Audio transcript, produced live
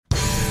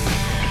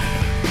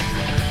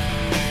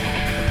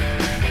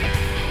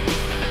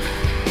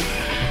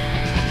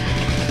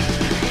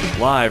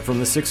Live from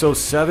the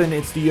 607,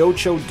 it's the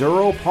Ocho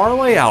Duro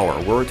Parlay Hour,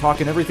 where we're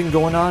talking everything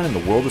going on in the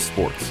world of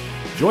sports.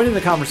 Join in the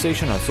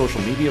conversation on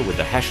social media with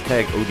the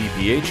hashtag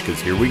ODPH,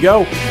 because here we go.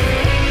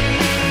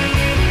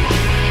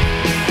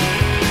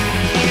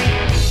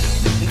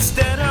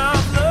 Instead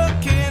of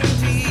looking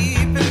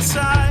deep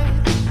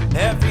inside,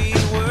 every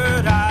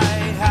word I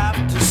have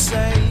to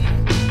say,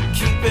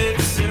 keep it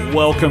simple.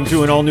 Welcome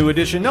to an all-new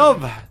edition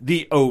of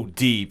the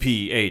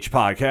ODPH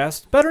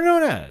podcast, better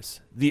known as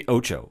the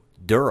Ocho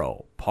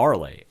Duro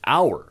Parlay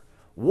Hour.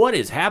 What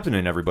is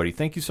happening, everybody?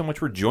 Thank you so much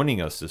for joining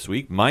us this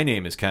week. My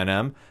name is Ken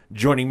M.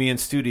 Joining me in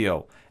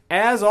studio,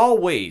 as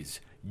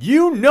always,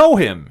 you know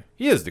him.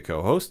 He is the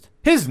co-host.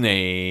 His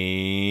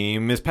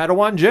name is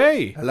Padawan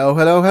J. Hello,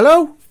 hello,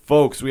 hello.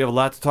 Folks, we have a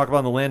lot to talk about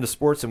in the land of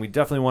sports, and we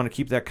definitely want to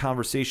keep that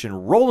conversation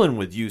rolling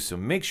with you, so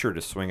make sure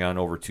to swing on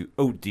over to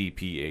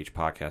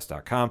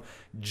odphpodcast.com.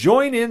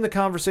 Join in the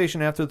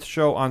conversation after the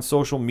show on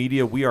social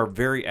media. We are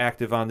very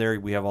active on there.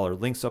 We have all our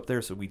links up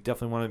there, so we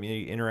definitely want to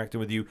be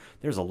interacting with you.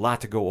 There's a lot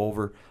to go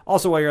over.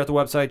 Also, while you're at the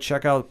website,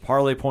 check out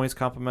Parlay Points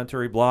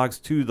complimentary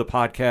blogs to the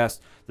podcast,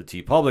 the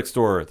TeePublic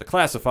store, the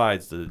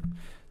classifieds, the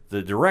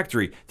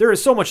directory. There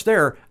is so much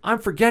there. I'm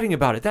forgetting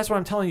about it. That's why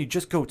I'm telling you.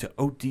 Just go to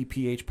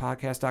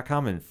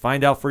odphpodcast.com and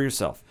find out for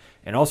yourself.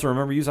 And also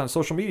remember, use on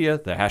social media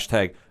the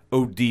hashtag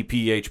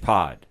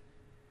ODPHpod.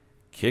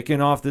 Kicking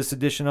off this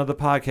edition of the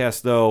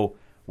podcast, though,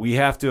 we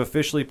have to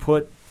officially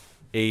put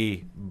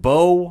a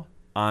bow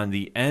on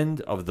the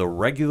end of the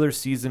regular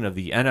season of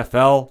the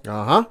NFL.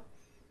 Uh-huh.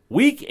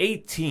 Week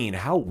 18.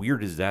 How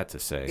weird is that to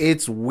say?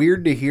 It's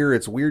weird to hear.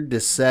 It's weird to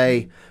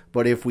say.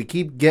 But if we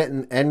keep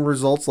getting end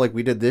results like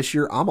we did this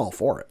year, I'm all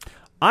for it.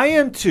 I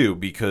am too,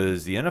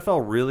 because the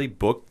NFL really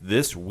booked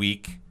this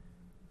week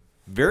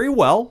very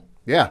well.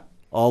 Yeah.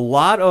 A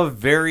lot of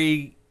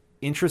very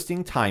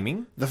interesting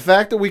timing. The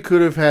fact that we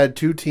could have had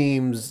two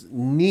teams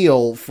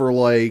kneel for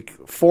like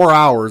 4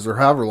 hours or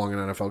however long an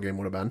NFL game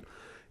would have been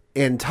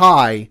and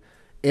tie,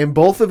 and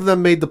both of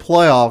them made the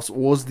playoffs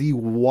was the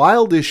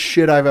wildest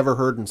shit I've ever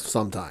heard in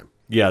some time.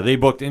 Yeah, they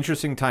booked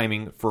interesting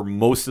timing for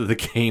most of the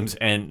games,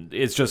 and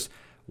it's just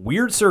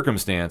weird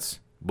circumstance,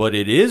 but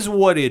it is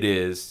what it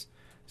is.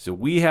 So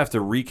we have to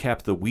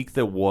recap the week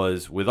that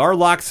was with our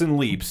locks and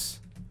leaps.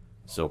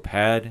 So,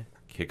 Pad,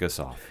 kick us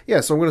off. Yeah,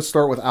 so I'm going to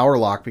start with our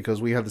lock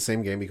because we have the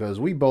same game because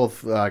we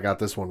both got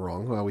this one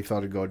wrong. We thought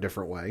it'd go a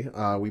different way.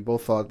 We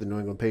both thought the New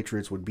England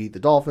Patriots would beat the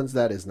Dolphins.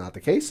 That is not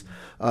the case.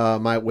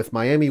 With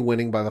Miami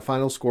winning by the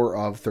final score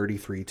of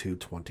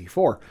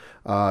 33-24.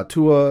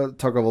 Tua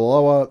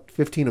Tagovailoa,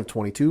 15 of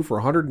 22 for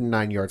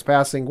 109 yards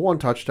passing, 1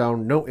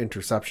 touchdown, no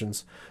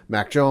interceptions.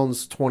 Mac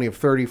Jones, 20 of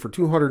 30 for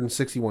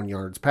 261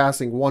 yards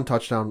passing, 1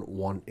 touchdown,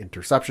 1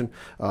 interception.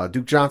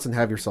 Duke Johnson,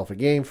 have yourself a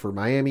game for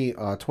Miami,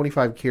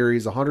 25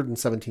 carries,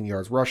 117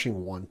 yards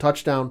rushing, 1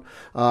 touchdown.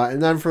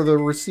 And then for the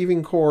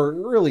receiving core,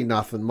 really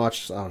nothing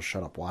much. Oh,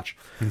 shut up, watch.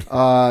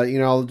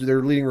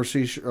 Their leading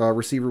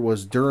receiver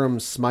was Durham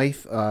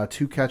Smythe,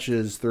 2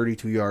 catches,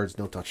 32 yards,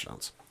 no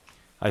touchdowns.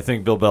 I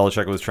think Bill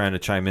Belichick was trying to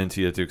chime into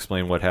you to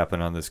explain what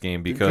happened on this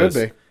game, because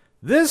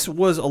this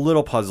was a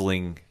little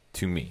puzzling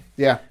to me.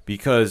 Yeah.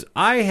 Because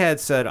I had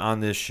said on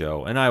this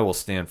show, and I will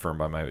stand firm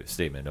by my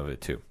statement of it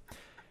too,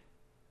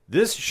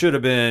 this should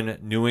have been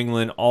New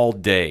England all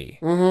day,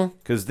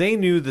 because they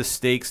knew the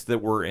stakes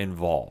that were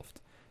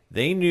involved.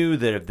 They knew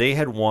that if they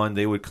had won,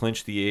 they would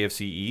clinch the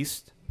AFC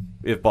East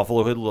if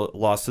Buffalo had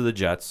lost to the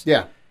Jets.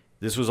 Yeah.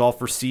 This was all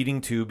for seeding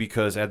too,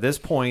 because at this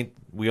point,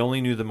 we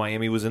only knew that New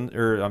England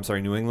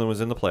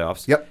was in the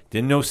playoffs. Yep.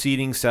 Didn't know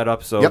seeding set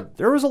up, so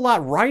there was a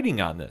lot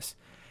riding on this.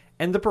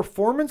 And the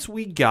performance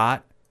we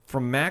got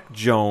from Mac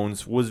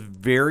Jones was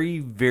very,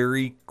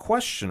 very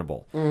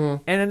questionable.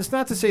 And it's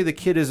not to say the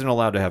kid isn't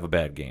allowed to have a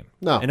bad game.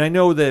 No. And I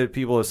know that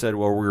people have said,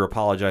 well, we were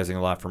apologizing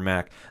a lot for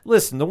Mac.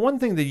 Listen, the one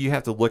thing that you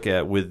have to look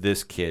at with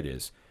this kid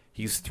is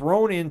he's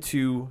thrown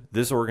into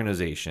this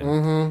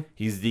organization.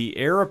 He's the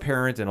heir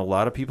apparent in a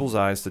lot of people's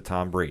eyes to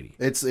Tom Brady.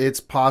 It's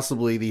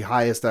possibly the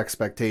highest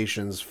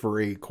expectations for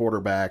a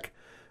quarterback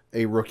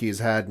a rookie has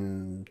had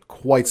in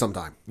quite some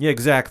time. Yeah,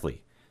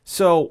 exactly.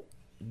 So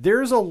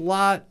there's a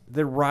lot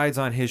that rides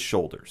on his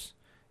shoulders.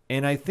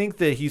 And I think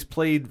that he's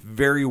played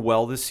very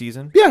well this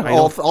season. Yeah,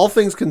 all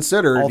things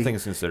considered. All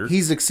things considered.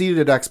 He's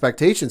exceeded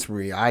expectations for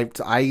me. I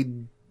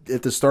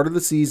at the start of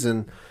the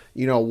season,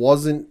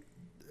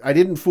 I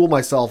didn't fool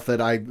myself that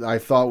I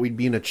thought we'd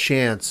be in a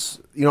chance.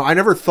 I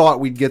never thought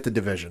we'd get the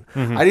division.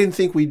 I didn't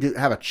think we'd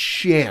have a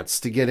chance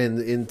to get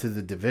into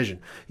the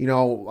division.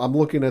 I'm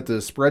looking at the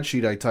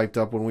spreadsheet I typed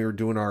up when we were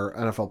doing our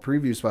NFL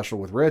preview special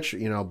with Rich,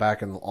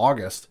 back in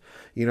August,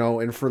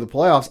 and for the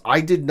playoffs,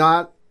 I did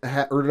not,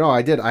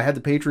 I did. I had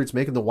the Patriots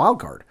making the wild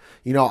card.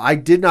 I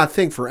did not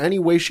think for any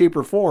way, shape,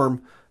 or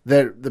form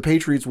that the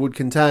Patriots would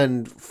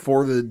contend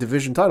for the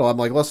division title. I'm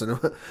like, listen,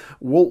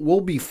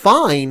 we'll be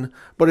fine,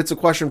 but it's a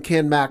question of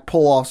can Mac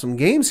pull off some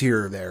games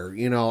here or there.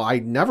 I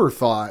never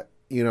thought,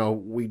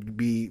 we'd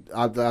be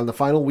on the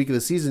final week of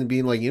the season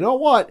being like, you know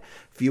what,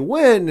 if you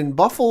win and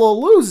Buffalo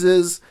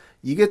loses,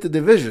 you get the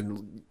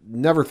division.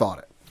 Never thought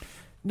it.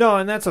 No,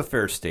 and that's a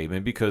fair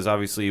statement because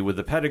obviously with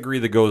the pedigree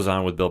that goes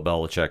on with Bill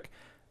Belichick,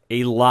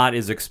 a lot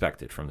is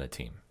expected from that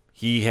team.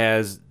 He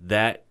has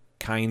that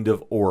kind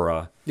of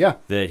aura Yeah.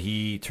 that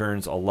he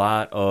turns a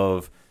lot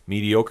of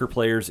mediocre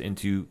players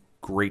into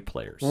great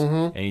players.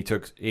 And he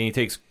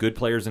takes good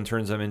players and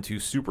turns them into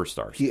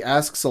superstars. He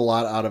asks a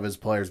lot out of his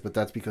players, but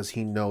that's because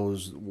he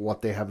knows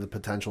what they have the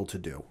potential to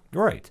do.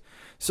 Right.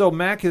 So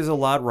Mac has a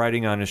lot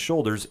riding on his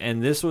shoulders,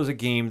 and this was a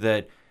game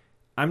that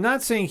I'm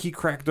not saying he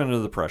cracked under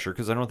the pressure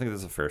because I don't think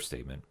that's a fair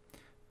statement.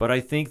 But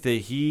I think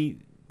that he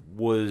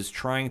was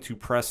trying to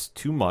press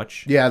too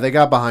much. Yeah, they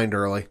got behind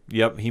early.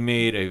 Yep, he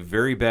made a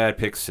very bad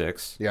pick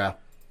six, Yeah.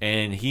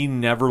 and he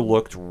never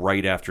looked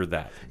right after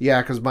that.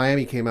 Yeah, because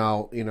Miami came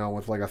out,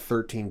 with like a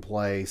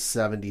 13-play,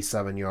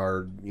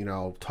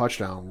 77-yard,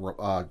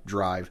 touchdown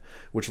drive,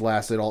 which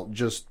lasted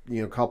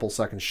a couple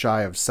seconds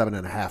shy of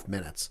 7.5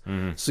 minutes.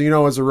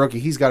 So, as a rookie,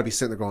 he's got to be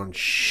sitting there going,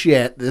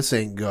 shit, this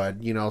ain't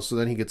good, So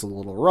then he gets a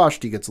little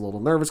rushed, he gets a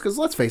little nervous, because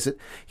let's face it,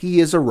 he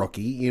is a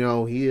rookie,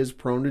 he is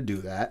prone to do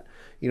that.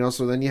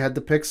 So then you had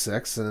the pick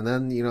six, and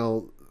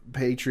then,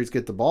 Patriots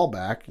get the ball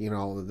back,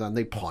 then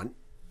they punt.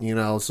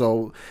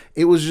 So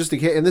it was just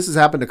and this has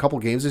happened a couple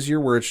games this year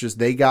where it's just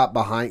they got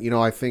behind.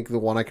 I think the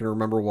one I can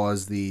remember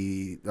was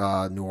the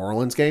New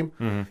Orleans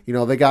game.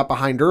 They got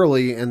behind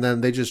early and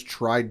then they just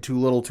tried too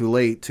little too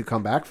late to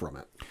come back from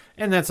it.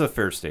 And that's a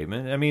fair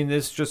statement. I mean,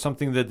 it's just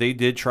something that they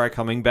did try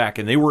coming back,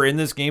 and they were in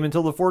this game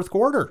until the fourth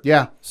quarter.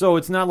 Yeah. So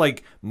it's not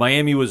like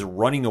Miami was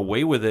running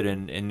away with it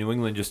and New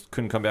England just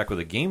couldn't come back with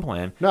a game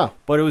plan. No.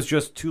 But it was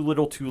just too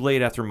little too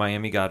late after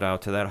Miami got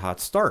out to that hot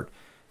start.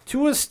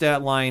 Tua's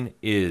stat line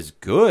is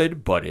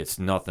good, but it's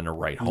nothing to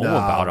write home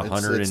about.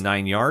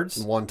 109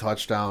 yards. One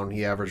touchdown.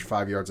 He averaged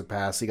 5 yards a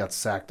pass. He got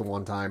sacked the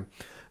one time.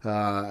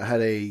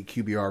 Had a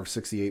QBR of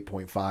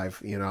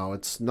 68.5.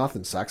 It's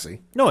nothing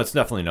sexy. No, it's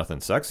definitely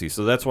nothing sexy.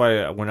 So that's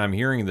why when I'm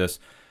hearing this,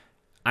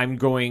 I'm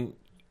going,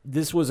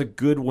 this was a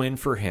good win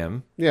for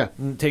him. Yeah.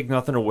 Take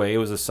nothing away. It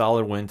was a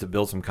solid win to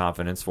build some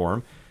confidence for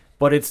him.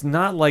 But it's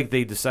not like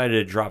they decided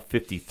to drop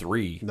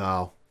 53.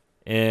 No.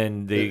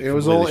 And they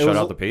completely shut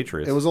out the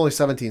Patriots. It was only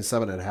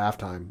 17-7 at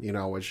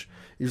halftime, which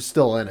you're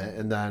still in it.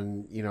 And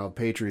then,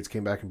 Patriots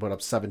came back and put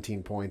up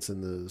 17 points in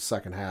the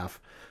second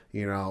half.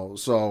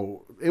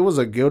 So it was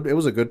a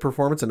good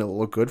performance and it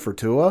looked good for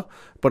Tua,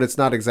 but it's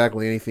not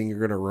exactly anything you're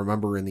going to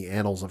remember in the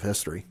annals of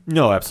history.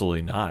 No,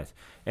 absolutely not.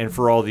 And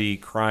for all the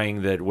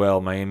crying that,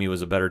 Miami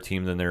was a better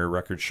team than their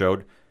record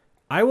showed,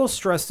 I will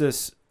stress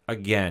this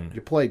again.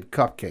 You played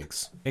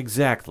cupcakes.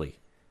 Exactly.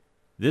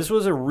 This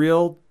was a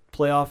real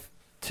playoff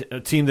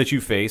team that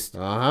you faced,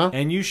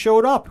 and you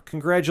showed up.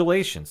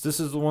 Congratulations. This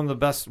is one of the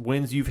best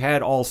wins you've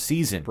had all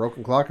season.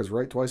 Broken clock is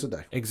right twice a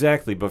day.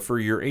 Exactly, but for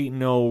your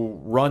 8-0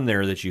 run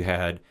there that you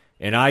had,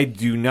 and I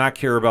do not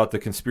care about the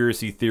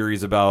conspiracy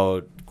theories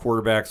about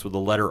quarterbacks with the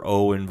letter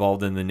O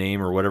involved in the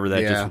name or whatever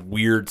that just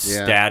weird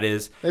stat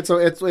is. It's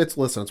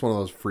listen, it's one of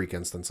those freak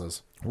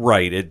instances.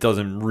 Right, it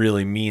doesn't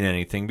really mean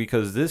anything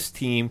because this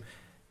team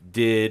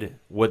did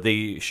what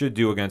they should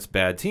do against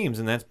bad teams,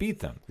 and that's beat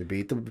them. You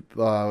beat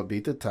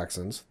the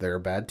Texans. They're a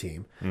bad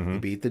team. You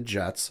beat the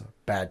Jets,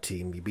 bad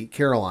team. You beat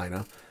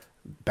Carolina,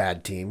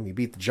 bad team. You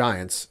beat the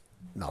Giants.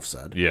 Enough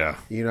said. Yeah.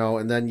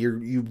 And then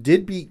you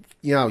did beat.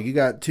 You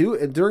got two,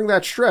 and during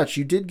that stretch,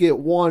 you did get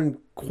one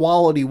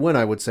quality win,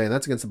 I would say, and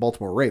that's against the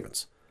Baltimore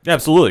Ravens.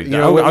 Absolutely.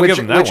 I'll give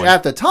them that one. Which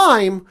at the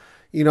time,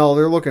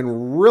 they're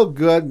looking real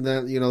good. And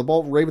then,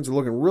 the Ravens are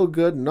looking real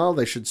good. And no,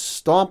 they should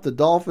stomp the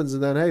Dolphins.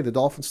 And then, hey, the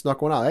Dolphins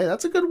snuck one out. Hey,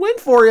 that's a good win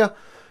for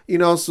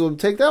you. So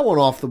take that one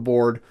off the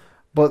board.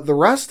 But the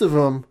rest of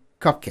them,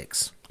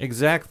 cupcakes.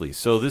 Exactly.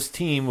 So this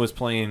team was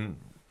playing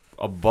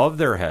above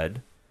their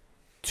head.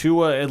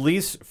 Tua, at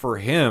least for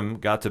him,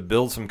 got to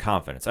build some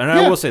confidence. And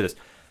I will say this.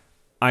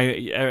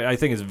 I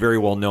think it's very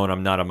well known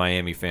I'm not a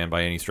Miami fan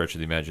by any stretch of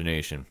the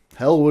imagination.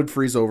 Hell would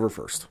freeze over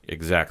first.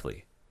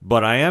 Exactly.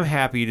 But I am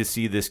happy to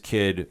see this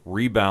kid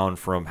rebound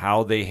from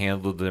how they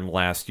handled them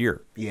last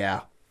year.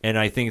 Yeah. And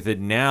I think that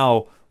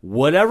now,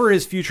 whatever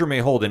his future may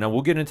hold, and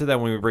we'll get into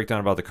that when we break down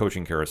about the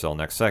coaching carousel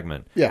next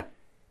segment. Yeah.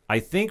 I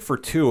think for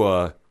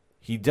Tua,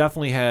 he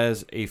definitely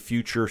has a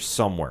future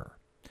somewhere.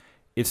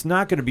 It's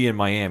not going to be in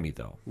Miami,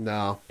 though.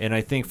 No. And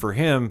I think for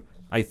him,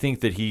 I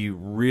think that he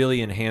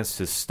really enhanced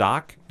his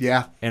stock.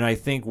 Yeah. And I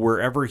think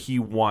wherever he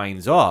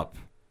winds up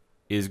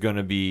is going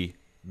to be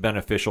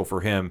beneficial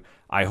for him.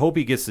 I hope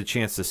he gets the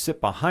chance to sit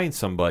behind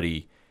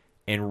somebody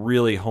and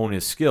really hone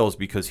his skills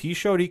because he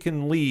showed he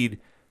can lead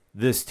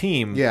this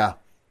team. Yeah.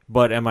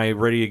 But am I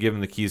ready to give him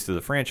the keys to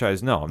the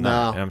franchise? No, I'm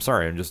not. And I'm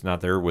sorry, I'm just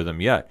not there with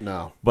him yet.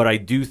 No. But I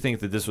do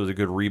think that this was a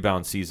good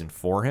rebound season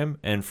for him.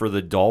 And for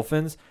the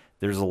Dolphins,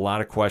 there's a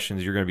lot of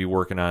questions you're going to be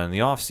working on in the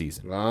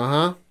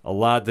offseason. A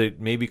lot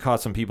that maybe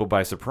caught some people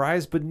by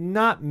surprise, but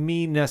not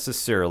me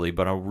necessarily.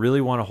 But I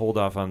really want to hold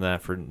off on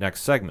that for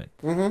next segment.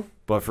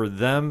 But for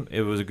them,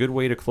 it was a good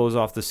way to close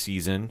off the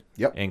season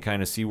and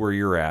kind of see where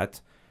you're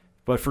at.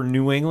 But for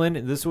New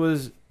England, this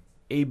was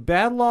a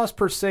bad loss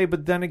per se,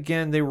 but then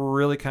again, they were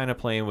really kind of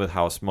playing with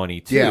house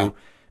money too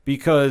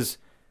because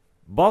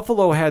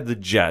Buffalo had the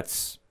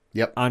Jets,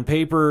 Yep. On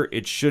paper,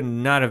 it should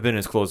not have been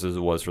as close as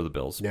it was for the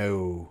Bills.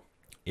 No.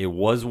 It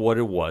was what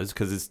it was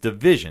because it's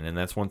division, and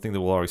that's one thing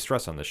that we'll always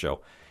stress on the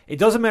show. It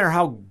doesn't matter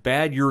how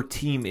bad your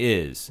team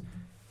is.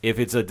 If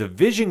it's a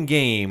division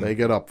game, They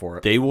get up for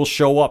it. they will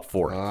show up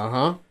for it.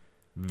 Uh-huh.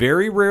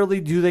 Very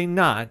rarely do they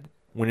not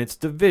when it's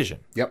division.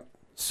 Yep.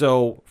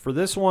 So for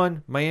this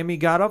one, Miami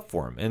got up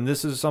for him. And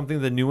this is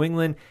something that New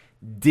England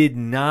did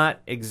not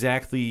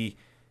exactly,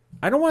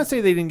 I don't want to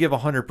say they didn't give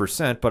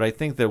 100%, but I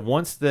think that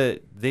once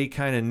that they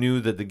kind of knew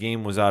that the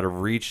game was out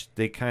of reach,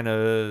 they kind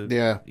of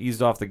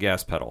eased off the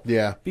gas pedal.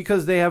 Yeah.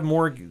 Because they have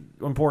more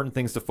important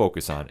things to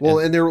focus on. Well,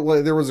 and there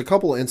was a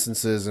couple of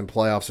instances in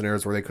playoff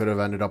scenarios where they could have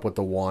ended up with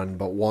the 1,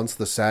 but once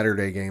the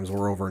Saturday games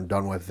were over and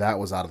done with, that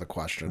was out of the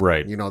question.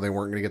 Right. You know, they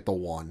weren't going to get the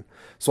 1.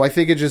 So I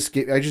think it just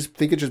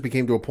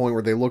became to a point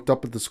where they looked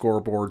up at the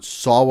scoreboard,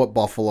 saw what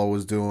Buffalo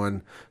was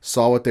doing,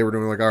 saw what they were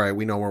doing, like, all right,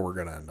 we know where we're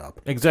going to end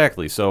up.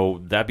 Exactly.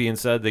 So that being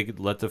said, they could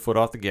let the foot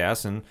off the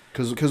gas. And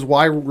Because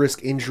why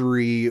risk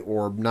injury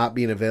or not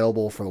being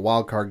available for the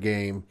wild card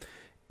game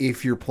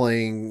if you're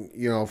playing,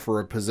 you know, for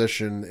a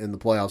position in the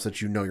playoffs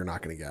that you know you're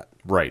not going to get?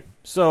 right.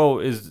 So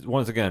is,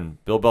 once again,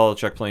 Bill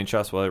Belichick playing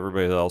chess while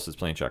everybody else is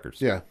playing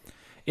checkers. Yeah.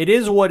 It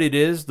is what it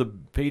is. The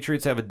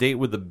Patriots have a date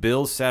with the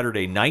Bills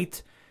Saturday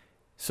night,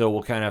 so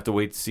we'll kind of have to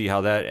wait to see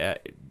how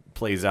that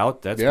plays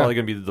out. That's probably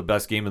going to be the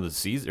best game of the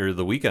season or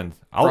the weekend.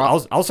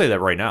 I'll say that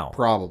right now.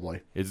 Probably.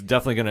 It's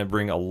definitely going to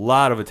bring a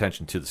lot of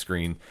attention to the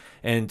screen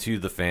and to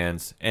the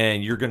fans,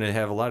 and you're going to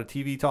have a lot of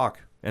TV talk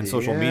and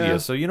social media.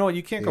 So you know what?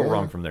 You can't go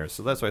wrong from there.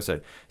 So that's why I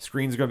said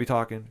screens are going to be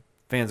talking,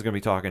 fans are going to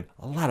be talking.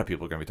 A lot of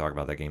people are going to be talking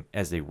about that game,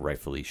 as they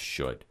rightfully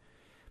should.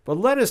 But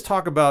let us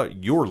talk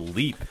about your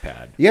leap,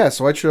 Pad. Yeah,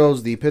 so I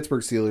chose the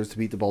Pittsburgh Steelers to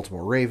beat the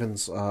Baltimore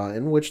Ravens,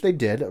 in which they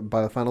did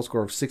by the final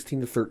score of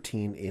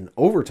 16-13 in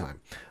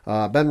overtime.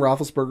 Ben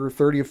Roethlisberger,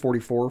 30 of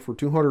 44 for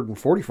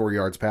 244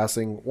 yards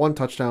passing, 1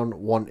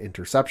 touchdown, 1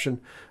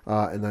 interception.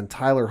 And then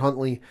Tyler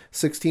Huntley,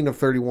 16 of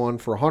 31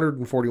 for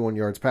 141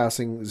 yards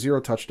passing, 0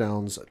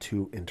 touchdowns,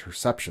 2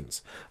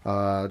 interceptions.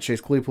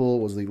 Chase Claypool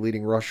was the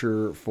leading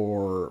rusher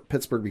for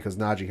Pittsburgh because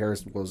Najee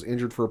Harris was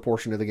injured for a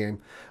portion of the game.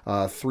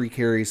 3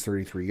 carries,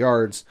 33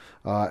 yards.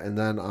 And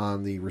then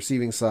on the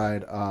receiving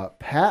side,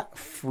 Pat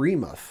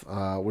Freemuth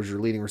was your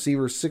leading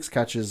receiver, 6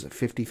 catches,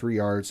 53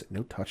 yards,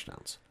 no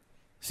touchdowns.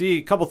 See,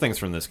 a couple things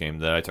from this game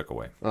that I took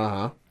away.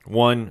 Uh-huh.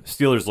 One,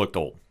 Steelers looked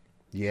old.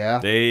 Yeah.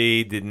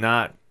 They did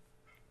not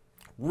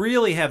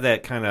really have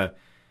that kind of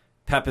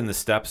pep in the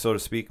step, so to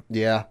speak.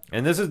 Yeah.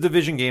 And this is a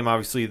division game.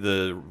 Obviously,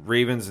 the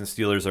Ravens and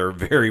Steelers are a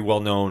very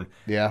well-known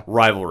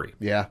rivalry.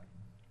 Yeah.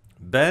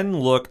 Ben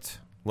looked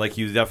like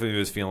he definitely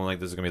was feeling like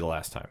this is going to be the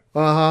last time.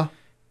 Uh-huh.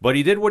 But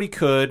he did what he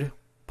could,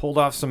 pulled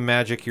off some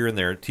magic here and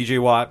there. T.J.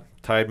 Watt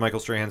tied Michael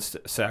Strahan's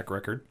sack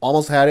record.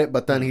 Almost had it,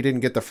 but then he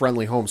didn't get the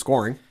friendly home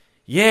scoring.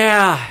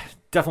 Yeah,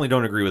 definitely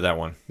don't agree with that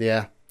one.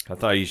 Yeah. I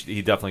thought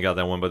he definitely got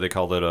that one, but they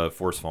called it a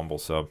forced fumble.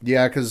 So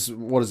Yeah, because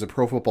what is it?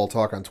 Pro Football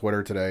Talk on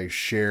Twitter today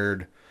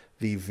shared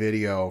the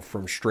video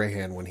from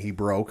Strahan when he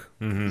broke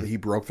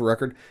the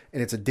record,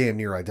 and it's a damn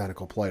near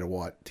identical play to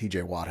what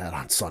T.J. Watt had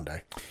on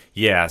Sunday.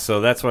 yeah,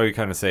 so that's why we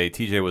kind of say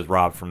T.J. was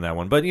robbed from that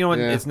one. But you know what?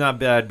 Yeah. It's not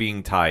bad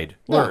being tied.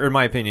 No. Or in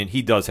my opinion,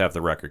 he does have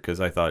the record because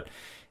I thought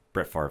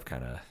Brett Favre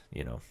kind of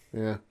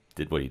Yeah.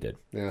 did what he did.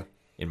 Yeah.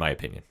 In my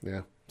opinion.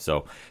 Yeah.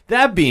 So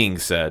that being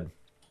said,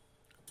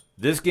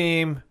 this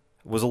game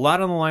was a lot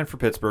on the line for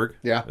Pittsburgh.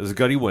 Yeah. It was a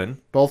gutty win.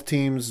 Both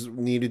teams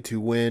needed to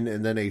win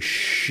and then a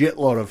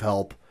shitload of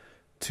help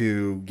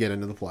to get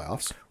into the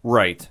playoffs.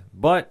 Right.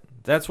 But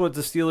that's what the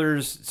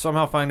Steelers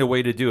somehow find a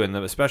way to do, and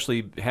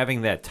especially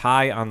having that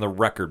tie on the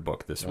record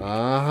book this week.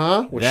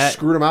 Uh-huh. Which That-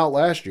 screwed them out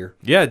last year.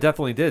 Yeah, it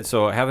definitely did.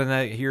 So having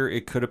that here,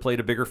 it could have played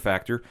a bigger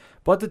factor.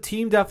 But the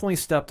team definitely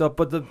stepped up.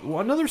 But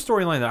another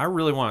storyline that I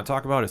really want to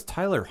talk about is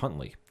Tyler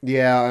Huntley.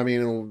 Yeah, I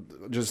mean,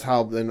 just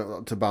how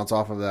then to bounce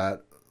off of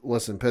that.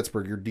 Listen,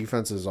 Pittsburgh, your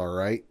defense is all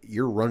right.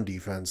 Your run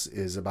defense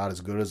is about as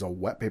good as a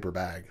wet paper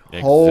bag.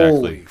 Exactly.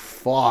 Holy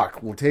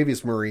fuck.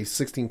 Latavius Murray,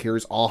 16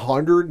 carries,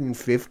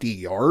 150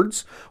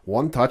 yards,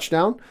 1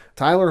 touchdown.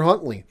 Tyler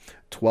Huntley,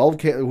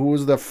 who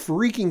was the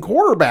freaking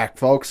quarterback,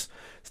 folks.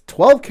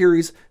 12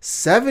 carries,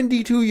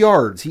 72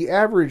 yards. He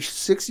averaged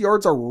 6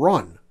 yards a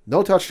run.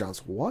 No touchdowns.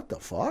 What the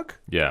fuck?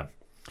 Yeah.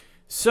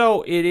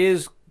 So it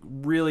is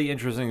really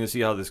interesting to see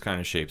how this kind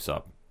of shapes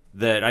up.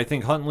 That I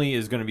think Huntley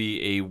is going to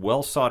be a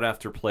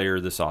well-sought-after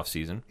player this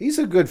offseason. He's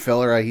a good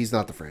filler. He's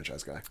not the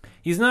franchise guy.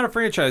 He's not a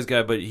franchise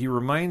guy, but he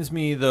reminds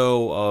me,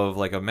 though, of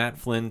like a Matt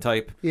Flynn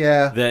type.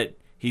 Yeah. That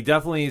he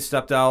definitely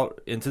stepped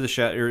out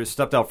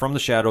stepped out from the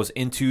shadows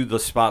into the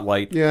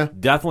spotlight. Yeah.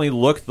 Definitely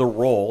looked the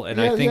role, and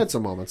Yeah, I he think had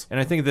some moments. And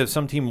I think that if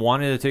some team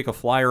wanted to take a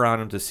flyer on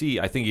him to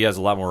see, I think he has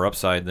a lot more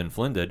upside than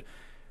Flynn did.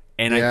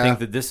 And Yeah. I think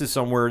that this is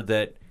somewhere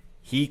that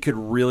he could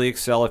really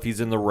excel if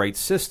he's in the right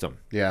system.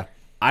 Yeah.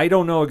 I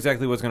don't know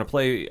exactly what's going to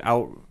play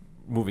out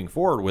moving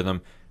forward with him,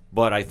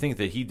 but I think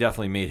that he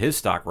definitely made his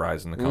stock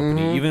rise in the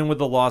company, even with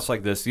the loss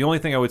like this. The only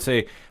thing I would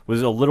say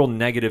was a little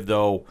negative,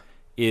 though,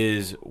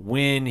 is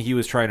when he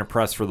was trying to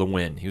press for the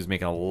win. He was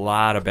making a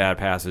lot of bad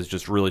passes,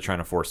 just really trying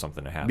to force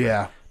something to happen.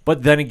 Yeah.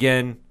 But then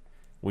again,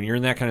 when you're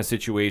in that kind of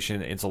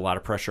situation, it's a lot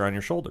of pressure on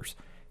your shoulders.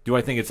 Do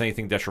I think it's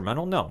anything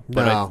detrimental? No.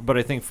 But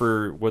I think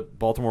for what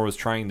Baltimore was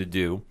trying to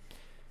do,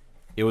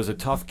 it was a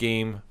tough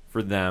game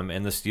for them,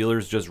 and the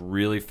Steelers just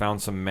really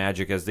found some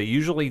magic, as they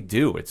usually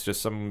do. It's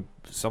just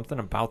something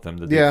about them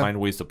that they find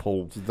ways to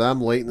pull It's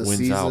them late in the wins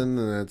season, out.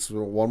 and it's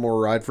one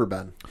more ride for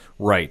Ben.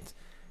 Right.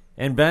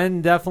 And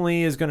Ben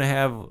definitely is going to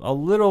have a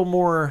little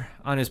more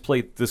on his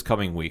plate this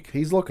coming week.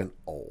 He's looking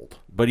old.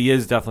 But he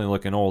is definitely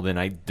looking old, and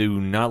I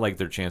do not like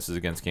their chances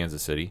against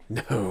Kansas City.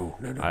 No.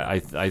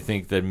 I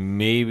think that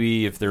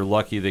maybe if they're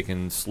lucky, they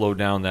can slow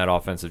down that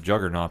offensive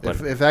juggernaut.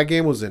 But If that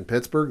game was in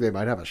Pittsburgh, they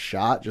might have a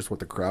shot just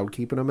with the crowd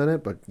keeping them in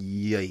it, but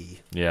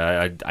yay.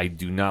 yeah, I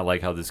do not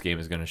like how this game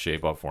is going to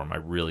shape up for them. I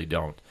really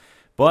don't.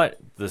 But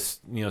this,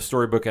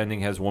 storybook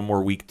ending has one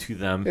more week to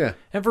them. Yeah.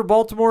 And for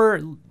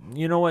Baltimore,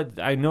 you know what?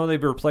 I know they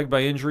were plagued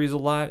by injuries a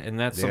lot, and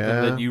that's something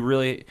that you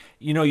really,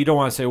 you don't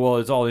want to say, well,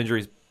 it's all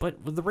injuries.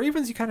 But with the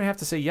Ravens, you kind of have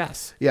to say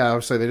yes. Yeah, I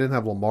would say they didn't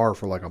have Lamar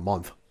for like a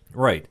month.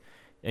 Right.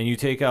 And you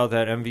take out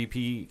that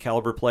MVP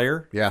caliber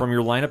player from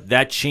your lineup,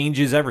 that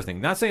changes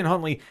everything. Not saying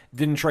Huntley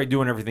didn't try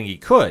doing everything he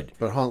could.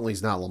 But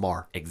Huntley's not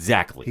Lamar.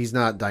 Exactly. He's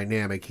not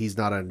dynamic. He's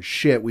not on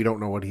shit. We don't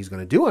know what he's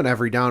going to do on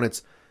every down.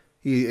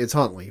 It's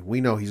Huntley.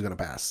 We know he's going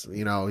to pass.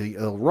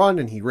 He'll run,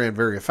 and he ran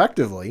very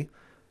effectively,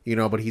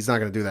 but he's not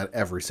going to do that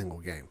every single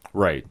game.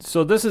 Right.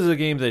 So this is a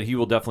game that he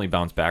will definitely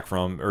bounce back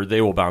from, or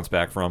they will bounce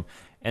back from,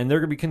 and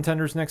they're going to be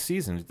contenders next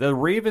season. The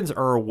Ravens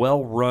are a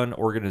well-run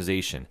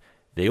organization.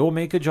 They will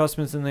make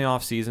adjustments in the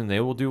offseason.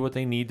 They will do what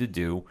they need to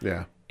do.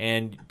 Yeah.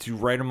 And to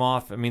write them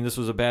off, this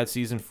was a bad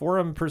season for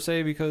them per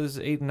se, because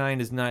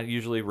 8-9 is not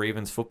usually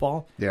Ravens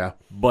football. Yeah.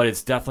 But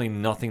it's definitely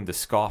nothing to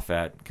scoff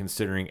at,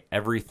 considering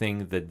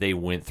everything that they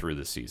went through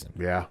this season.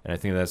 Yeah. And I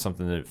think that's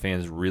something that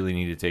fans really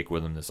need to take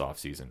with them this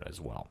offseason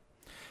as well.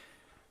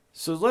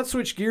 So let's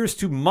switch gears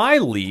to my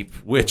leap,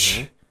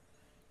 which,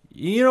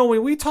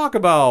 when we talk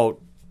about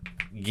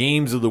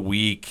games of the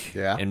week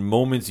and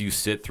moments you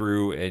sit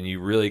through and you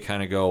really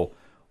kind of go,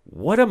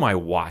 what am I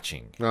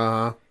watching?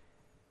 Uh-huh.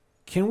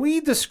 Can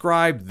we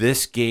describe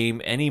this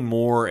game any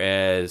more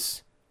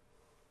as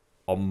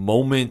a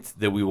moment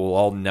that we will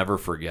all never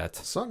forget?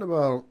 Something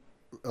about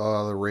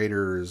the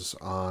Raiders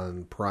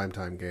on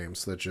primetime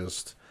games that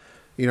just,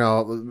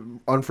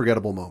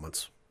 unforgettable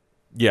moments.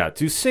 Yeah,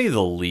 to say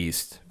the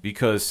least,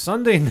 because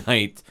Sunday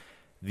night,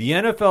 the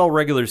NFL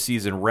regular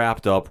season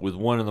wrapped up with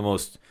one of the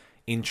most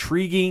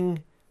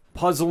intriguing,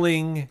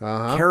 puzzling,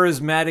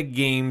 charismatic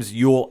games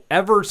you'll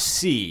ever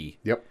see.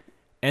 Yep.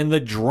 And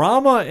the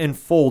drama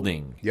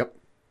unfolding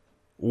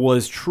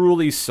was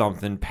truly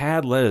something.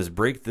 Pad, let us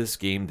break this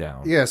game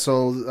down. Yeah,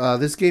 so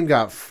this game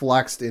got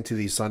flexed into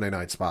the Sunday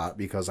night spot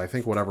because I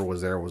think whatever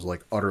was there was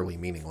like utterly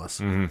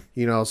meaningless.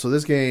 Mm-hmm. So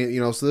this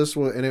game, so this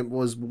was, and it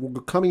was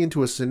coming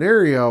into a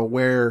scenario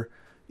where,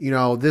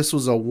 this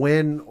was a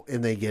win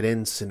and they get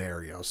in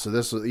scenario. So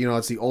this was,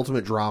 it's the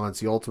ultimate drama.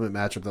 It's the ultimate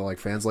matchup that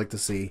fans like to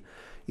see,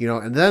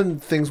 and then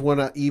things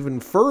went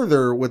even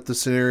further with the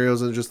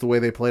scenarios and just the way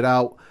they played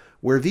out,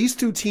 where these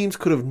two teams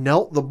could have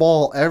knelt the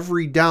ball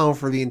every down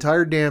for the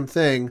entire damn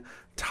thing,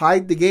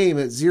 tied the game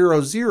at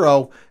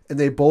 0-0, and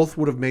they both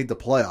would have made the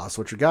playoffs,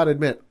 which you got to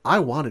admit, I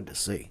wanted to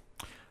see.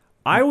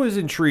 I was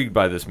intrigued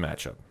by this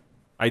matchup.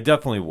 I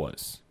definitely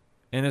was.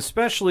 And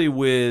especially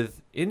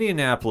with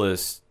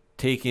Indianapolis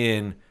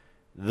taking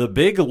the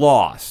big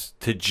loss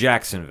to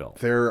Jacksonville.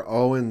 They're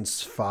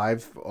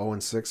 0-5,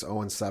 0-6,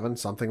 0-7,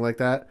 something like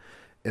that.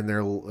 In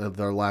their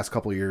last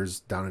couple of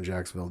years down in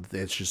Jacksonville.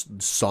 It's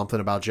just something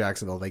about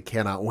Jacksonville. They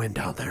cannot win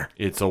down there.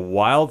 It's a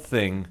wild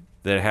thing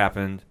that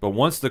happened, but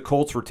once the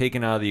Colts were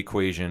taken out of the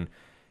equation,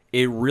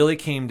 it really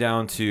came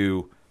down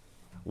to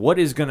what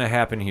is going to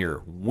happen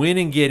here. Win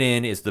and get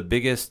in is the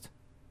biggest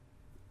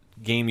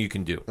game you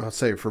can do. I'll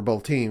say for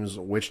both teams,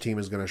 which team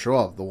is going to show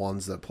up? The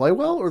ones that play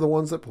well or the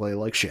ones that play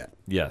like shit?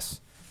 Yes.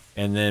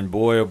 And then,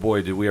 boy, oh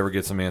boy, did we ever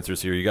get some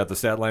answers here. You got the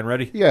stat line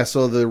ready? Yeah,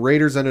 so the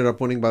Raiders ended up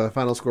winning by the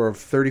final score of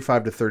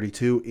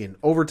 35-32 in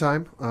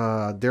overtime.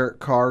 Derek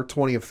Carr,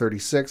 20 of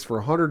 36 for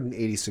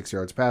 186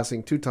 yards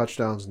passing, 2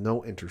 touchdowns,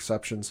 no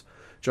interceptions.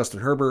 Justin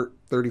Herbert,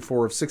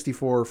 34 of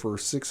 64 for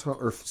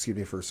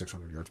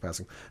 600 yards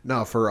passing.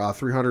 No, for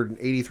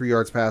 383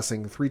 yards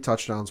passing, 3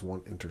 touchdowns,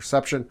 1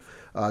 interception.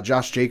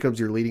 Josh Jacobs,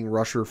 your leading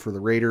rusher for the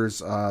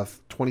Raiders,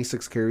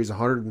 26 carries,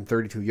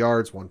 132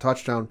 yards, 1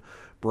 touchdown.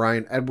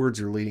 Brian Edwards,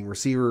 your leading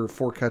receiver,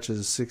 4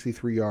 catches,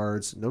 63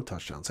 yards, no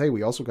touchdowns. Hey,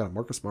 we also got a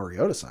Marcus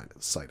Mariota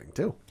sighting,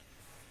 too.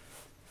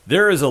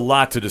 There is a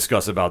lot to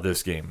discuss about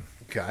this game.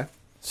 Okay.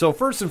 So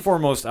first and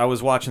foremost, I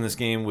was watching this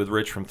game with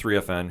Rich from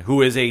 3FN,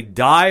 who is a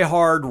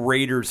diehard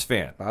Raiders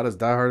fan. About as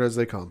diehard as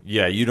they come.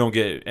 Yeah, you don't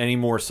get any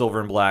more silver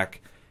and black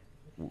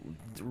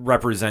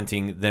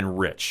representing than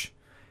Rich.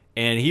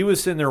 And he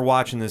was sitting there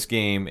watching this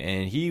game,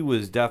 and he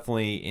was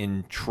definitely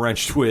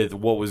entrenched with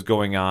what was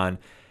going on.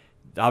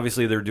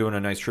 Obviously, they're doing a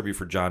nice tribute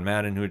for John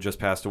Madden, who had just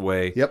passed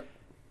away. Yep.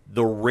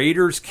 The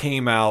Raiders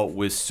came out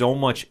with so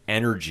much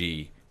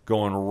energy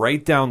going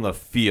right down the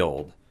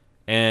field.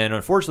 And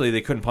unfortunately,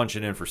 they couldn't punch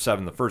it in for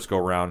 7 the first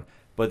go-round,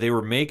 but they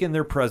were making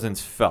their presence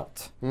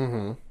felt.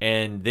 Mm-hmm.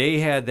 And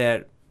they had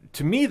that,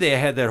 to me, they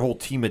had that whole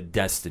team of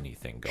destiny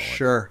thing going.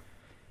 Sure.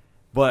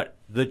 But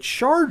the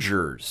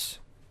Chargers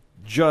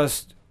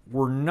just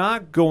were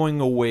not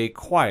going away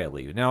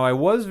quietly. Now, I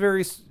was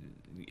very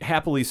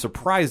happily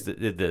surprised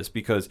at this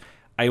because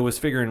I was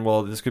figuring,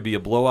 well, this could be a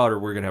blowout or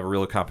we're going to have a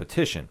real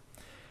competition.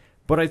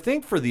 But I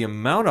think for the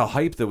amount of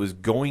hype that was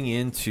going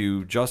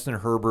into Justin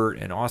Herbert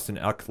and Austin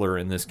Eckler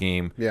in this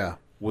game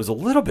was a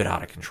little bit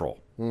out of control,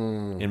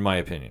 in my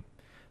opinion.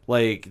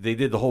 Like, they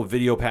did the whole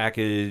video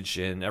package,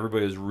 and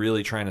everybody was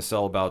really trying to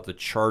sell about the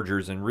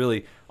Chargers and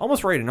really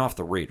almost writing off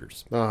the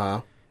Raiders.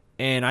 Uh-huh.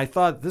 And I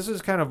thought this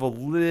is kind of a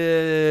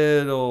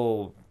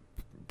little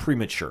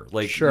premature.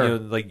 Like,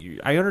 sure.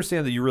 I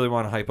understand that you really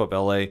want to hype up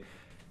LA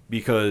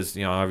because,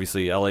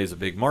 obviously LA is a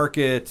big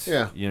market.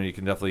 Yeah. You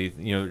can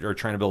definitely, are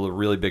trying to build a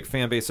really big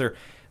fan base there.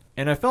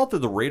 And I felt that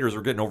the Raiders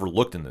were getting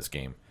overlooked in this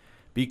game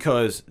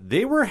because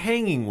they were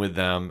hanging with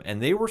them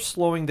and they were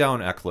slowing down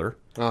Eckler.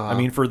 Uh-huh. I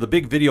mean, for the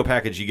big video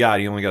package he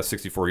only got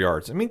 64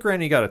 yards. I mean,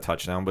 granted, he got a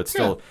touchdown, but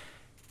still,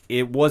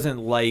 it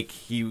wasn't like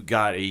he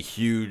got a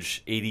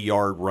huge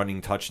 80-yard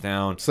running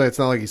touchdown. So it's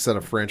not like he set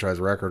a franchise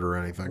record or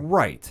anything.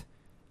 Right.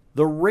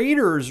 The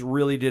Raiders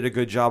really did a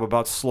good job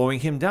about slowing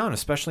him down,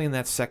 especially in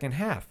that second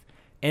half.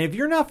 And if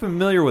you're not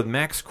familiar with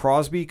Max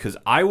Crosby, because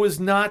I was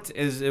not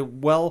as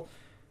well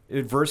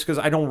versed because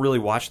I don't really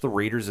watch the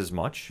Raiders as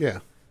much. Yeah.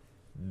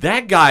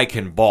 That guy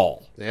can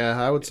ball. Yeah,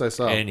 I would say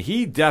so. And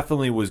he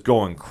definitely was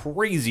going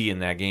crazy in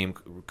that game,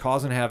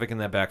 causing havoc in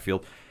that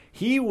backfield.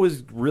 He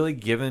was really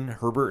giving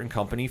Herbert and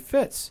company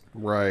fits.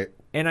 Right.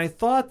 And I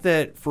thought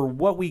that for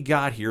what we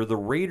got here, the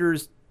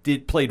Raiders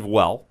played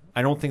well.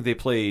 I don't think they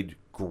played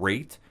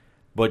great,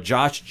 but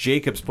Josh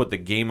Jacobs put the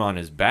game on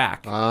his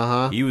back.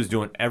 Uh-huh. He was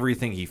doing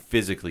everything he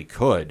physically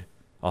could.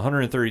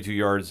 132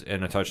 yards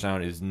and a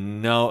touchdown is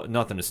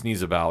nothing to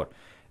sneeze about,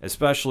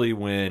 especially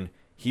when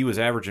he was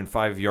averaging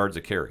 5 yards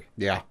a carry.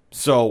 Yeah.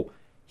 So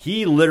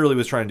he literally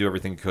was trying to do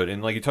everything he could.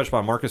 And like you touched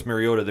on Marcus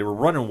Mariota, they were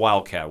running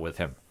Wildcat with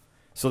him.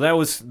 So that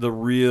was the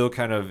real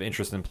kind of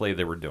interesting play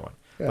they were doing.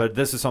 Yeah. But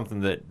this is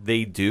something that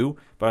they do,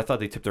 but I thought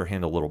they tipped their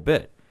hand a little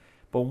bit.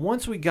 But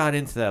once we got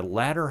into that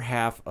latter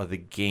half of the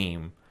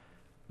game,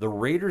 the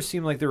Raiders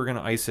seemed like they were going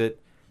to ice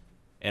it.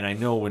 And I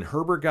know when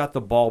Herbert got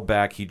the ball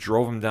back, he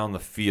drove him down the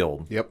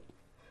field. Yep.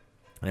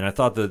 And I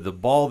thought the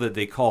ball that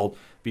they called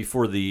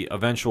before the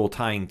eventual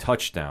tying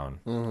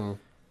touchdown,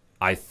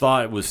 I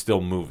thought it was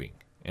still moving.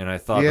 And I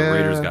thought the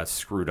Raiders got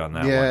screwed on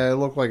that one. Yeah, it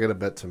looked like it a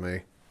bit to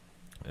me.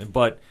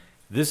 But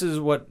this is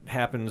what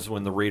happens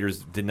when the Raiders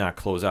did not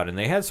close out. And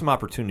they had some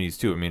opportunities,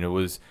 too. I mean, it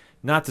was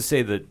not to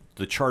say that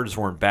the Chargers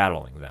weren't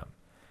battling them.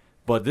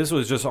 But this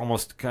was just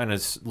almost kind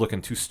of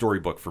looking too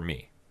storybook for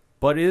me.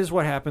 But it is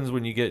what happens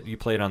when you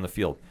play it on the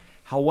field.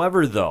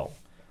 However, though,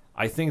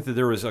 I think that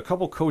there was a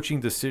couple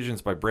coaching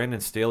decisions by Brandon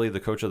Staley, the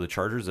coach of the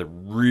Chargers, that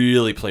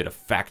really played a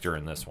factor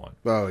in this one.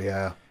 Oh,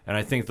 yeah. And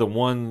I think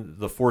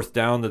the fourth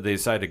down that they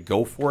decided to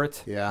go for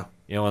it,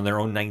 on their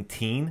own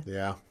 19.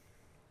 Yeah.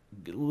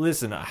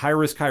 Listen, high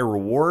risk, high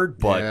reward,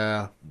 but...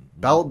 Yeah.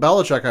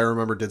 Belichick, I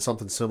remember, did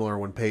something similar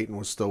when Peyton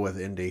was still with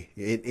Indy.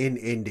 In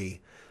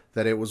Indy.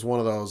 That it was one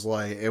of those,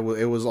 like, it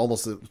was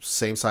almost the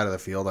same side of the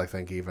field, I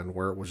think, even,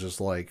 where it was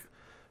just like,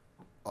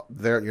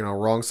 there,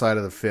 wrong side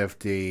of the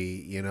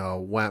 50,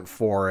 went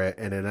for it,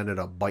 and it ended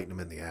up biting him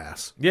in the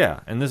ass. Yeah,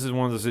 and this is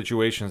one of the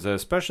situations that,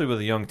 especially with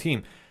a young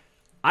team,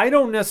 I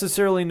don't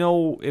necessarily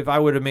know if I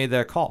would have made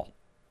that call.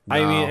 No.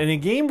 I mean, in a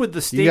game with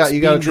the stakes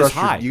being this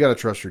high. You got to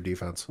trust your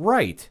defense.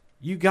 Right.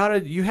 You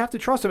have to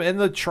trust them. And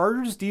the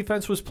Chargers'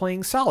 defense was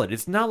playing solid.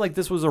 It's not like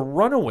this was a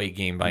runaway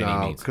game by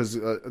any means. Because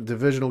a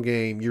divisional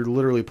game, you're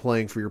literally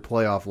playing for your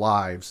playoff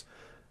lives.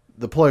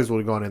 The players would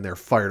have gone in there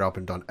fired up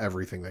and done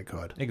everything they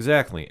could.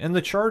 Exactly. And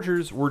the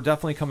Chargers were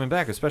definitely coming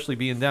back, especially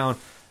being down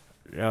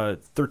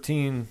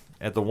 13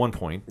 at the 1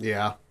 point.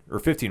 Yeah. Or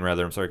 15,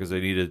 rather. I'm sorry, because they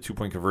needed a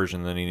 2-point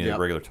conversion, and then he needed a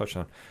regular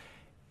touchdown.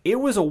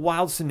 It was a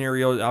wild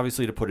scenario,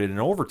 obviously, to put it in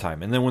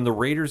overtime. And then when the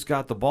Raiders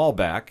got the ball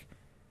back,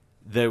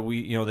 that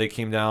they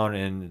came down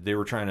and they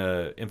were trying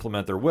to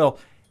implement their will,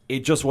 it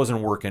just wasn't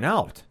working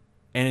out.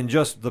 And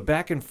just the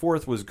back and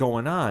forth was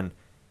going on.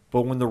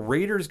 But when the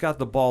Raiders got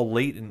the ball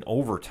late in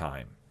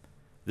overtime,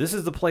 this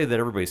is the play that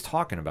everybody's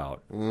talking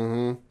about.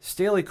 Mm-hmm.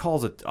 Staley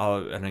calls it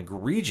an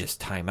egregious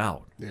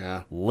timeout.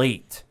 Yeah.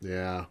 Late.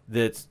 Yeah.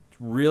 That's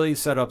really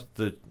set up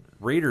the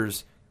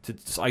Raiders to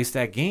ice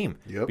that game.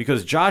 Yep.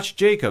 Because Josh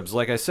Jacobs,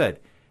 like I said,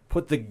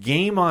 put the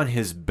game on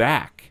his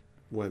back.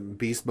 When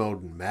beast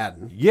mode in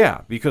Madden.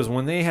 Yeah, because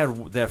when they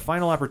had that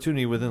final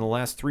opportunity within the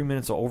last 3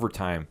 minutes of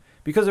overtime,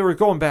 because they were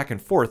going back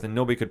and forth and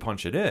nobody could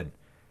punch it in,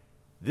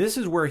 this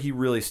is where he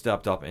really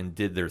stepped up and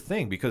did their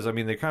thing. Because, I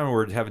mean, they kind of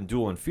were having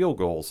dueling field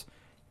goals.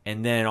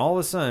 And then all of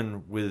a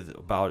sudden, with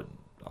about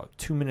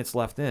 2 minutes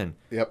left in,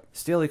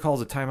 Staley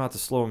calls a timeout to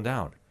slow him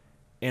down.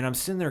 And I'm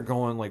sitting there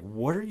going, like,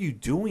 what are you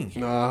doing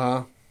here?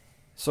 Uh-huh.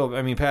 So,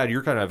 I mean, Pat,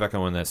 you're kind of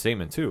echoing that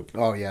statement too.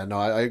 Oh yeah, no,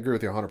 I agree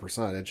with you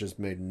 100%. It just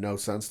made no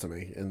sense to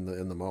me in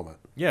the moment.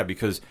 Yeah,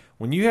 because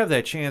when you have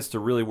that chance to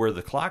really wear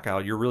the clock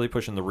out, you're really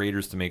pushing the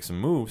Raiders to make some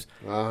moves.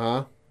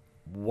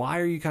 Why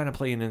are you kind of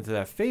playing into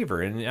that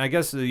favor? And I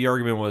guess the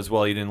argument was,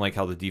 well, you didn't like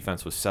how the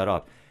defense was set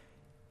up.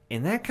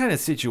 In that kind of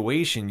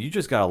situation, you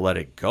just got to let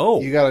it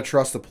go. You got to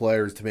trust the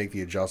players to make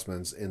the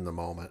adjustments in the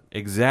moment.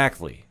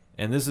 Exactly.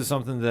 And this is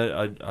something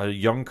that a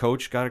young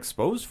coach got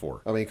exposed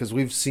for. I mean, because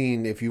we've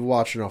seen, if you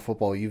watch enough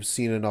football, you've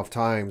seen enough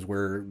times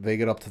where they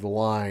get up to the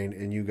line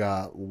and you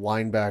got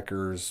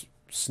linebackers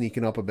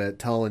sneaking up a bit,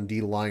 telling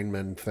D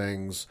linemen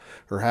things,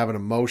 or having a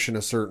motion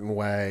a certain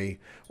way,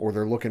 or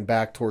they're looking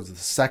back towards the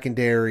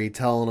secondary,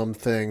 telling them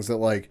things that,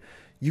 like,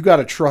 you got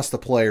to trust the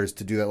players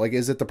to do that. Like,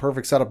 is it the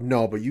perfect setup?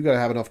 No, but you got to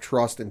have enough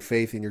trust and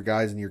faith in your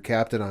guys and your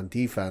captain on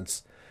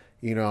defense,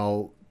 you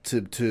know,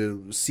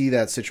 to see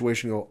that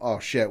situation and go, oh,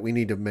 shit, we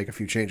need to make a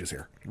few changes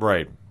here.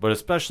 Right. But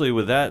especially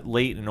with that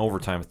late in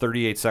overtime,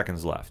 38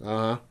 seconds left.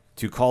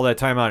 To call that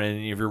timeout,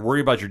 and if you're worried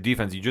about your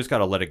defense, you just got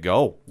to let it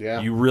go. Yeah.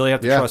 You really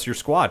have to trust your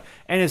squad.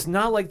 And it's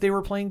not like they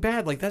were playing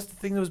bad. Like, that's the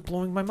thing that was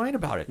blowing my mind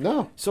about it.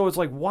 No. So it's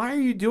like, why are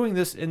you doing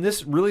this? And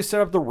this really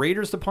set up the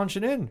Raiders to punch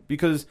it in,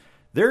 because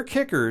their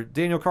kicker,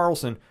 Daniel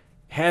Carlson,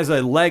 has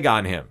a leg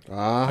on him.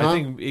 I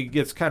think it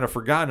gets kind of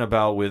forgotten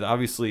about with,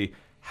 obviously,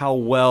 how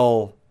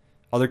well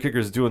other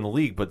kickers do in the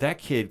league, but that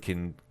kid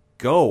can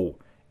go.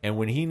 And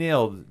when he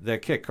nailed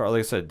that kick, like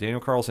I said, Daniel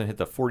Carlson hit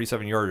the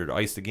 47-yarder to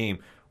ice the game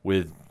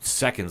with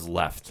seconds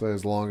left. So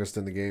his longest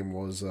in the game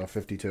was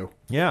 52.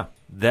 Yeah,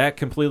 that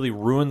completely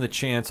ruined the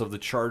chance of the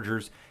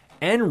Chargers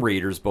and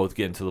Raiders both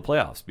getting to the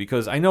playoffs,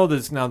 because I know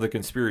that now the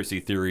conspiracy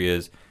theory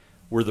is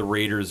were the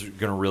Raiders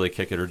going to really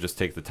kick it or just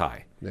take the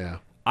tie. Yeah.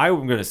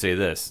 I'm going to say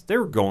this. They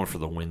were going for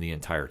the win the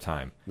entire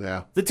time.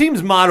 Yeah. The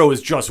team's motto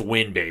is just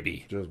win,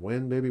 baby. Just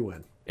win, baby,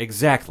 win.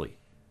 Exactly.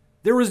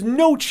 There was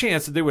no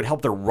chance that they would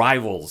help their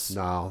rivals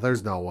No,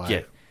 there's no way.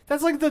 get.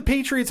 That's like the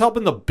Patriots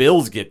helping the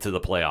Bills get to the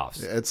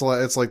playoffs. It's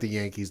like the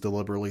Yankees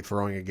deliberately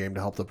throwing a game to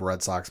help the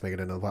Red Sox make it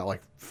into the playoffs.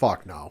 Like,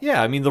 fuck no.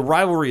 Yeah, I mean, the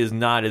rivalry is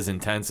not as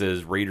intense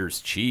as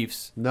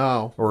Raiders-Chiefs.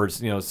 No. Or,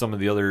 you know, some of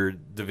the other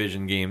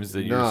division games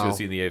that you're No. going to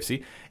see in the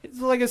AFC. It's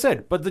like I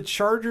said, but the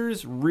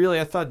Chargers really,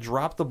 I thought,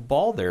 dropped the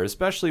ball there,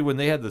 especially when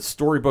they had the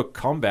storybook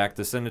comeback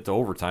to send it to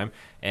overtime,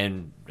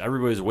 and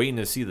everybody's waiting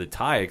to see the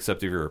tie,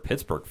 except if you're a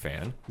Pittsburgh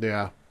fan.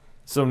 Yeah.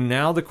 So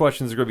now the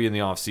questions are going to be in the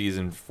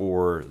offseason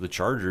for the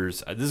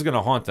Chargers. This is going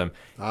to haunt them.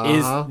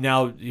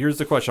 Now, here's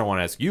the question I want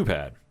to ask you,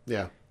 Pat.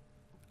 Yeah.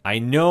 I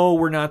know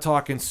we're not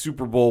talking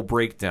Super Bowl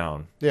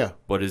breakdown. Yeah.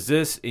 But is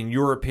this, in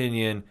your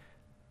opinion,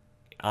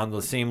 on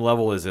the same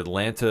level as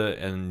Atlanta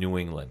and New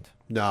England?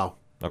 No.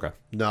 Okay.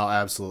 No,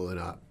 absolutely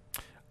not.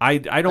 I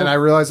don't. And I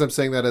realize I'm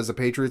saying that as a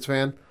Patriots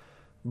fan,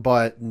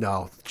 but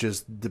no,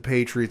 just the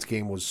Patriots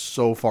game was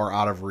so far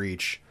out of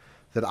reach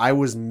that I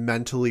was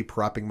mentally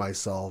prepping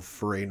myself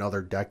for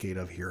another decade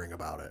of hearing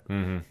about it.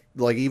 Mm-hmm.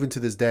 Like, even to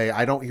this day,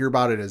 I don't hear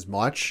about it as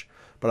much,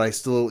 but I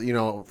still, you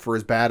know, for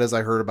as bad as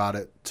I heard about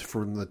it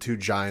from the two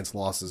Giants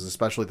losses,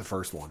 especially the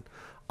first one,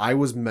 I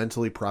was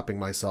mentally prepping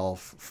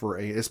myself for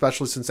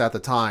especially since at the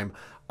time,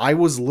 I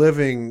was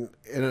living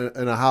in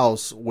a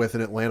house with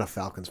an Atlanta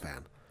Falcons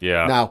fan.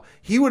 Yeah. Now,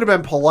 he would have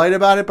been polite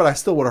about it, but I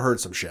still would have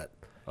heard some shit.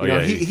 You know,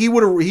 he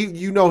would have.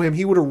 You know him.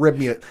 He would have ribbed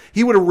me.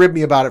 He would have ribbed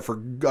me about it for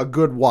a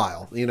good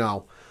while. You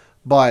know,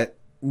 but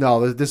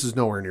no, this is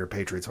nowhere near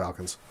Patriots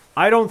Falcons.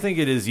 I don't think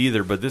it is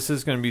either. But this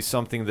is going to be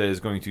something that is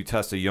going to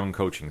test a young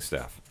coaching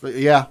staff. But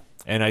yeah,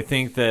 and I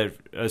think that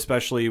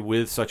especially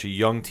with such a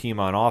young team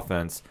on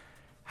offense,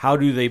 how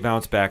do they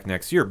bounce back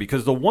next year?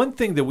 Because the one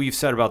thing that we've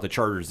said about the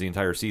Chargers the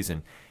entire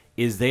season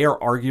is they are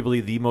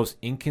arguably the most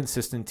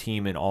inconsistent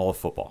team in all of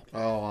football.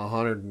 Oh,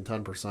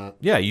 110%.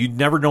 Yeah, you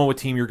never know what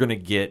team you're going to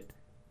get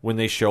when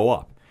they show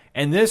up.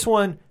 And this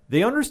one,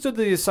 they understood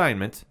the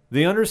assignment.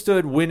 They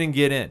understood win and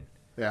get in.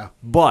 Yeah.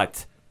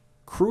 But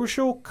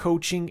crucial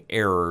coaching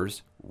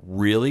errors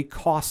really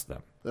cost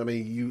them. I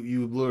mean,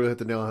 you literally hit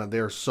the nail on the head. They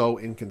are so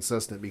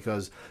inconsistent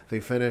because they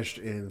finished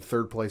in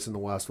third place in the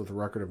West with a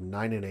record of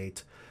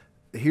 9-8.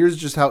 Here's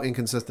just how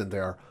inconsistent they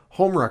are.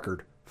 Home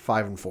record,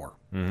 5-4.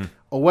 Mm-hmm.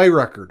 Away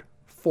record,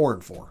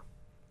 4-4.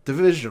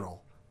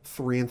 Divisional,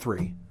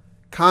 3-3.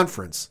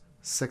 Conference,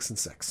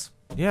 6-6.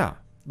 Yeah.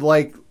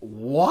 Like,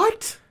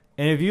 what?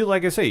 And if you,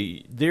 like I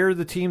say, they're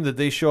the team that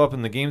they show up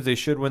in the games they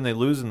should win, they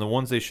lose, and the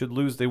ones they should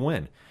lose, they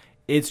win.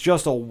 It's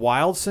just a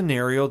wild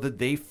scenario that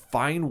they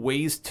find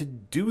ways to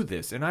do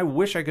this. And I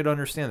wish I could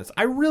understand this.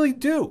 I really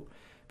do.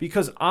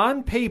 Because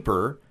on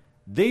paper,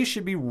 they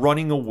should be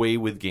running away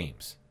with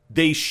games.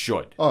 They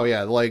should. Oh,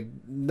 yeah. Like,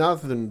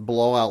 nothing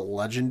blowout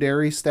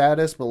legendary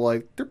status, but,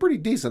 like, they're pretty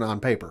decent on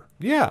paper.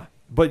 Yeah.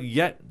 But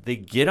yet they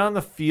get on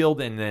the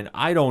field, and then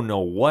I don't know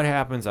what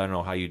happens. I don't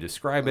know how you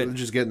describe it. They're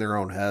just getting their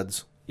own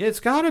heads. It's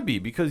got to be,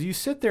 because you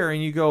sit there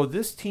and you go,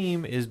 this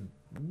team is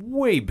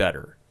way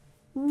better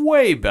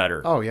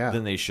Oh, yeah.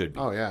 than they should be.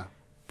 Oh, yeah.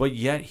 But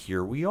yet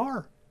here we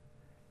are.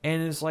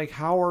 And it's like,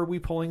 how are we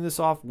pulling this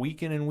off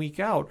week in and week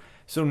out?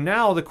 So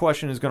now the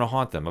question is going to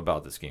haunt them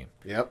about this game.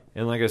 Yep.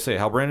 And like I say,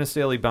 how Brandon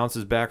Staley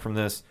bounces back from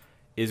this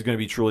is going to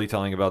be truly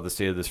telling about the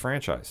state of this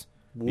franchise.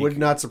 Would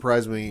not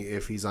surprise me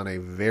if he's on a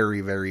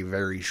very, very,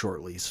 very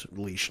short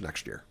leash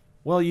next year.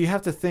 Well, you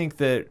have to think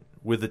that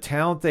with the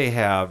talent they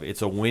have,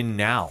 it's a win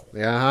now.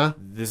 Yeah.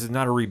 This is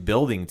not a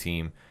rebuilding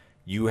team.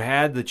 You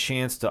had the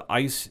chance to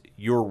ice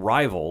your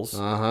rivals.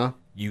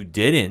 You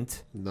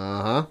didn't.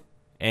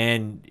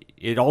 And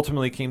it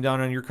ultimately came down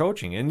on your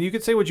coaching. And you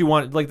could say what you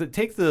want. Like,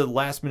 take the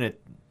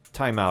last-minute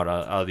timeout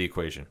out of the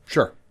equation.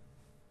 Sure.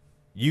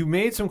 You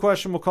made some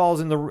questionable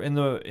calls in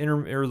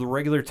the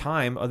regular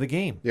time of the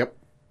game. Yep.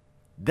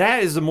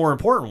 That is the more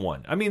important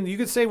one. I mean, you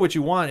could say what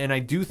you want, and I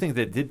do think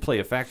that did play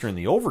a factor in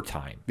the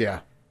overtime. Yeah.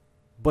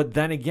 But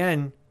then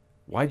again,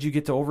 why'd you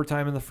get to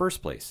overtime in the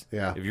first place?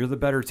 Yeah. If you're the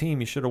better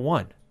team, you should have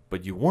won,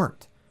 but you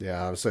weren't.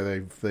 Yeah, I would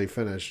say they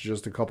finished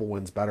just a couple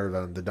wins better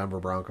than the Denver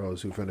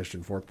Broncos, who finished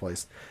in 4th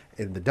place.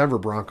 And the Denver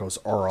Broncos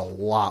are a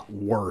lot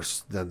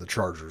worse than the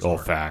Chargers are.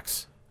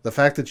 Facts. The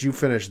fact that you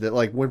finished that,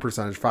 like, win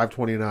percentage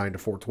 529 to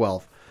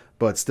 412,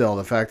 but still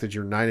the fact that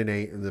you're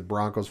 9-8 and the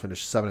Broncos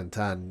finished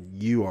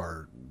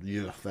 7-10,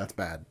 that's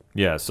bad.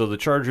 Yeah, so the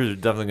Chargers are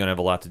definitely going to have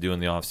a lot to do in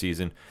the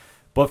offseason.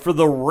 But for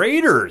the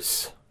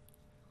Raiders,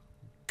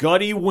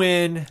 gutty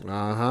win,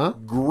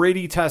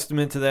 gritty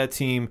testament to that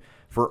team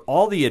for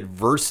all the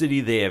adversity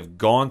they have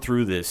gone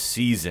through this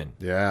season.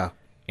 Yeah.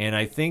 And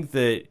I think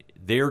that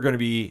they are going to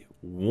be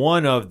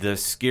one of the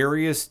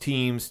scariest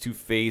teams to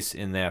face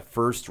in that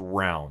first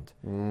round.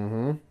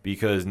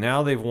 Because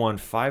now they've won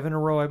 5 in a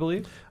row, I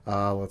believe.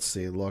 Let's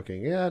see.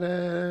 Looking at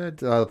it,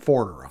 4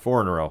 in a row.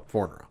 4 in a row.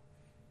 4 in a row.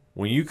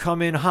 When you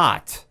come in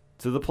hot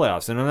to the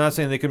playoffs, and I'm not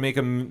saying they can make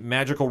a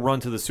magical run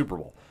to the Super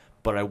Bowl,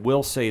 but I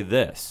will say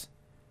this.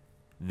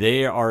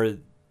 They are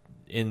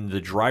in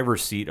the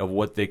driver's seat of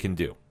what they can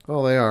do.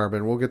 Oh, they are,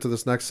 but we'll get to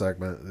this next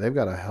segment. They've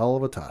got a hell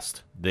of a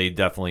test. They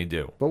definitely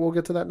do. But we'll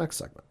get to that next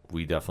segment.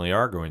 We definitely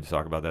are going to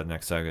talk about that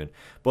next segment.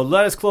 But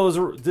let us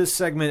close this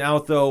segment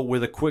out, though,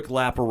 with a quick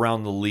lap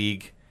around the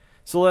league.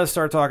 So let's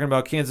start talking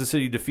about Kansas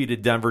City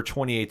defeated Denver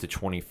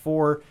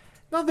 28-24.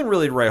 Nothing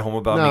really to write home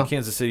about. No. I mean,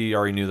 Kansas City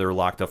already knew they were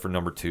locked up for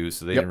number 2,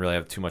 so they didn't really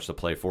have too much to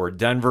play for.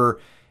 Denver,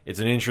 it's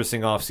an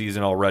interesting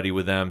offseason already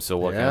with them, so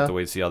we'll have to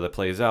wait to see how that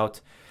plays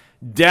out.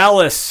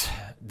 Dallas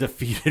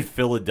defeated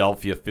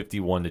Philadelphia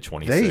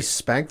 51-26. They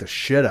spanked the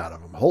shit out of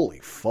them. Holy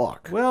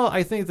fuck. Well,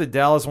 I think that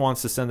Dallas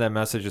wants to send that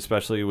message,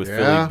 especially with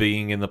Philly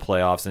being in the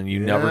playoffs, and you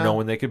never know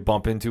when they could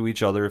bump into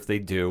each other if they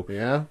do.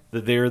 Yeah.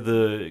 That they're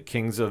the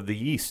kings of the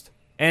East.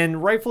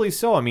 And rightfully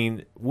so. I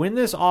mean, when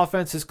this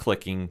offense is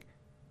clicking,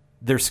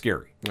 they're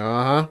scary.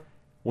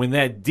 When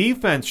that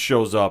defense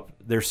shows up,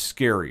 they're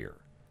scarier.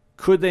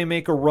 Could they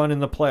make a run in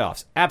the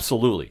playoffs?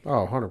 Absolutely.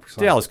 Oh, 100%.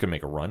 Dallas could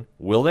make a run.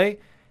 Will they?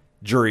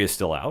 Jury is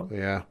still out.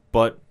 Yeah.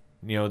 But,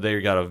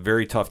 they got a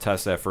very tough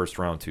test that first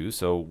round, too,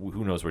 so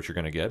who knows what you're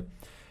going to get.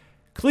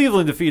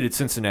 Cleveland defeated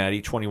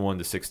Cincinnati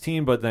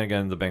 21-16, but then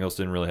again, the Bengals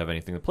didn't really have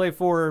anything to play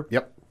for.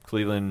 Yep.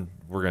 Cleveland,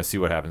 we're going to see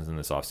what happens in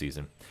this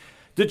offseason.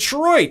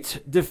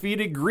 Detroit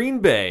defeated Green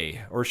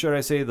Bay, or should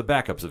I say the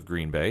backups of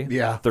Green Bay,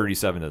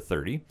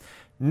 37-30.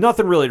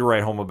 Nothing really to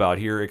write home about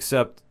here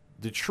except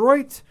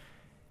Detroit,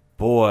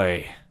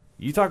 boy,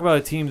 you talk about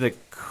a team that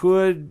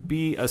could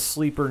be a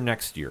sleeper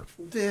next year.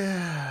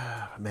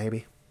 Yeah,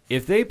 maybe.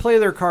 If they play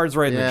their cards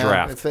right in the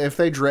draft. If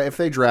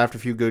they draft a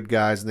few good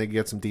guys and they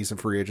get some decent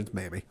free agents,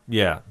 maybe.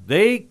 Yeah,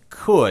 they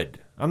could.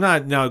 I'm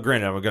not, now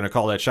granted, I'm going to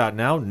call that shot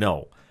now,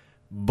 no.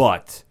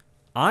 But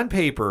on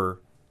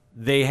paper,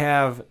 they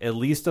have at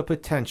least a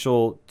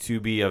potential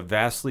to be a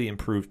vastly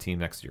improved team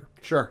next year.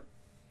 Sure.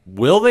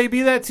 Will they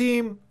be that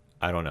team?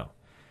 I don't know.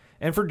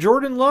 And for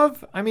Jordan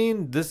Love, I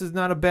mean, this is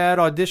not a bad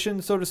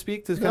audition, so to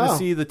speak, to kind of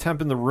see the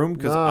temp in the room.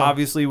 Because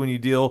obviously when you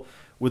deal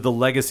with the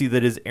legacy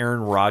that is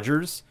Aaron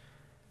Rodgers,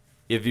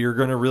 if you're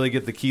going to really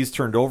get the keys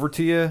turned over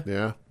to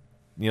you,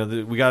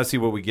 we got to see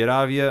what we get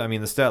out of you. I mean,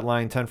 the stat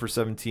line, 10 for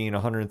 17,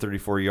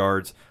 134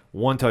 yards,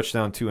 1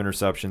 touchdown, 2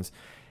 interceptions.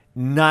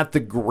 Not the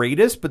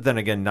greatest, but then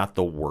again, not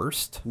the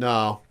worst.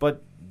 No.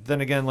 But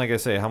then again, like I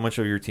say, how much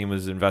of your team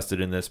was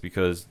invested in this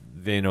because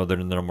they know they're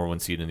the number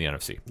 1 seed in the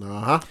NFC?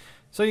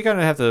 So you kind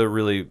of have to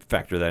really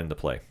factor that into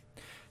play.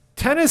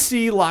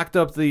 Tennessee locked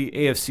up the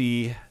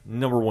AFC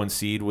number 1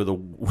 seed with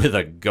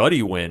a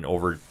gutty win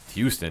over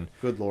Houston.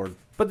 Good Lord.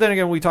 But then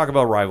again, we talk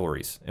about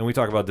rivalries, and we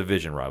talk about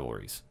division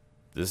rivalries.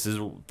 This is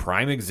a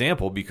prime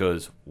example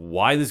because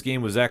why this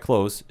game was that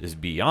close is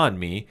beyond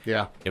me.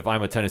 Yeah. If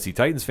I'm a Tennessee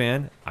Titans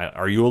fan,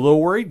 are you a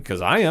little worried? Because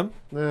I am.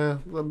 A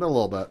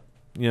little bit.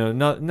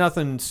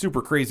 Nothing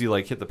super crazy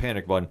like hit the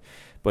panic button.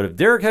 But if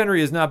Derrick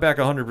Henry is not back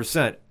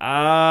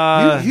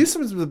 100%,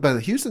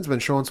 Houston's been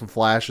showing some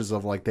flashes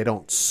of like they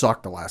don't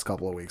suck the last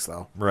couple of weeks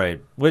though.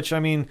 Right. Which, I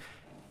mean,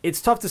 it's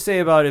tough to say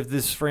about if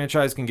this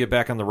franchise can get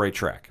back on the right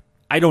track.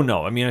 I don't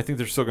know. I mean, I think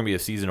they're still going to be a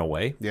season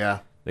away. Yeah.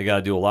 They got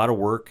to do a lot of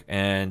work,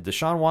 and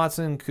Deshaun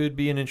Watson could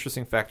be an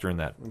interesting factor in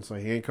that. So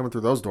he ain't coming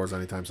through those doors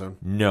anytime soon.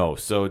 No,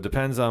 so it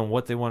depends on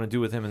what they want to do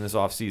with him in this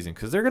offseason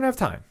because they're going to have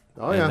time.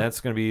 Oh, yeah. And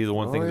that's going to be the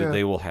one thing yeah. that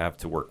they will have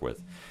to work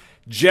with.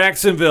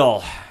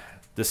 Jacksonville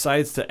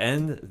decides to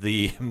end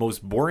the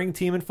most boring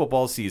team in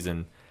football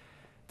season,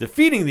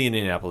 defeating the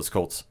Indianapolis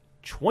Colts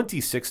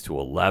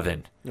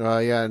 26-11.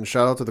 Yeah, and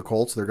shout out to the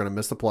Colts. They're going to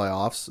miss the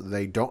playoffs.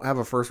 They don't have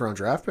a first-round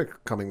draft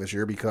pick coming this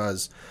year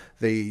because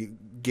they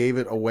gave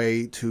it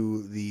away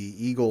to the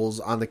Eagles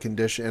on the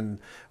condition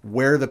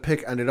where the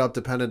pick ended up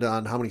depended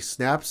on how many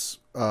snaps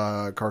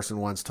Carson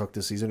Wentz took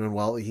this season. And,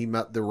 well, he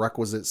met the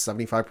requisite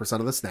 75%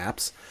 of the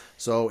snaps.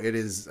 So it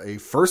is a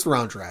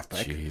first-round draft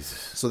pick.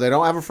 Jesus. So they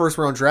don't have a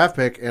first-round draft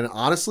pick. And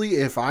honestly,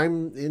 if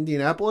I'm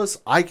Indianapolis,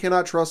 I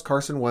cannot trust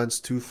Carson Wentz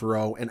to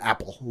throw an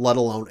apple, let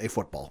alone a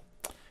football.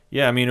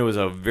 Yeah, I mean, it was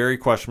a very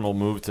questionable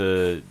move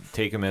to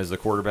take him as the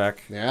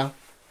quarterback. Yeah.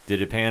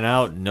 Did it pan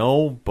out?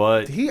 No,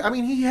 but He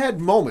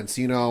had moments,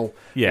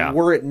 Yeah.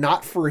 were it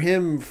not for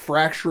him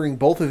fracturing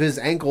both of his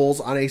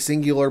ankles on a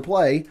singular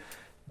play,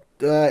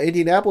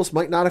 Indianapolis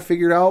might not have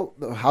figured out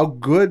how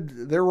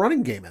good their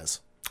running game is.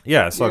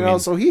 yeah, so I mean,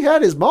 So he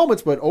had his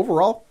moments, but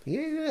overall, he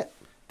ain't it.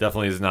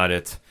 definitely is not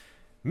it.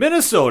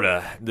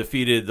 Minnesota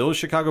defeated those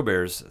Chicago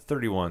Bears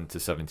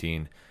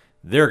 31-17.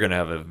 They're going to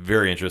have a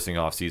very interesting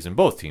offseason,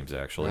 both teams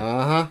actually.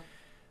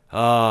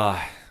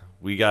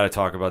 We got to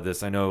talk about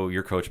this. I know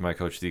your coach, my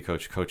coach, the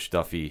coach, Coach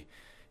Duffy,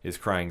 is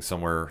crying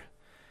somewhere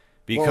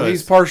because Well,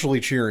 he's partially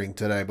cheering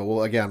today, but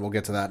we'll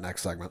get to that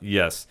next segment.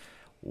 yes,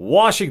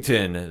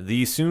 Washington,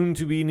 the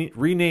soon-to-be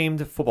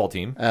renamed football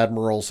team.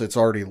 Admirals, it's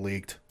already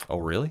leaked. Oh,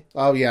 really?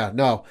 Oh, yeah,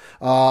 no.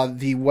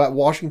 The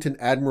Washington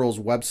Admirals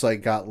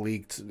website got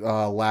leaked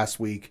last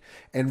week,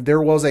 and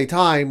there was a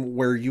time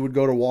where you would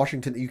go to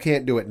Washington. You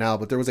can't do it now,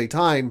 but there was a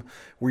time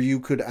where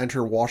you could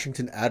enter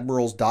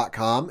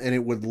WashingtonAdmirals.com, and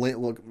it would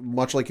look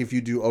much like if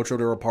you do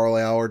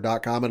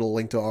OchoDuraParlayHour.com, it'll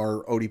link to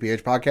our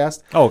ODPH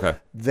podcast. Oh, okay.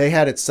 They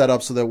had it set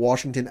up so that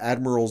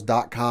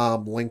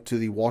WashingtonAdmirals.com linked to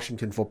the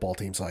Washington football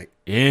team site.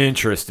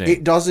 Interesting.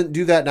 It doesn't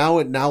do that now.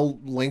 It now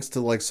links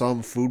to like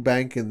some food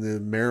bank in the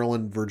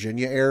Maryland,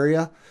 Virginia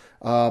area.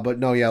 But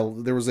no, yeah,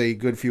 there was a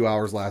good few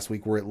hours last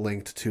week where it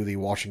linked to the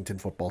Washington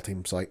football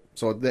team site.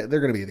 So they're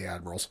going to be the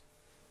Admirals.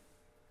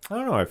 I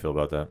don't know how I feel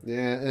about that.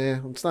 Yeah,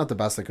 it's not the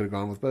best they could have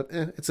gone with, but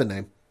it's a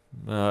name.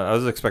 I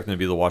was expecting to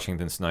be the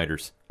Washington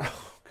Snyders.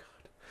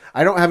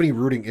 I don't have any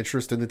rooting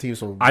interest in the team,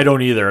 so I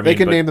don't either. I mean, they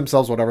can but name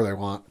themselves whatever they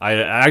want.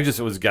 I just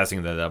was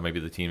guessing that might be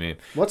the team name.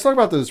 Let's talk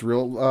about this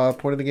real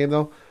point of the game,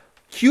 though.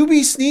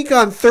 QB sneak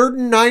on 3rd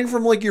and 9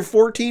 from like your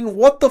 14.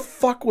 What the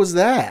fuck was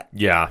that?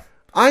 Yeah.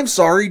 I'm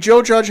sorry,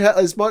 Joe Judge,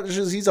 as much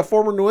as he's a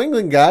former New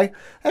England guy,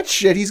 that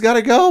shit, he's got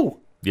to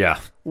go. Yeah.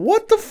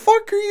 What the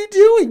fuck are you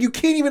doing? You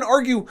can't even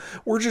argue.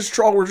 We're just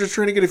trying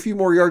to get a few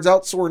more yards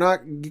out, so we're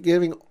not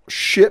giving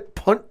shit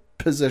punt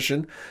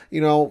position,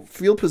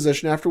 field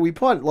position after we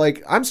punt.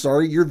 Like, I'm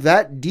sorry, you're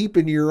that deep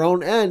into your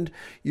own end.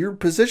 Your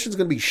position's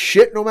going to be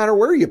shit no matter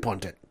where you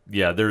punt it.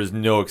 Yeah, there is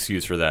no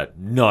excuse for that.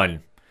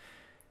 None.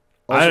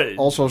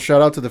 Also,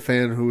 shout out to the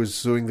fan who is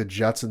suing the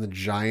Jets and the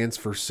Giants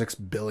for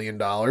 $6 billion.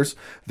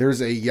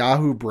 There's a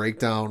Yahoo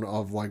breakdown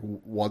of like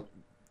what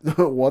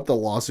the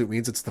lawsuit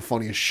means. It's the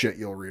funniest shit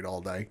you'll read all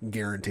day,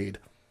 guaranteed.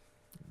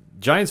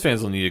 Giants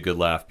fans will need a good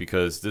laugh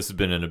because this has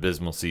been an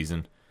abysmal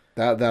season.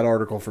 That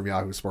article from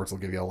Yahoo Sports will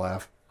give you a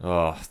laugh.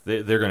 Oh,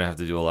 they're going to have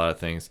to do a lot of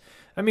things.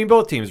 I mean,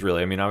 both teams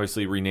really. I mean,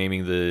 obviously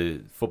renaming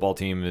the football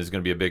team is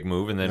going to be a big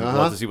move, and then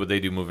we'll have to see what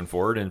they do moving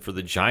forward. And for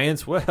the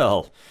Giants,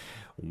 well,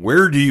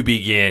 where do you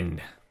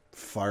begin?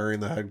 Firing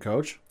the head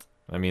coach?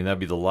 I mean, that'd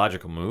be the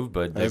logical move,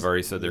 but they've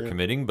already said they're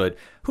committing. But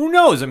who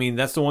knows? I mean,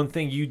 that's the one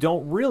thing you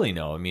don't really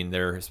know. I mean,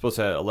 they're supposed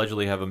to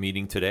allegedly have a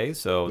meeting today,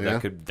 so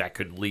that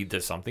could lead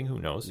to something. Who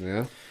knows?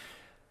 Yeah.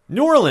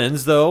 New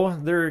Orleans, though,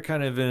 they're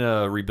kind of in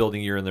a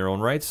rebuilding year in their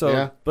own right.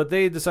 So, but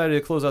they decided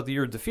to close out the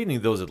year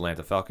defeating those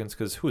Atlanta Falcons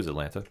because who is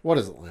Atlanta? What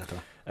is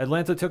Atlanta?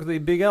 Atlanta took the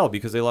big L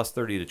because they lost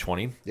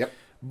 30-20. Yep.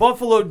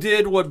 Buffalo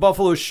did what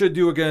Buffalo should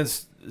do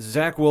against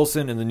Zach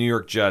Wilson and the New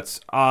York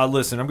Jets.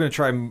 Listen, I'm going to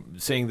try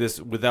saying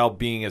this without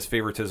being as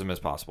favoritism as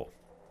possible.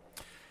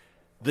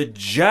 The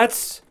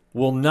Jets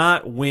will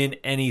not win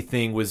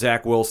anything with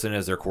Zach Wilson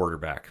as their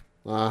quarterback.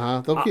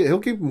 He'll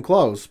keep them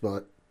close,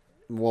 but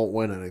won't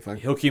win anything.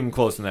 He'll keep them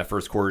close in that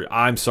first quarter.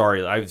 I'm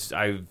sorry.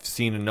 I've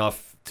seen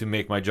enough to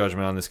make my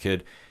judgment on this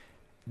kid.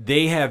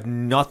 They have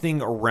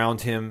nothing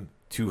around him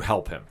to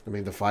help him. I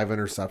mean, the 5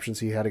 interceptions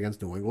he had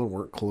against New England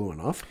weren't clue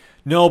enough.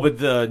 No, but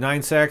the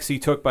 9 sacks he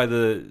took by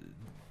the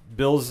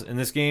Bills in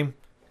this game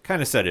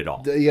kind of said it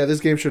all. Yeah, this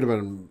game should have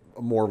been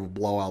more of a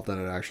blowout than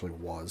it actually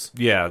was.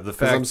 Yeah, the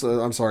fact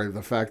I'm sorry,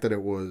 the fact that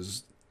it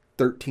was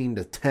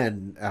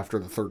 13-10 after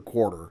the third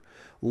quarter,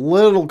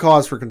 little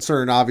cause for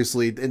concern.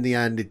 Obviously, in the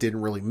end, it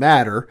didn't really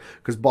matter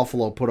because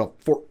Buffalo put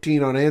up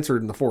 14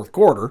 unanswered in the fourth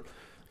quarter.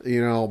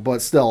 But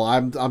still,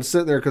 I'm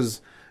sitting there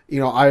because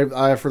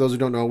I for those who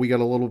don't know, we got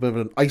a little bit of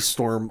an ice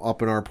storm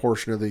up in our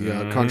portion of the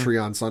country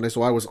on Sunday,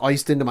 so I was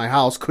iced into my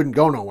house, couldn't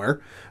go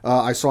nowhere.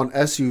 I saw an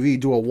SUV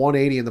do a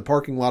 180 in the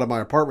parking lot of my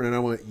apartment, and I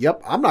went,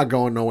 "Yep, I'm not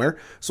going nowhere."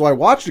 So I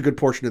watched a good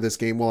portion of this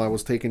game while I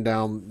was taking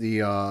down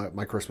the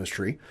my Christmas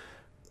tree.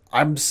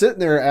 I'm sitting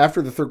there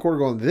after the third quarter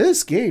going,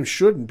 "This game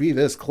shouldn't be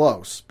this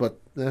close," but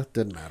it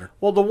didn't matter.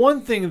 Well, the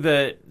one thing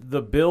that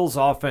the Bills'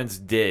 offense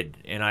did,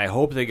 and I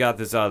hope they got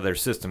this out of their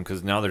system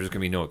because now there's going to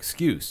be no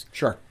excuse.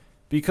 Sure.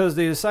 Because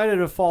they decided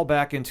to fall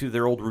back into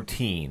their old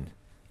routine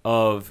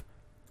of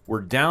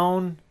we're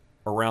down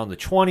around the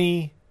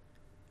 20,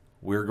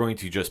 we're going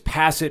to just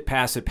pass it.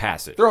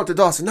 Throw it to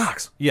Dawson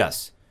Knox.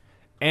 Yes.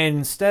 And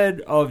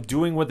instead of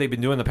doing what they've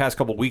been doing the past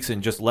couple of weeks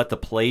and just let the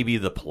play be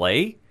the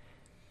play,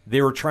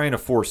 they were trying to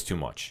force too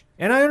much.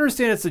 And I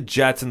understand it's the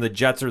Jets, and the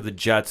Jets are the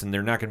Jets, and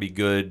they're not going to be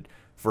good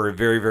for a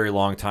very, very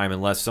long time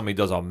unless somebody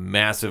does a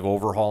massive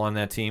overhaul on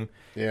that team.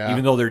 Yeah.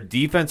 Even though their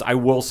defense, I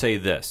will say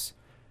this,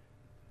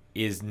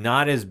 is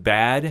not as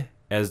bad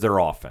as their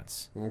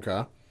offense.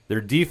 Okay.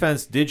 Their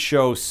defense did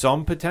show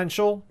some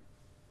potential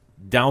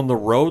down the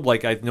road.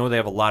 Like, I know they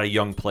have a lot of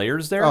young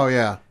players there. Oh,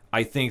 yeah.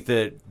 I think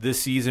that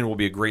this season will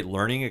be a great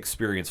learning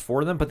experience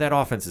for them, but that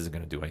offense isn't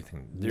going to do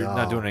anything. They're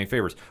not doing any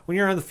favors. When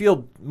you're on the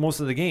field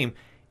most of the game,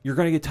 you're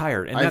going to get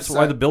tired, and that's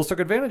why the Bills took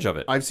advantage of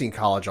it. I've seen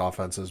college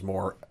offenses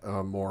more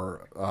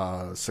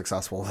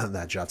successful than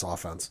that Jets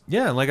offense.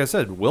 Yeah, and like I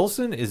said,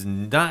 Wilson is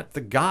not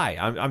the guy.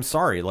 I'm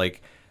sorry.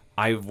 Like,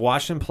 I've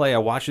watched him play. I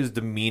watch his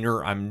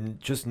demeanor. I'm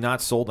just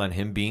not sold on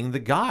him being the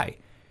guy.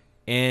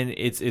 And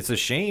it's a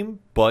shame,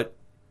 but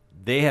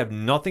they have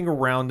nothing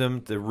around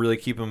him to really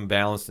keep him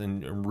balanced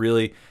and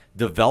really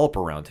develop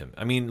around him.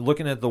 I mean,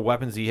 looking at the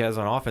weapons he has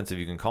on offense, if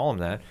you can call him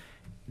that,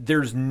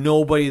 there's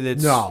nobody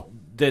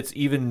that's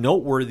even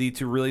noteworthy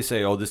to really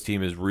say, oh, this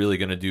team is really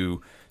going to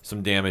do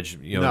some damage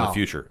in the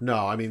future.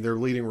 No, I mean, their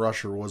leading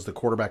rusher was the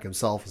quarterback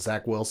himself,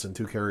 Zach Wilson,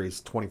 2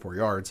 carries, 24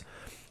 yards.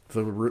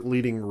 The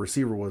leading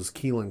receiver was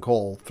Keelan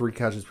Cole, 3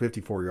 catches,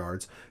 54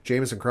 yards.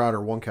 Jamison Crowder,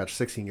 1 catch,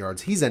 16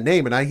 yards. He's a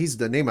name, and he's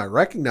the name I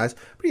recognize,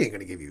 but he ain't going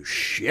to give you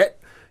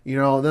shit.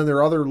 And then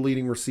their other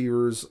leading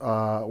receivers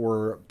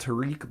were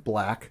Tariq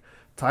Black,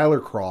 Tyler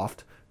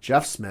Croft,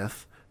 Jeff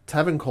Smith,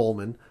 Tevin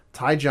Coleman,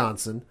 Ty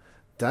Johnson,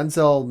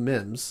 Denzel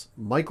Mims,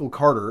 Michael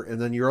Carter,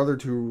 and then your other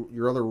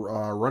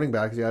running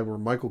backs you had were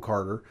Michael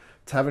Carter,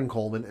 Tevin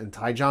Coleman, and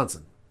Ty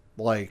Johnson.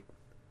 Like,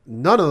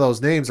 none of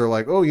those names are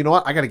like, oh, you know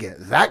what? I got to get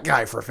that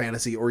guy for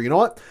fantasy. Or, you know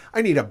what?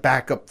 I need a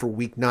backup for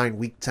week 9,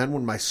 week 10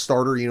 when my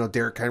starter,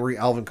 Derrick Henry,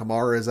 Alvin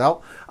Kamara is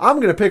out. I'm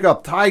going to pick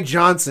up Ty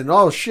Johnson.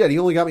 Oh, shit. He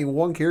only got me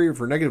 1 carry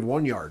for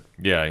 -1 yard.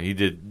 Yeah, he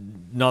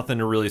did nothing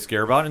to really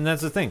scare about. And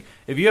that's the thing.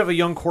 If you have a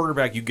young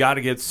quarterback, you got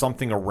to get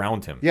something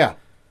around him. Yeah.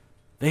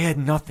 They had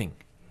nothing.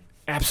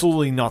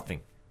 Absolutely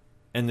nothing.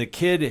 And the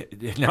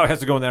kid now has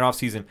to go in that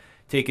offseason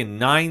taking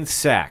 9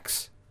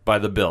 sacks by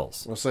the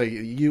Bills. I'll say,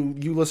 you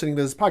listening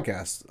to this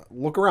podcast,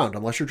 look around.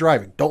 Unless you're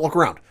driving, don't look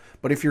around.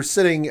 But if you're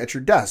sitting at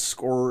your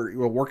desk or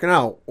you're working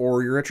out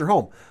or you're at your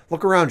home,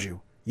 look around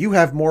you. You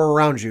have more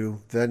around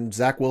you than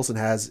Zach Wilson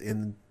has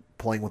in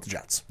playing with the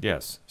Jets.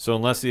 Yes. So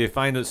unless they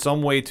find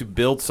some way to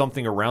build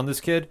something around this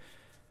kid,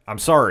 I'm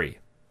sorry.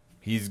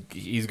 He's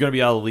going to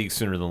be out of the league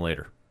sooner than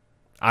later.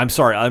 I'm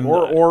sorry.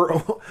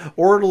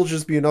 Or it'll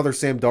just be another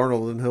Sam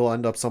Darnold and he'll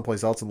end up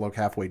someplace else and look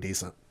halfway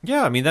decent.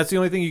 Yeah, I mean, that's the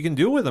only thing you can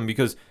do with him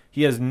because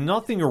he has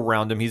nothing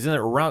around him.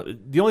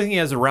 The only thing he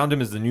has around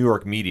him is the New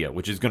York media,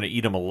 which is going to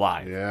eat him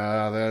alive.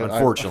 Yeah,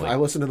 unfortunately. I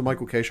listen to the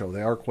Michael Kay show.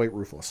 They are quite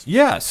ruthless.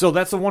 Yeah, so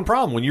that's the one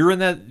problem. When you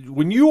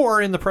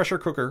are in the pressure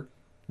cooker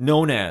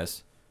known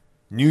as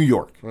New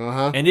York,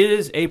 and it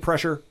is a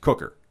pressure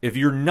cooker. If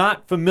you're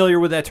not familiar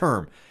with that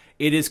term,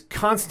 it is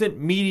constant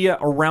media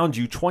around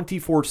you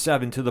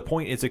 24/7 to the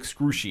point it's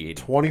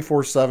excruciating.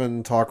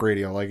 24/7 talk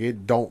radio. Like,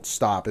 it don't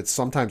stop. It's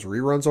sometimes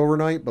reruns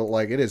overnight, but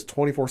like it is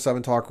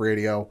 24/7 talk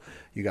radio.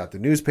 You got the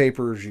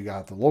newspapers, you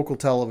got the local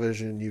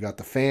television, you got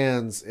the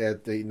fans,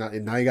 and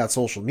now you got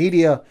social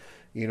media,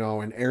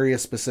 and area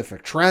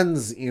specific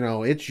trends.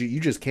 You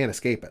just can't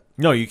escape it.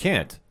 No, you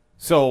can't.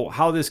 So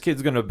how this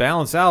kid's going to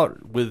balance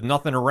out with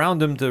nothing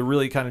around him to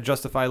really kind of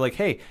justify like,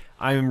 hey,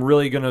 I'm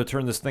really going to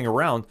turn this thing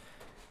around.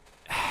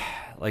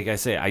 Like I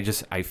say,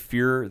 I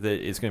fear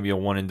that it's going to be a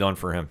one and done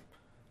for him.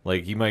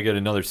 Like, he might get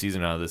another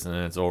season out of this, and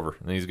then it's over.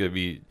 And then he's going to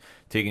be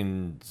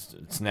taking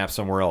snaps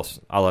somewhere else,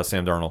 a la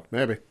Sam Darnold.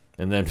 Maybe.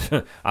 And then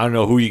I don't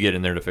know who you get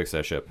in there to fix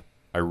that ship.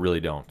 I really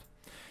don't.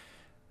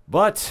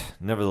 But,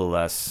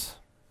 nevertheless,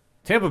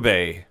 Tampa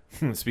Bay,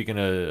 speaking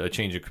of a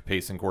change of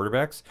pace in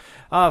quarterbacks,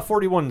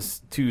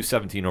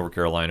 41-17 over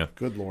Carolina.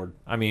 Good Lord.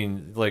 I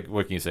mean, like,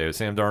 what can you say?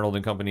 Sam Darnold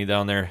and company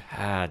down there,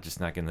 just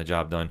not getting the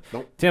job done.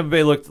 Nope. Tampa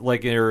Bay looked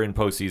like they're in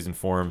postseason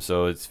form,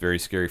 so it's very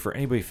scary for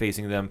anybody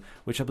facing them,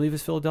 which I believe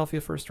is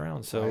Philadelphia first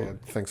round. So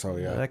I think so,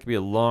 yeah. That could be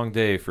a long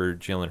day for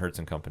Jalen Hurts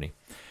and company.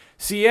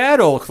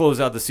 Seattle closed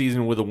out the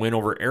season with a win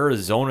over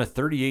Arizona,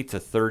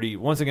 38-30.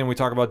 Once again, we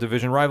talk about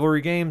division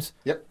rivalry games.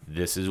 Yep.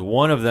 This is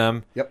one of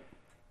them. Yep.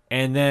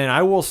 And then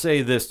I will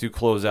say this to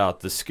close out.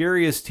 The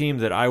scariest team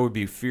that I would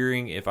be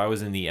fearing if I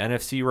was in the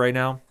NFC right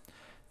now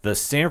the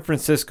San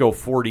Francisco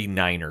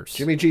 49ers.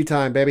 Jimmy G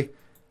time, baby.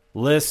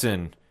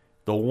 Listen,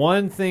 the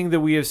one thing that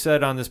we have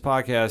said on this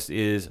podcast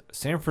is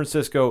San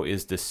Francisco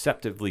is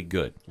deceptively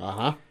good.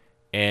 Uh-huh.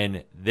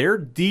 And their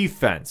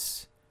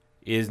defense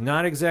is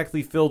not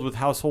exactly filled with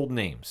household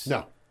names.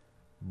 No.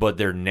 But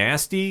they're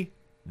nasty,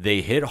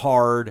 they hit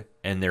hard,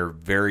 and they're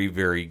very,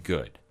 very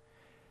good.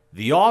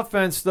 The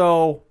offense,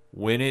 though,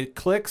 when it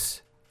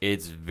clicks,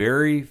 it's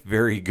very,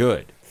 very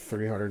good.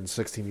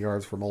 316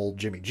 yards from old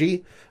Jimmy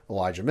G.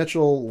 Elijah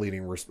Mitchell,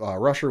 leading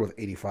rusher with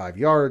 85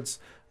 yards.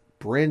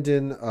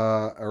 Brandon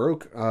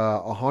Ayuk,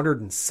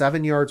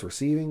 107 yards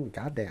receiving.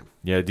 Goddamn.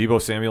 Yeah,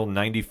 Deebo Samuel,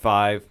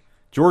 95.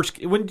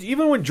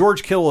 Even when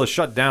George Kittle is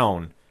shut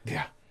down,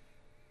 Yeah.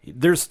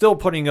 they're still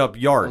putting up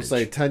I'll yards.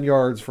 say 10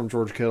 yards from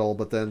George Kittle,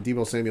 but then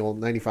Deebo Samuel,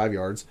 95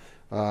 yards.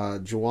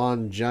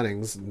 Juwan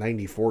Jennings,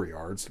 94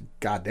 yards.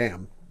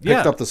 Goddamn.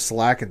 Picked up the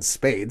slack in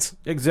spades.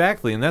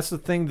 Exactly, and that's the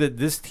thing that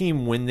this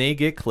team, when they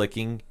get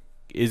clicking,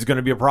 is going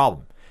to be a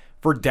problem.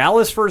 For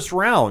Dallas first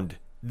round,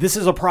 this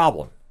is a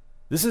problem.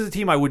 This is a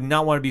team I would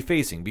not want to be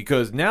facing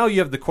because now you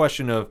have the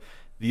question of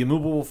the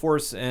immovable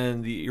force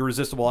and the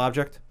irresistible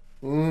object.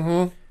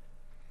 Mm-hmm.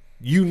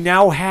 You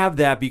now have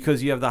that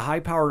because you have the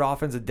high-powered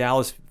offense of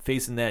Dallas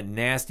facing that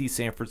nasty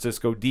San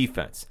Francisco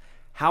defense.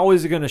 How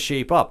is it going to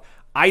shape up?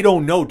 I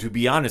don't know, to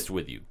be honest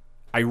with you.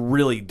 I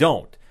really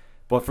don't.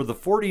 But for the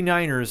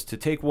 49ers to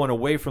take one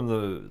away from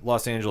the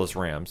Los Angeles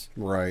Rams,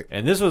 Right.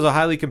 and this was a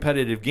highly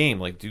competitive game.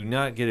 Like, do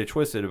not get it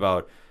twisted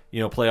about,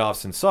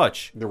 playoffs and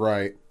such.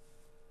 Right.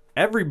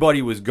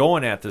 Everybody was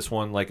going at this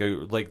one like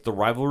the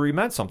rivalry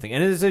meant something,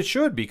 and as it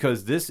should,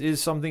 because this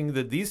is something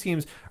that these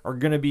teams are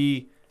going to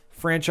be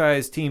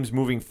franchise teams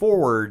moving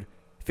forward,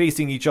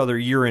 facing each other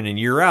year in and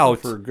year out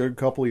For a good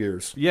couple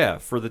years. Yeah,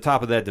 for the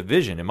top of that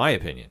division, in my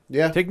opinion.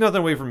 Yeah. Take nothing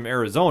away from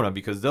Arizona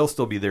because they'll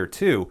still be there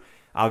too.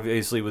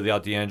 Obviously,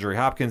 without DeAndre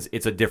Hopkins,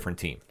 it's a different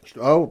team.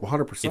 Oh,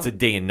 100%. It's a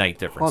day and night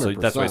difference. So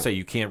that's why I 100%. say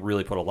you can't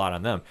really put a lot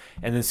on them.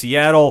 And then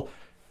Seattle,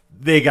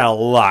 they got a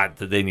lot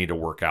that they need to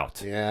work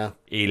out. Yeah.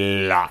 A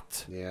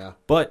lot. Yeah.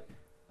 But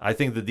I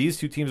think that these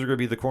two teams are going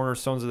to be the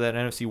cornerstones of that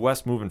NFC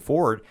West moving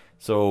forward.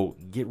 So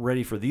get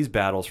ready for these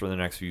battles for the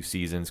next few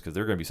seasons because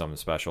they're going to be something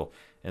special.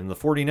 And the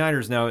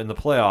 49ers now in the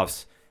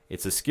playoffs,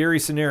 it's a scary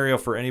scenario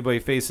for anybody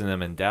facing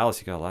them. And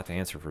Dallas, you got a lot to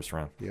answer first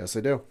round. Yes,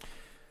 I do.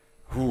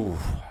 Whew.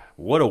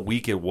 What a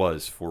week it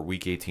was for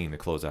Week 18 to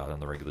close out on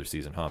the regular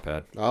season, huh,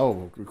 Pat?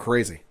 Oh,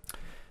 crazy.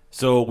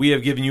 So we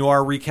have given you our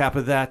recap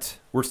of that.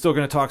 We're still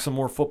going to talk some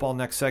more football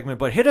next segment,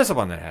 but hit us up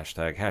on that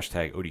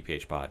hashtag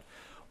ODPHpod.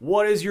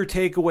 What is your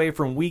takeaway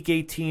from Week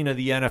 18 of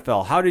the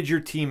NFL? How did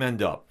your team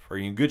end up? Are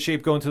you in good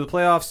shape going to the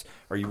playoffs?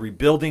 Are you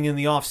rebuilding in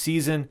the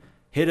offseason?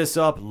 Hit us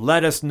up.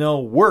 Let us know.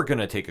 We're going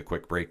to take a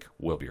quick break.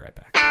 We'll be right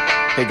back.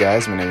 Hey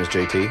guys, my name is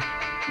JT.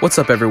 What's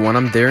up, everyone?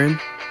 I'm Darren.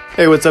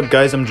 Hey, what's up,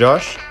 guys? I'm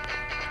Josh.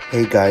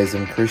 Hey guys,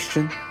 I'm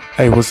Christian.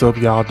 Hey, what's up,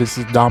 y'all? This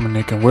is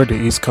Dominic, and we're the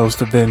East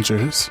Coast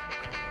Avengers.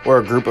 We're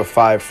a group of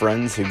 5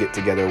 friends who get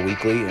together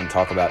weekly and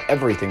talk about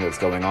everything that's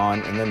going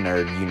on in the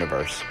nerd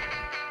universe.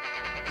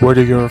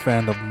 Whether you're a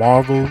fan of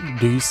Marvel,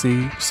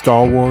 DC,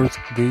 Star Wars,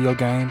 video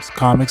games,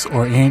 comics,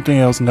 or anything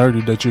else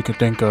nerdy that you can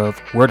think of,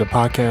 we're the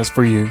podcast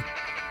for you.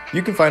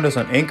 You can find us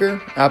on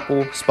Anchor,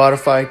 Apple,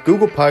 Spotify,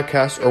 Google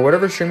Podcasts, or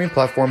whatever streaming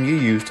platform you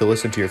use to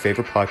listen to your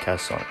favorite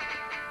podcasts on.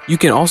 You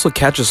can also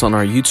catch us on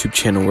our YouTube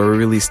channel where we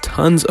release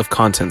tons of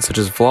content such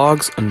as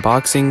vlogs,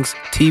 unboxings,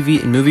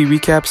 TV and movie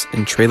recaps,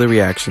 and trailer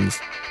reactions.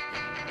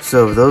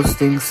 So if those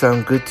things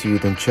sound good to you,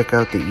 then check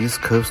out the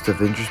East Coast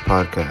Avengers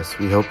podcast.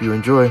 We hope you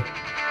enjoy.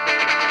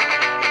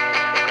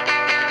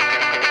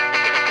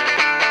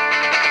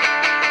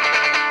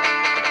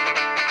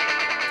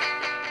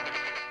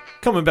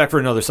 Coming back for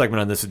another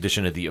segment on this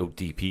edition of the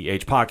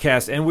ODPH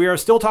podcast, and we are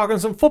still talking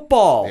some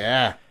football.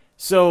 Yeah.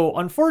 So,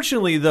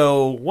 unfortunately,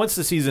 though, once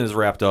the season is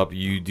wrapped up,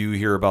 you do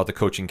hear about the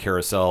coaching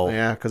carousel.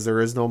 Yeah, because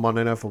there is no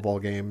Monday Night Football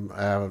game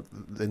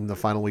in the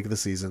final week of the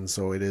season,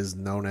 so it is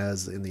known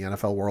as, in the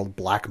NFL world,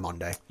 Black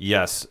Monday.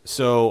 Yes.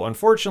 So,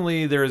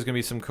 unfortunately, there is going to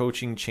be some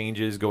coaching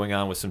changes going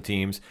on with some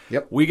teams.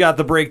 Yep. We got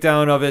the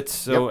breakdown of it.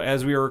 So,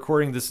 as we are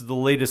recording, this is the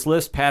latest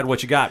list. Pat,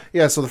 what you got?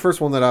 Yeah, so the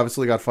first one that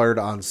obviously got fired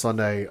on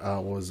Sunday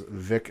was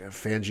Vic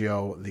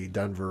Fangio, the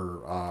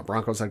Denver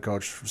Broncos head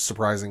coach.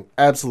 Surprising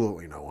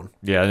absolutely no one.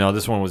 Yeah, no,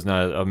 this one was not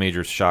a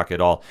major shock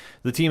at all.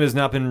 The team has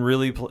not been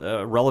really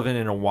relevant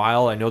in a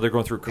while. I know they're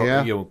going through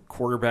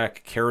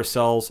quarterback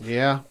carousels.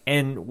 Yeah.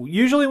 And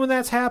usually when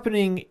that's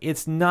happening,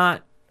 it's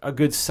not a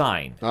good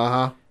sign.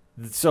 Uh-huh.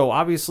 So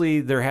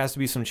obviously there has to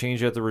be some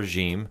change at the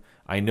regime.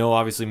 I know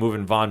obviously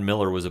moving Von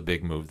Miller was a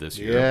big move this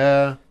year.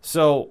 Yeah.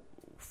 So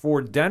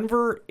for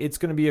Denver, it's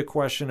going to be a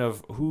question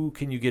of who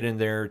can you get in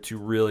there to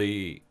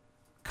really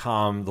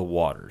calm the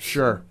waters.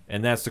 Sure.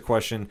 And that's the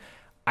question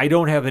I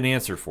don't have an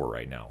answer for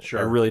right now. Sure.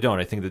 I really don't.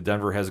 I think that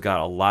Denver has got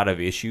a lot of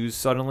issues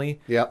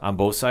suddenly on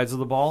both sides of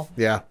the ball.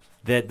 Yeah.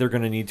 That they're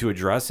going to need to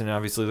address. And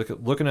obviously,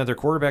 looking at their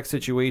quarterback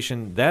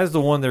situation, that is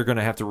the one they're going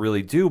to have to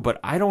really do.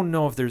 But I don't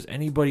know if there's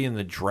anybody in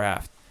the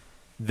draft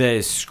that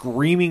is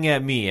screaming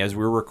at me as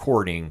we're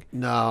recording,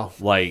 No.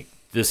 like,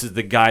 this is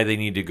the guy they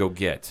need to go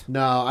get.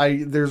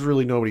 No, there's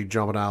really nobody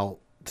jumping out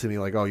to me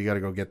like, oh, you got to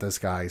go get this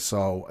guy.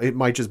 So it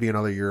might just be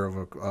another year of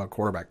a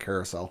quarterback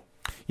carousel.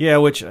 Yeah,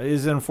 which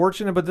is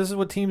unfortunate, but this is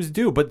what teams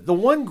do. But the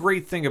one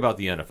great thing about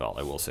the NFL,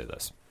 I will say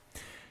this.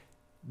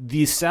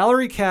 The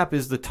salary cap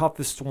is the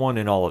toughest one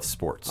in all of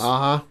sports.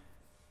 Uh-huh.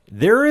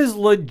 There is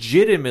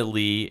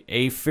legitimately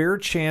a fair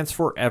chance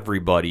for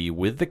everybody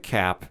with the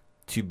cap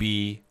to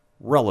be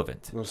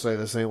relevant. I'll say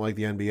this ain't like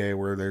the NBA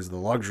where there's the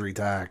luxury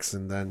tax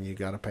and then you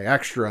got to pay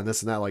extra and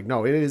this and that. Like,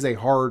 no, it is a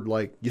hard,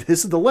 like,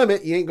 this is the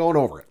limit. You ain't going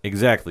over it.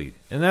 Exactly.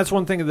 And that's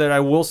one thing that I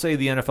will say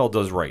the NFL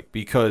does right,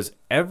 because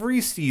every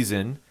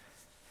season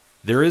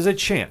there is a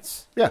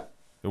chance. Yeah.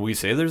 When we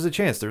say there's a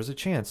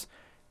chance,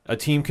 a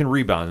team can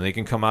rebound and they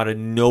can come out of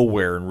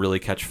nowhere and really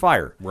catch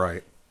fire.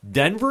 Right.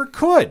 Denver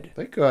could.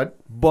 They could.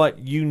 But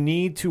you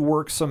need to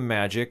work some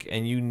magic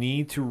and you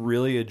need to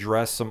really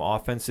address some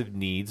offensive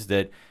needs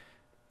that,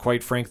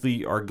 quite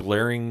frankly, are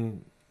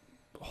glaring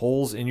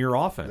holes in your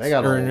offense.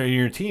 Or in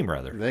your team,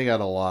 rather. They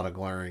got a lot of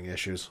glaring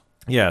issues.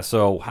 Yeah,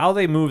 so how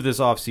they move this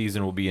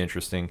offseason will be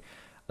interesting.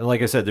 And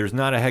like I said, there's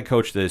not a head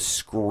coach that is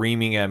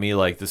screaming at me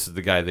like this is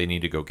the guy they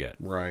need to go get.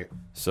 Right.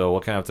 So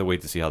we'll kind of have to wait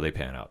to see how they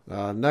pan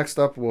out. Next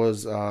up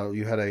was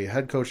you had a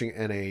head coaching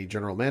and a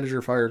general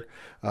manager fired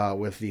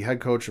with the head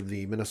coach of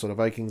the Minnesota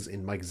Vikings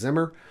in Mike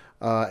Zimmer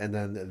and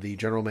then the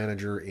general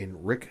manager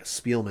in Rick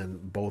Spielman,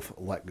 both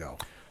let go.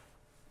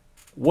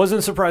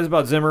 Wasn't surprised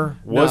about Zimmer.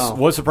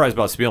 Was surprised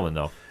about Spielman,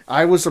 though.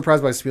 I was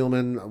surprised by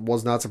Spielman.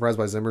 Was not surprised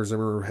by Zimmer.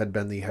 Zimmer had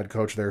been the head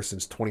coach there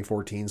since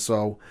 2014.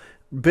 So,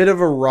 bit of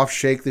a rough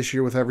shake this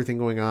year with everything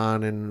going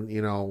on and,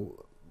 you know,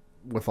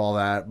 with all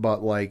that.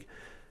 But, like,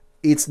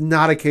 it's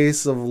not a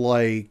case of,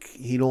 like,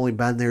 he'd only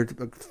been there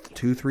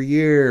 2-3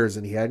 years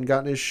and he hadn't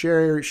gotten his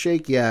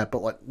shake yet.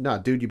 But, like, no,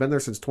 dude, you've been there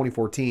since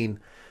 2014.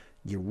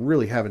 You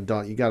really haven't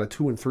done. You got a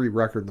 2-3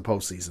 record in the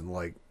postseason.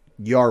 Like,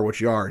 you are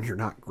what you are and you're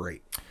not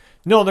great.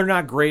 No, they're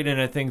not great, and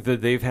I think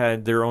that they've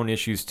had their own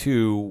issues,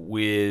 too,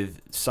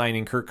 with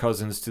signing Kirk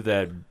Cousins to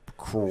that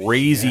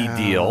crazy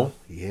deal.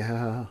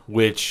 Yeah.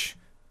 Which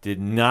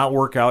did not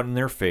work out in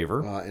their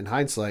favor. In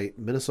hindsight,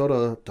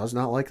 Minnesota does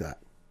not like that.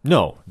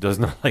 No, does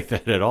not like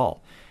that at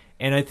all.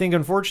 And I think,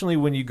 unfortunately,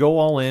 when you go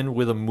all in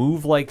with a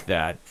move like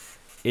that,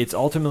 it's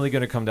ultimately going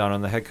to come down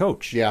on the head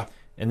coach. Yeah.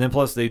 And then,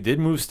 plus, they did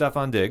move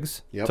Stephon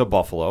Diggs to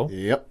Buffalo.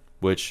 Yep.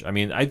 Which, I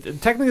mean,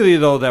 technically,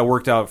 though, that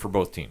worked out for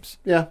both teams.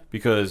 Yeah.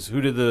 Because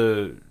who did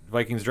the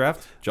Vikings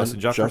draft? Justin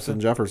Jefferson? Justin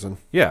Jefferson.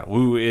 Yeah,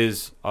 who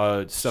is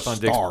a Stephon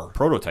Diggs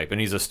prototype,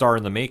 and he's a star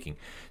in the making.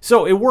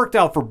 So it worked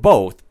out for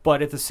both,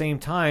 but at the same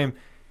time,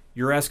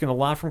 you're asking a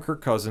lot from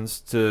Kirk Cousins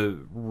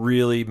to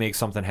really make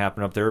something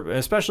happen up there,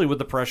 especially with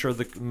the pressure of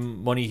the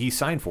money he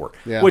signed for.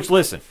 Yeah. Which,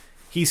 listen,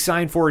 he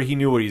signed for it. He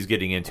knew what he was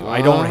getting into.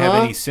 I don't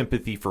have any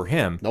sympathy for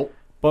him. Nope.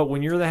 But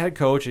when you're the head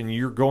coach and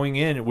you're going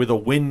in with a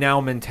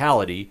win-now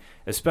mentality,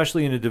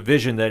 especially in a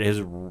division that has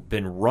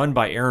been run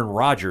by Aaron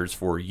Rodgers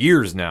for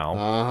years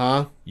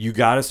now, you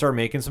got to start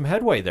making some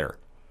headway there.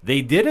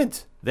 They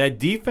didn't. That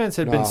defense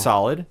had been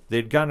solid.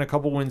 They'd gotten a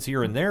couple wins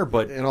here and there,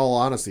 but in all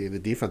honesty, the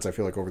defense, I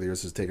feel like over the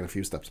years has taken a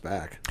few steps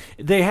back.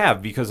 They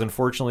have, because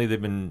unfortunately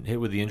they've been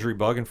hit with the injury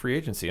bug in free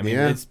agency. I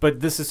mean, but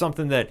this is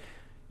something that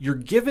you're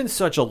given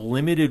such a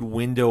limited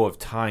window of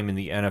time in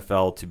the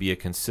NFL to be a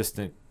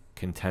consistent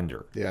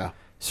contender. Yeah.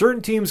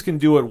 Certain teams can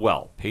do it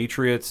well.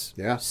 Patriots,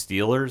 Yeah.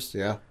 Steelers.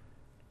 Yeah.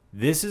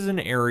 This is an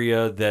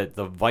area that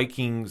the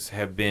Vikings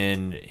have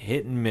been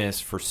hit and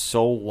miss for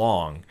so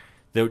long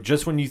that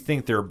just when you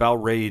think they're about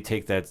ready to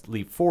take that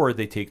leap forward,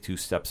 they take 2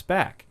 steps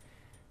back.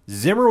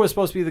 Zimmer was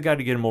supposed to be the guy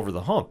to get him over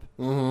the hump.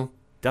 Mm-hmm.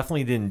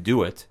 Definitely didn't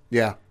do it.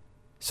 Yeah.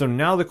 So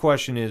now the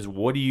question is,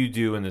 what do you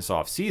do in this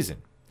offseason?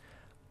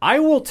 I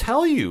will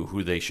tell you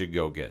who they should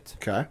go get.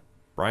 Okay.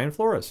 Brian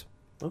Flores.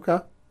 Okay.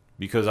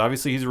 Because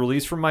obviously he's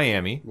released from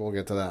Miami. We'll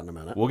get to that in a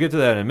minute. We'll get to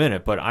that in a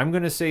minute, but I'm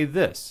going to say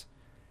this.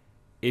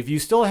 If you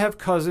still have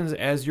Cousins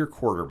as your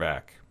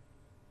quarterback,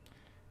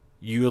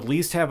 you at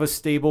least have a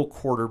stable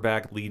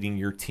quarterback leading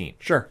your team.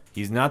 Sure.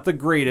 He's not the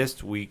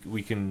greatest. We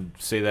can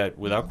say that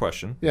without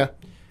question. Yeah.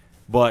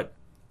 But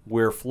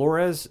where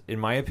Flores, in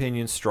my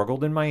opinion,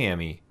 struggled in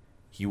Miami,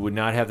 he would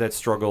not have that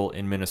struggle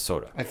in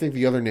Minnesota. I think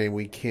the other name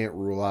we can't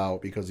rule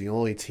out, because the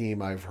only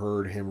team I've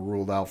heard him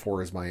ruled out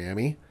for is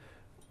Miami,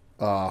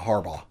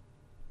 Harbaugh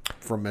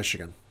from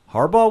Michigan.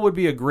 Harbaugh would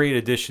be a great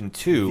addition,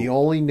 too. The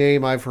only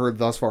name I've heard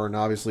thus far, and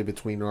obviously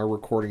between our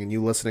recording and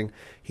you listening,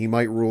 he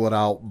might rule it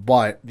out,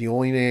 but the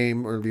only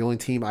name or the only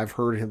team I've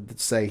heard him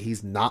say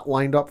he's not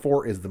lined up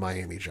for is the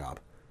Miami job.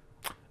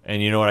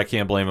 And you know what? I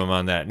can't blame him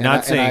on that. And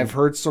I've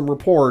heard some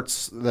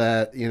reports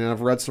that,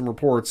 I've read some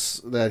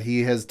reports that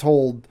he has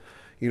told,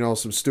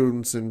 some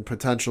students and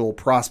potential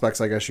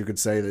prospects, I guess you could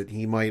say, that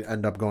he might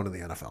end up going to the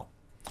NFL.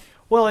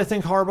 Well, I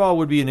think Harbaugh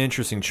would be an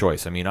interesting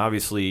choice. I mean,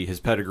 obviously, his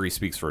pedigree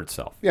speaks for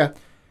itself. Yeah.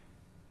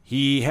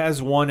 He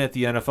has won at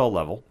the NFL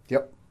level.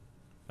 Yep.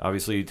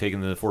 Obviously, taking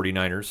the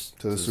 49ers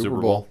to the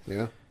Super Bowl.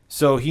 Yeah.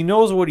 So he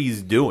knows what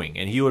he's doing,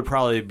 and he would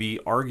probably be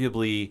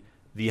arguably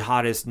the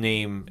hottest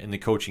name in the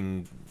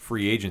coaching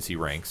free agency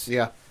ranks.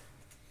 Yeah.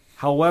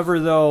 However,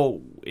 though,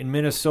 in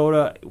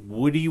Minnesota,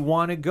 would he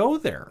want to go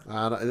there?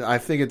 I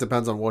think it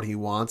depends on what he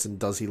wants and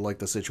does he like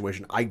the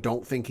situation. I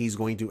don't think he's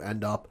going to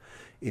end up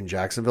in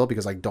Jacksonville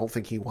because I don't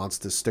think he wants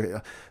to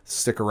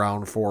stick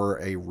around for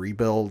a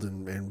rebuild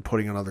and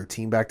putting another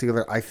team back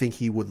together. I think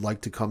he would like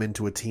to come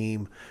into a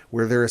team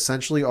where they're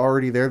essentially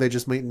already there. They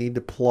just might need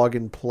to plug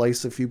and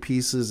place a few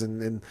pieces,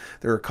 and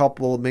they're a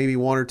couple, maybe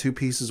one or two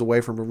pieces away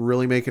from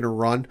really making a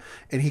run,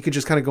 and he could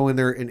just kind of go in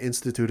there and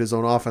institute his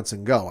own offense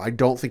and go. I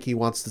don't think he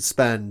wants to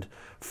spend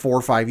 4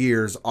 or 5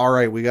 years. All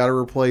right, we got to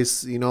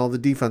replace, the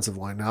defensive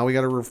line. Now we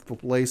got to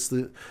replace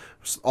the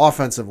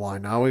offensive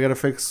line. Now we got to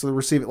fix the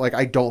receiving. Like,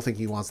 I don't think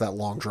he wants that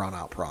long drawn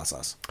out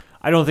process.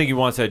 I don't think he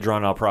wants that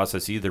drawn out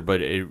process either,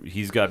 but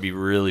he's got to be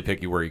really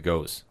picky where he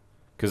goes.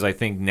 Because I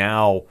think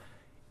now,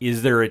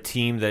 is there a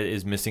team that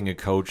is missing a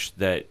coach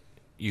that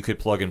you could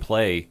plug and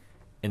play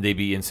and they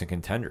be instant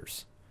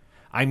contenders?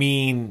 I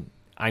mean,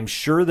 I'm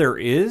sure there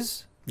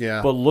is.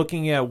 Yeah. But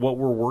looking at what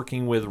we're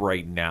working with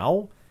right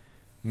now,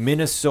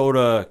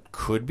 Minnesota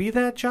could be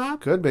that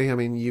job. Could be. I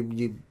mean,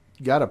 you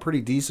got a pretty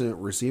decent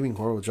receiving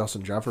core with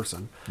Justin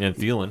Jefferson And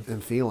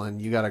Thielen.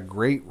 You got a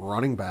great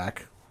running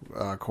back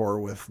core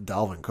with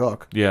Dalvin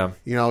Cook. Yeah.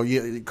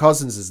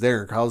 Cousins is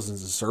there.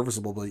 Cousins is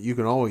serviceable, but you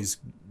can always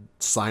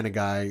sign a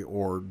guy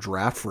or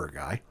draft for a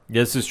guy.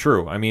 This is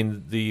true. I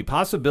mean, the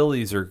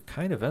possibilities are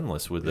kind of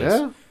endless with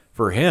this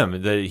for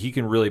him, that he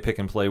can really pick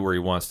and play where he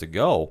wants to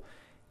go.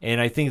 And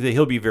I think that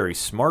he'll be very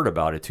smart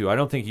about it too. I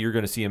don't think you're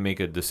going to see him make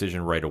a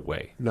decision right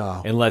away.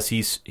 No, unless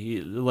he's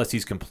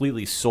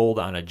completely sold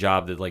on a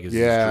job that is his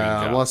dream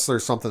job. Unless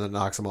there's something that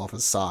knocks him off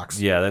his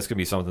socks. Yeah, that's going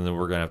to be something that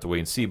we're going to have to wait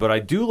and see. But I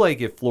do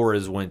like if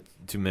Flores went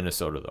to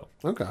Minnesota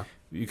though. Okay.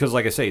 Because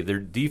like I say, their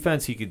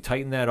defense, he could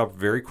tighten that up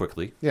very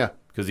quickly. Yeah.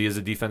 Because he is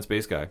a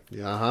defense-based guy.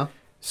 Yeah.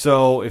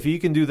 So if he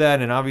can do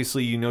that, and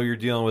obviously you're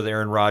dealing with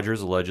Aaron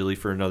Rodgers allegedly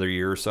for another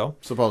year or so.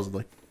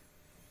 Supposedly.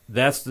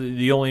 That's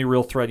the only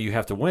real threat you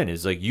have to win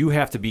is you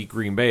have to beat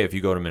Green Bay if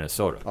you go to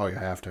Minnesota. Oh, you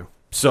have to.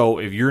 So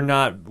if you're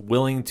not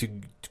willing to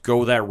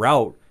go that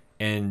route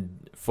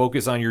and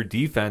focus on your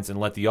defense and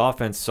let the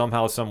offense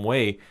somehow, some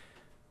way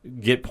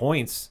get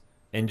points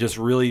and just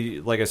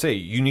really, like I say,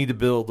 you need to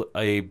build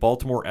a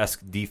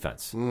Baltimore-esque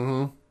defense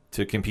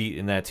to compete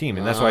in that team.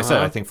 And that's why I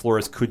said I think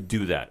Flores could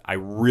do that. I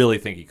really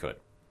think he could.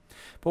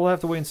 But we'll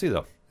have to wait and see,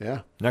 though.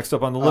 Yeah. Next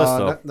up on the list,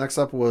 though. Next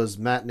up was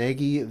Matt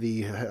Nagy,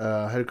 the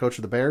head coach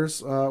of the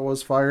Bears,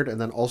 was fired. And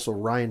then also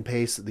Ryan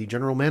Pace, the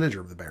general manager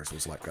of the Bears,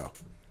 was let go.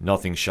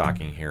 Nothing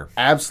shocking here.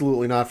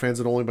 Absolutely not. Fans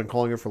had only been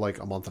calling it for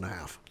a month and a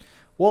half.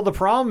 Well, the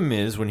problem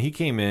is when he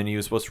came in, he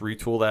was supposed to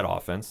retool that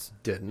offense.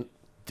 It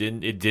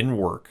didn't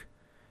work.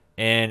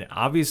 And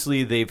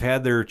obviously they've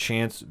had their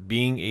chance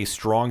being a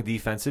strong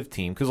defensive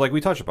team. Because like we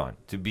touched upon,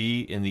 to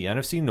be in the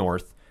NFC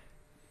North,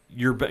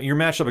 you're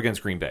matched up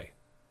against Green Bay.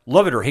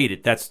 Love it or hate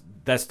it, that's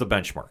the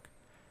benchmark.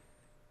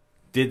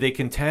 Did they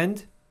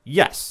contend?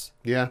 Yes.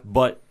 Yeah.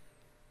 But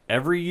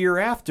every year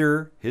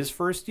after his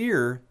first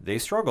year, they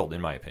struggled, in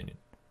my opinion.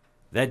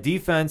 That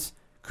defense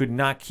could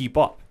not keep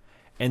up.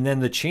 And then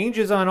the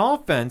changes on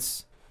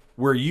offense,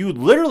 where you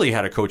literally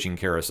had a coaching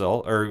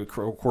carousel, or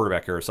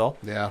quarterback carousel,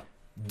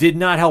 did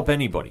not help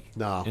anybody.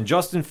 No. And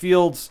Justin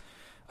Fields,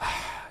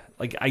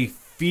 I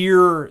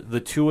fear the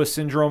Tua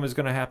syndrome is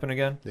going to happen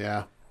again.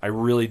 Yeah. I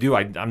really do.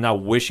 I'm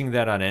not wishing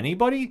that on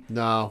anybody.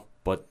 No.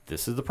 But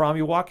this is the problem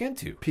you walk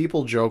into.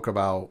 People joke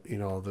about,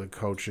 the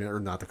coaching, or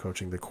not the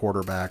coaching, the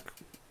quarterback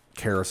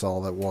carousel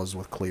that was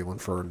with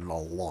Cleveland for a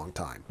long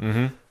time.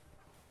 Mm-hmm.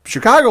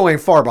 Chicago ain't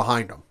far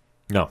behind them.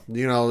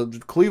 No.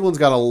 Cleveland's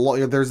got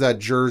there's that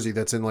jersey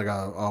that's in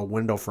a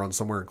window front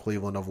somewhere in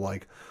Cleveland of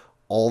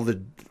all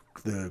the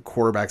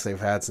quarterbacks they've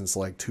had since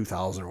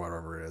 2000 or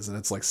whatever it is. And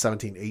it's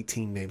 17,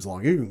 18 names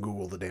long. You can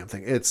Google the damn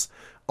thing. It's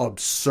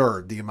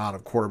absurd the amount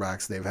of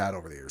quarterbacks they've had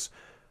over the years.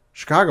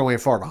 Chicago ain't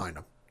far behind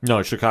them.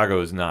 No,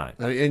 Chicago is not.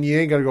 And you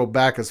ain't got to go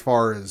back as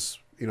far as,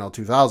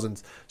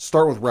 2000s.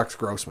 Start with Rex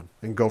Grossman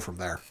and go from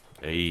there.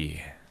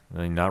 Hey,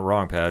 not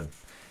wrong, Pad.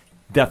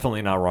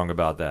 Definitely not wrong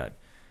about that.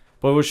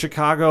 But with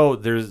Chicago,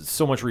 there's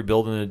so much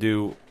rebuilding to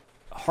do.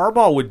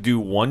 Harbaugh would do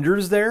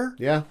wonders there.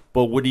 Yeah.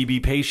 But would he be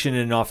patient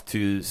enough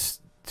to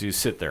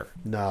sit there?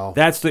 No.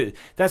 That's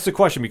the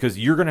question, because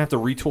you're going to have to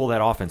retool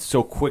that offense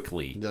so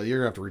quickly. No,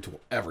 you're going to have to retool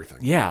everything.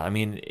 Yeah, I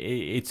mean,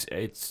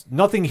 it's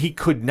nothing he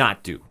could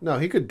not do. No,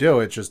 he could do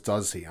it, just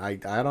does he? I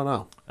don't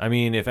know. I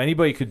mean, if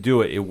anybody could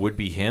do it, it would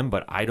be him,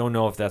 but I don't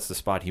know if that's the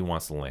spot he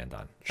wants to land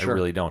on. Sure. I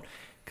really don't.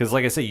 Because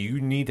like I say,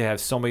 you need to have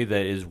somebody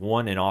that is,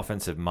 an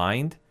offensive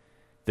mind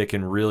that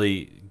can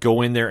really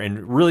go in there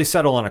and really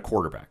settle on a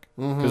quarterback.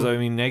 Because, I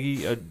mean,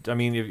 Nagy, if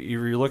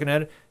you're looking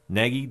at it,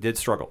 Nagy did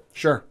struggle.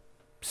 Sure.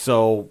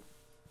 So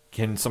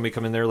can somebody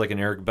come in there like an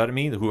Eric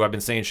Bieniemy, who I've been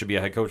saying should be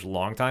a head coach a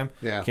long time,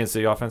 Kansas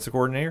City offensive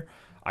coordinator?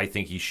 I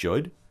think he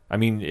should. I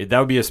mean, that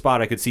would be a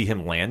spot I could see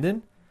him land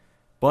in.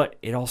 But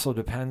it also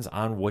depends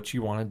on what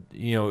you want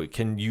to,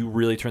 can you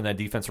really turn that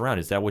defense around?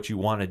 Is that what you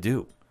want to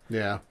do?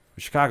 Yeah.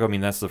 Chicago, I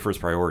mean, that's the first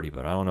priority,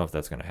 but I don't know if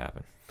that's going to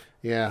happen.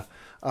 Yeah.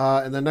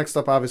 And then next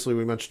up, obviously,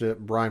 we mentioned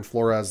it, Brian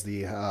Flores,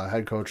 the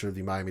head coach of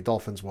the Miami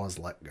Dolphins, was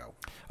let go.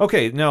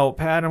 Okay, now,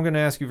 Pat, I'm going to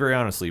ask you very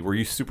honestly, were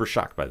you super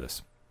shocked by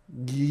this?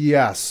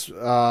 Yes,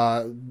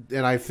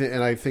 and I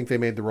think they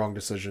made the wrong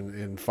decision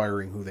in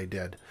firing who they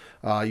did.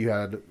 You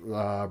had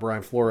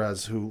Brian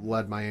Flores, who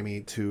led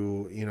Miami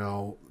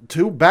to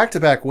two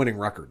back-to-back winning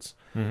records.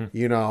 And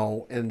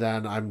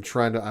then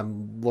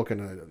I'm looking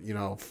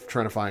at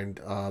trying to find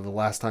the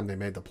last time they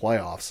made the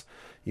playoffs.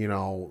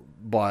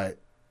 But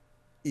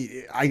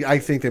I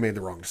think they made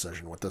the wrong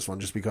decision with this one,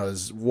 just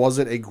because was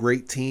it a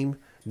great team?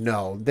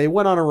 No, they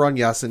went on a run,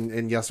 yes,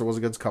 and yes, it was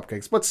against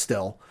Cupcakes, but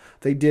still,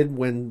 they did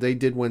win. They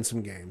did win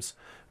some games.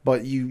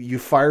 But you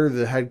fire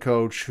the head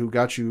coach who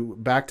got you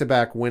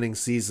back-to-back winning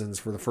seasons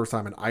for the first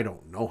time in I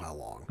don't know how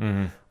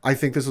long. I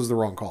think this was the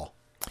wrong call.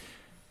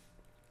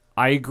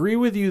 I agree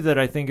with you that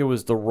I think it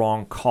was the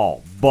wrong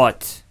call,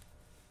 but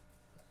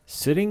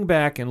sitting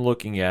back and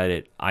looking at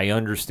it, I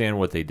understand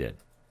what they did.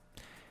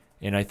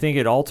 And I think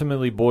it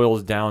ultimately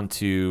boils down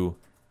to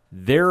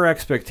their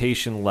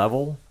expectation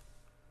level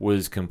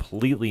was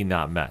completely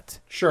not met.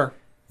 Sure.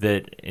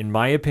 That, in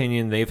my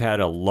opinion, they've had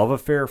a love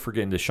affair for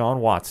getting Deshaun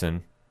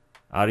Watson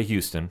out of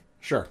Houston.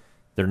 Sure.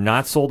 They're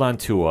not sold on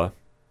Tua,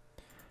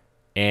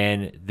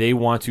 and they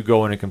want to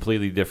go in a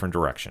completely different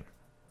direction.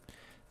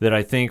 That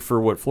I think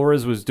for what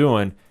Flores was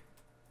doing,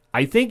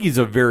 I think he's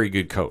a very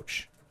good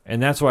coach.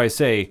 And that's why I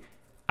say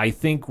I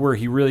think where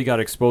he really got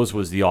exposed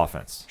was the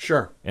offense.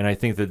 Sure. And I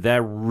think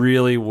that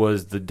really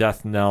was the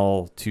death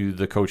knell to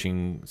the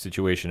coaching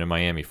situation in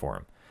Miami for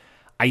him.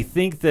 I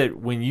think that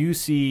when you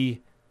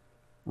see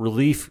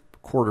relief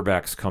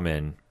quarterbacks come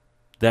in,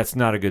 that's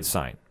not a good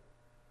sign.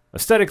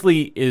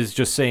 Aesthetically is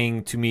just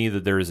saying to me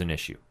that there is an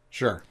issue.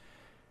 Sure.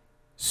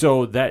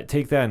 So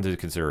take that into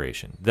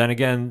consideration. Then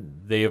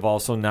again, they have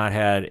also not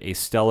had a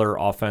stellar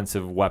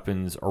offensive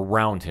weapons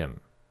around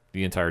him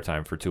the entire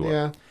time for Tua.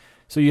 Yeah.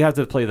 So you have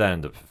to play that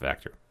into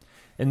factor.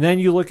 And then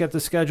you look at the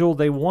schedule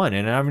they won,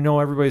 and I know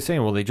everybody's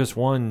saying, well, they just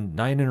won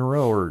 9 in a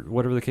row or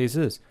whatever the case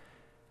is.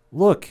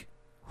 Look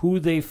who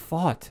they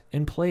fought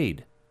and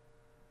played.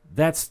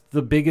 That's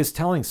the biggest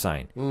telling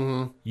sign.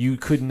 Mm-hmm. You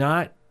could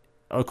not,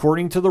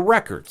 according to the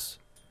records,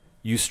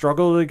 you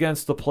struggled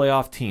against the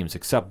playoff teams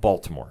except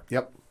Baltimore.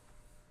 Yep.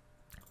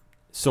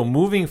 So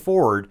moving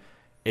forward,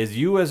 as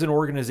you as an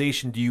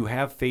organization, do you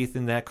have faith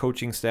in that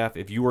coaching staff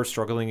if you are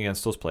struggling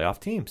against those playoff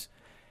teams?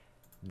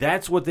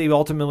 That's what they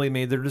ultimately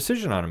made their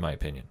decision on, in my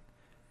opinion.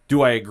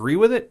 Do I agree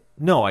with it?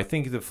 No, I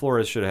think that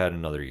Flores should have had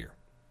another year.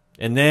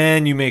 And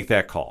then you make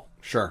that call.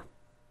 Sure.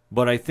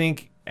 But I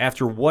think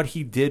after what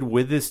he did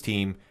with this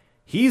team,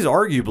 he's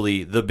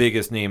arguably the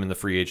biggest name in the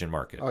free agent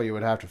market. Oh, you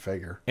would have to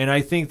figure. And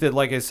I think that,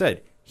 like I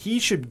said, he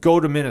should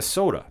go to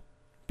Minnesota,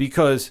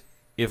 because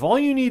if all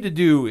you need to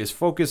do is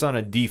focus on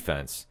a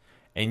defense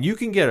and you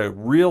can get a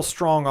real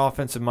strong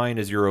offensive mind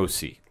as your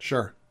OC,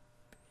 sure,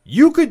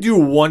 you could do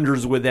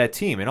wonders with that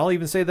team. And I'll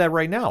even say that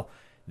right now.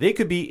 They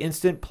could be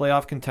instant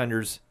playoff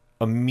contenders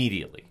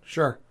immediately.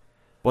 Sure.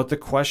 But the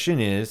question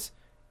is,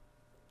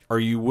 are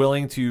you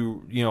willing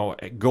to,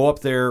 go up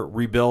there,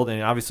 rebuild,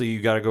 and obviously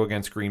you got to go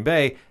against Green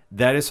Bay.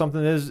 That is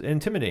something that is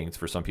intimidating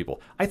for some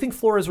people. I think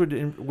Flores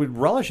would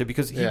relish it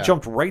because he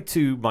jumped right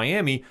to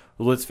Miami.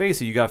 Well, let's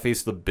face it, you got to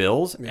face the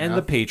Bills and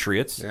the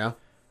Patriots. Yeah.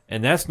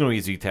 And that's no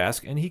easy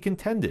task, and he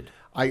contended.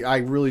 I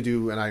really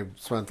do, and I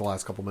spent the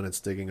last couple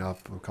minutes digging up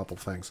a couple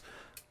things.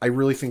 I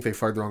really think they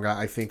fired the wrong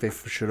guy. I think they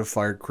should have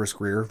fired Chris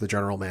Greer, the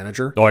general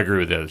manager. Oh, I agree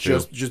with that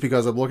too. Just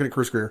because I'm looking at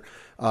Chris Greer.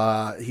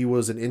 He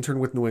was an intern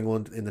with New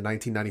England in the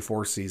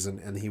 1994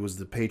 season, and he was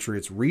the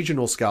Patriots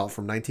regional scout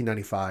from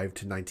 1995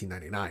 to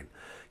 1999.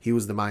 He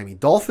was the Miami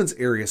Dolphins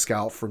area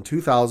scout from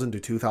 2000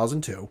 to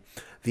 2002,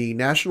 the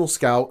national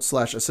scout /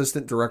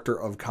 assistant director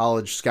of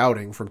college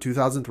scouting from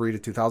 2003 to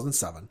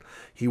 2007.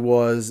 He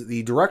was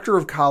the director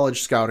of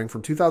college scouting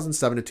from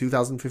 2007 to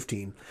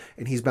 2015,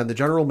 and he's been the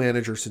general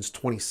manager since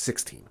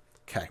 2016.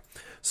 Okay.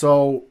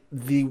 So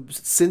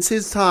since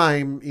his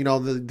time,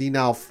 the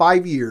now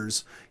 5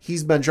 years,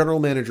 he's been general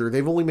manager.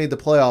 They've only made the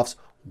playoffs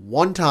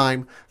one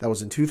time. That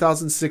was in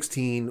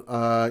 2016,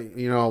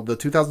 the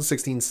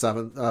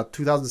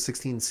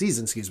 2016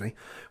 season,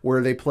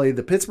 where they played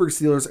the Pittsburgh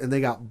Steelers and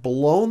they got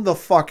blown the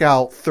fuck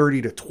out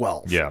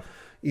 30-12. Yeah.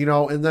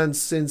 And then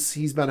since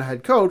he's been a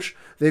head coach,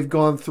 they've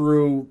gone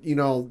through,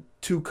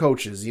 two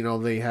coaches.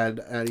 They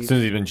had since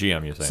he's been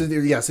GM, you're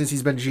saying? Since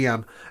he's been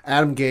GM,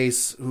 Adam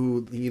Gase,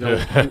 who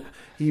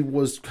he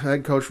was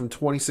head coach from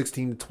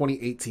 2016 to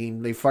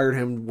 2018. They fired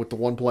him with the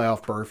one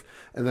playoff berth,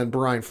 and then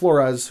Brian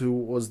Flores, who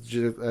was,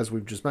 as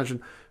we've just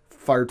mentioned,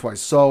 fired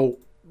twice. So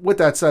with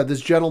that said,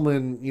 this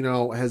gentleman,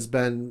 has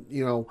been,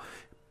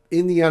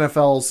 in the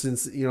NFL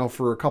since,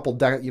 for a couple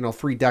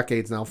 3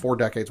 decades now, 4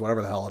 decades,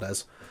 whatever the hell it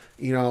is.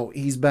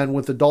 He's been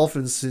with the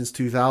Dolphins since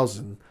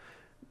 2000.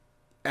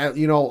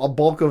 A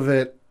bulk of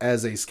it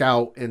as a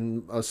scout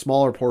and a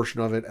smaller portion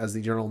of it as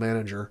the general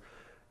manager.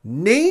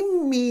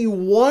 Name me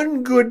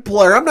one good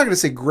player. I'm not going to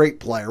say great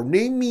player.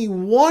 Name me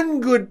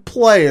one good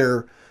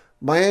player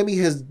Miami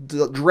has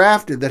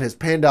drafted that has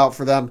panned out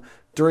for them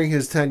during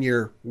his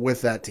tenure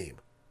with that team?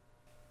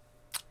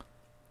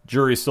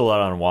 Jury's still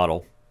out on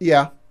Waddle.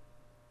 Yeah.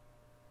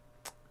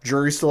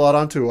 Jury's still out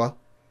on Tua.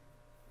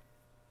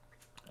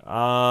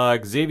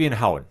 Xavier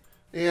Howard.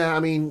 Yeah, I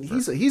mean,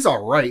 he's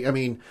all right. I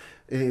mean,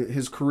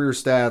 his career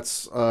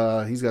stats,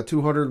 he's got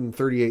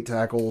 238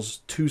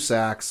 tackles, 2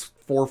 sacks,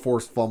 4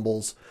 forced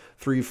fumbles,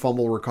 3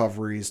 fumble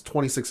recoveries,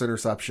 26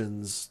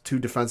 interceptions, 2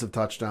 defensive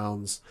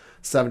touchdowns,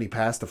 70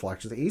 pass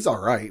deflections. He's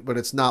all right, but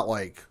it's not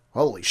like,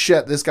 holy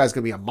shit, this guy's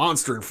going to be a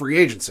monster in free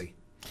agency.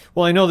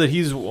 Well, I know that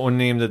he's one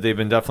name that they've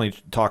been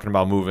definitely talking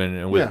about moving.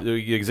 And with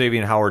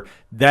Xavier Howard,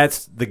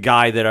 that's the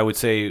guy that I would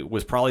say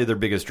was probably their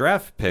biggest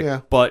draft pick.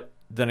 Yeah. But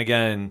then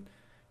again,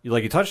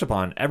 like you touched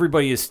upon,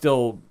 everybody is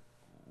still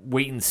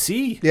wait and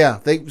see. Yeah,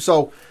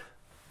 so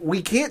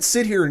we can't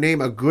sit here and name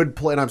a good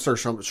play. And I'm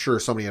sure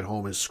somebody at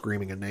home is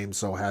screaming a name.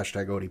 So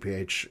hashtag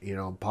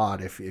ODPH,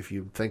 pod if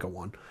you think of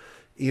one.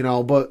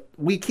 But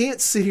we can't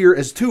sit here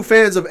as 2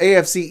 fans of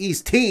AFC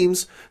East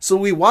teams, so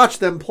we watch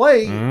them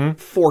play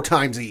 4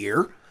 times a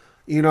year.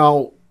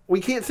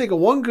 We can't think of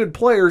one good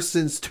player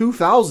since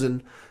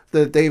 2000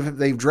 that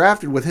they've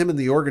drafted with him in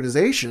the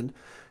organization.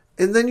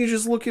 And then you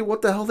just look at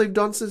what the hell they've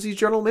done since he's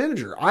general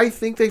manager. I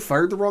think they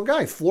fired the wrong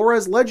guy.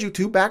 Flores led you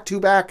to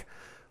back-to-back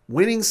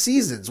winning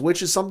seasons,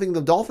 which is something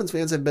the Dolphins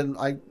fans have been,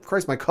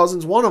 my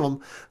cousin's one of them.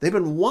 They've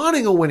been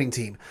wanting a winning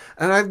team.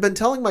 And I've been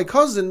telling my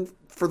cousin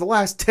for the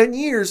last 10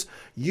 years,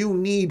 you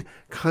need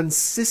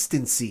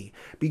consistency,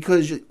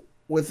 because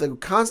with a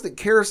constant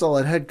carousel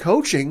at head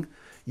coaching,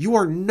 you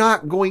are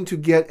not going to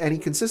get any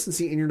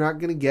consistency, and you're not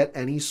going to get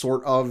any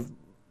sort of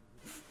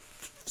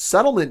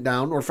settlement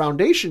down, or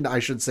foundation, I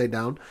should say,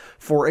 down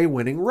for a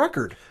winning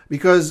record.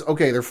 Because,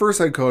 their first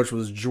head coach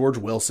was George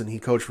Wilson. He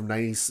coached from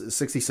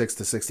 1966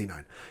 to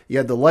 69. You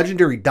had the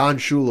legendary Don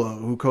Shula,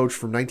 who coached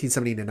from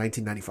 1970 to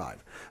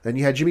 1995. Then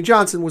you had Jimmy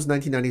Johnson, was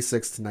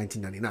 1996 to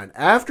 1999.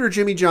 After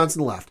Jimmy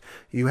Johnson left,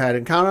 you had,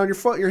 and count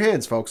on your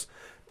hands, folks,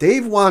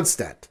 Dave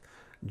Wanstead,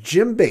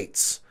 Jim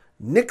Bates,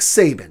 Nick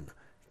Saban,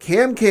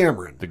 Cam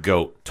Cameron, The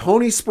GOAT,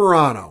 Tony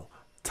Sperano,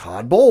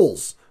 Todd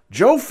Bowles,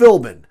 Joe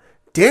Philbin,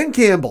 Dan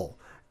Campbell,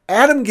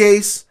 Adam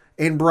Gase,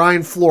 and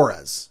Brian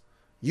Flores.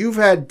 You've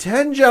had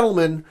 10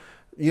 gentlemen,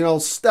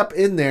 step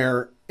in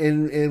there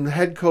and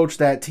head coach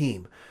that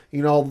team.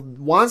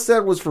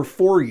 Wanstead was for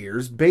 4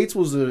 years. Bates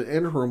was an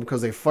interim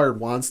because they fired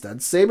Wanstead.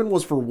 Saban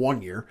was for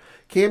 1 year.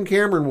 Cam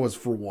Cameron was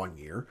for 1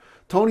 year.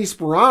 Tony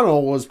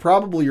Sperano was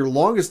probably your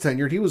longest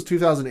tenured. He was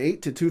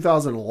 2008 to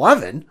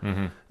 2011.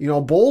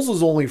 Mm-hmm. Bowles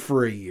was only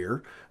for a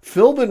year.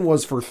 Philbin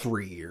was for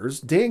 3 years.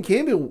 Dan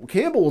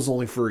Campbell was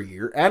only for a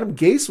year. Adam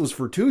Gase was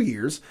for 2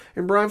 years.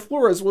 And Brian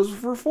Flores was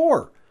for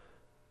 4.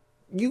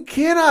 You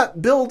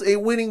cannot build a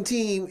winning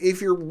team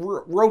if you're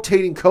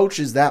rotating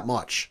coaches that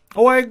much.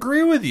 Oh, I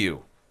agree with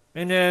you.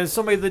 And as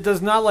somebody that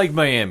does not like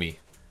Miami,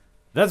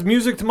 that's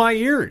music to my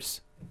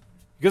ears.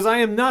 Because I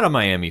am not a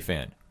Miami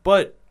fan.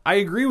 But I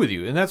agree with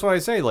you. And that's why I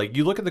say,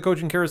 you look at the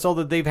coaching carousel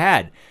that they've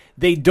had.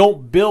 They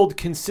don't build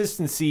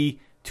consistency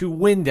to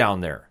win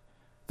down there.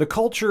 The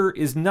culture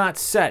is not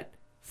set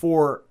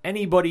for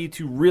anybody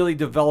to really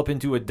develop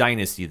into a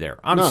dynasty there.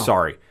 I'm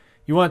sorry.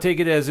 You want to take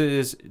it as it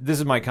is. This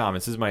is my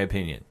comments. This is my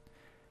opinion.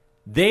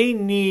 They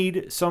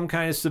need some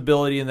kind of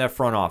stability in that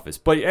front office.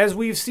 But as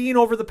we've seen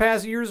over the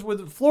past years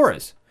with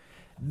Flores,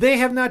 they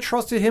have not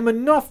trusted him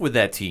enough with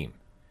that team.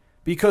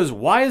 Because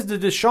why is the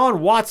Deshaun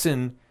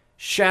Watson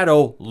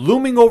shadow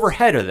looming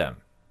overhead of them?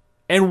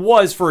 And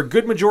was for a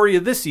good majority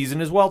of this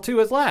season as well, too,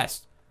 as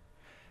last.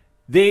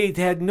 They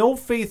had no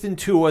faith in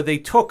Tua. They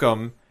took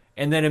him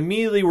and then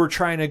immediately were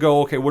trying to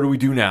go, okay, what do we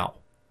do now?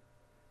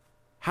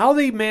 How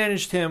they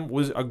managed him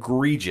was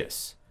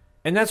egregious.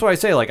 And that's why I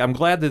say, I'm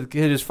glad that the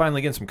kid is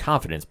finally getting some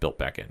confidence built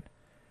back in.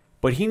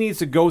 But he needs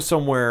to go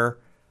somewhere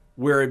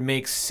where it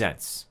makes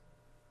sense.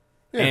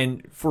 Yeah.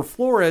 And for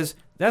Flores,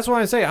 that's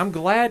why I say I'm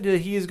glad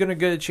that he is going to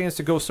get a chance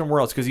to go somewhere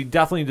else, because he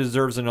definitely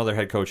deserves another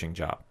head coaching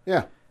job.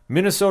 Yeah.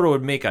 Minnesota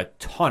would make a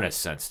ton of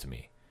sense to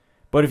me.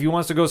 But if he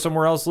wants to go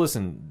somewhere else,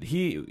 listen,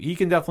 he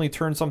can definitely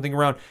turn something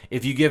around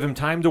if you give him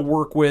time to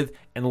work with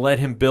and let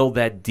him build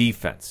that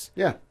defense.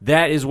 Yeah.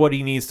 That is what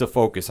he needs to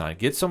focus on.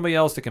 Get somebody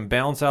else that can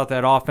balance out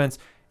that offense,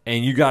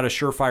 and you got a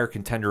surefire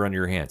contender on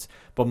your hands.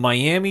 But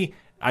Miami,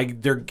 I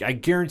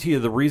guarantee you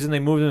the reason they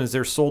moved him is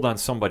they're sold on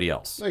somebody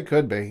else. It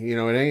could be. It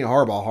ain't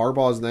Harbaugh.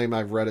 Harbaugh's name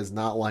I've read is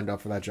not lined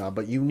up for that job.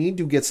 But you need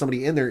to get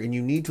somebody in there, and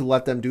you need to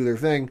let them do their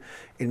thing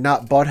and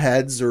not butt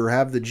heads or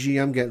have the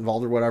GM get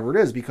involved or whatever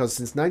it is. Because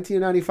since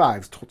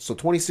 1995, so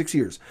 26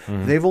 years,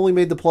 they've only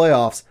made the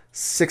playoffs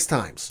 6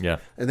 times. Yeah.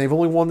 And they've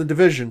only won the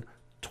division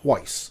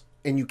twice.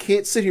 And you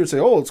can't sit here and say,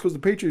 it's because the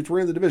Patriots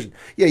ran the division.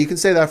 Yeah, you can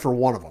say that for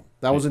one of them.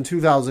 That was in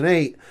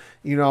 2008.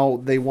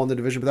 They won the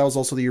division, but that was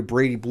also the year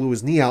Brady blew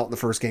his knee out in the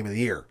first game of the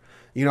year.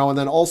 And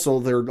then also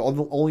their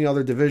only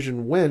other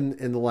division win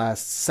in the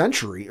last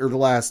century, or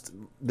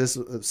this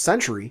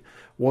century,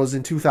 was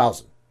in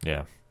 2000.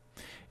 Yeah.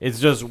 It's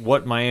just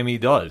what Miami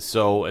does.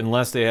 So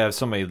unless they have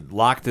somebody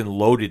locked and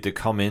loaded to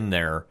come in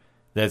there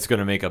that's going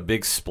to make a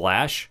big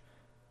splash,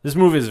 This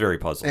move is very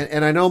puzzling.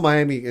 And I know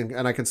Miami,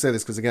 and I can say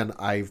this because, again,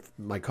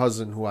 my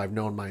cousin, who I've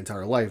known my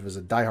entire life, is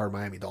a diehard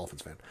Miami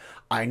Dolphins fan.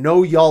 I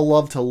know y'all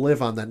love to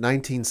live on that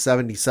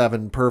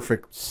 1977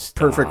 perfect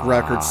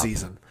record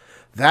season.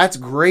 That's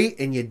great,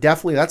 and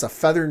that's a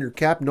feather in your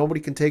cap nobody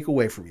can take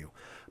away from you.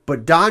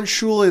 But Don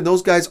Shula and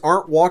those guys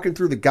aren't walking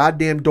through the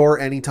goddamn door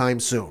anytime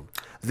soon.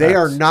 They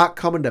are not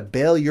coming to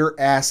bail your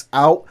ass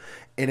out,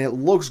 and it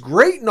looks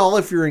great and all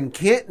if you're in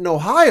Canton,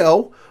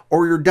 Ohio,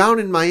 or you're down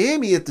in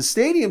Miami at the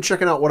stadium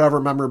checking out whatever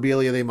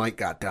memorabilia they might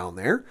got down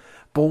there.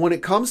 But when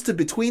it comes to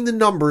between the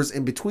numbers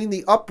and between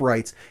the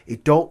uprights,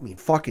 it don't mean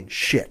fucking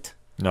shit.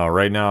 No,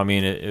 right now, I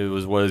mean, it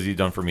was what has he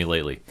done for me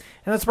lately?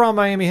 And that's the problem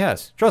Miami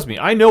has. Trust me,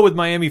 I know with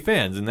Miami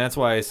fans, and that's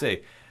why I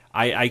say,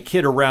 I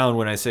kid around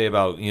when I say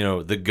about,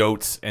 the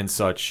GOATs and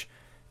such,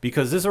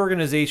 because this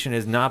organization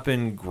has not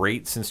been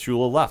great since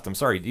Shula left. I'm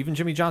sorry, even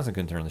Jimmy Johnson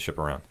couldn't turn the ship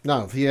around.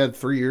 No, he had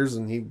 3 years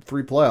and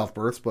 3 playoff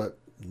berths, but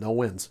no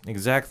wins.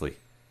 Exactly.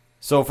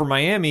 So for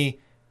Miami,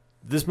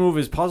 this move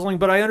is puzzling,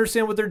 but I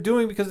understand what they're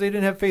doing because they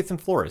didn't have faith in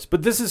Flores.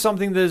 But this is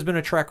something that has been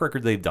a track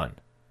record they've done.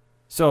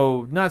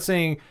 So not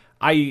saying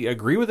I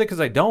agree with it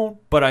because I don't,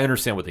 but I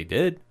understand what they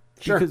did.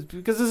 Sure.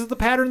 Because this is the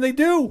pattern they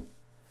do.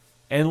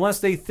 Unless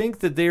they think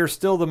that they are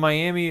still the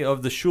Miami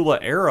of the Shula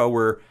era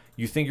where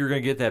you think you're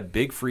going to get that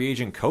big free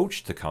agent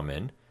coach to come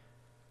in,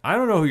 I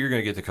don't know who you're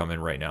going to get to come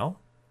in right now.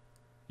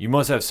 You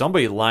must have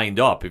somebody lined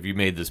up if you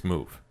made this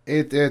move.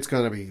 It's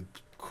going to be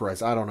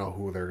Christ. I don't know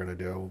who they're going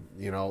to do.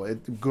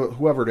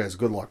 Whoever it is,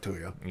 good luck to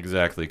you.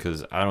 Exactly,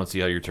 because I don't see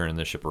how you're turning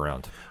this ship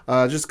around.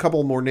 Just a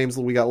couple more names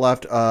that we got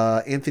left.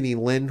 Anthony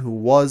Lynn, who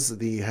was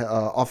the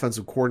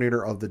offensive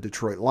coordinator of the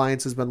Detroit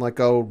Lions, has been let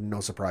go. No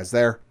surprise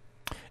there.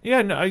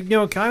 Yeah, kind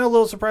of a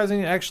little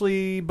surprising,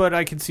 actually, but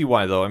I can see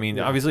why, though. I mean,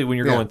 obviously, when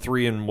you're going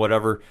 3 and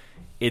whatever,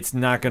 it's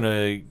not going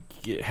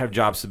to have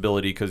job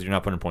stability because you're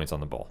not putting points on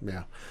the ball.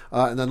 Yeah.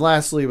 And then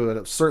lastly,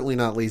 but certainly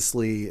not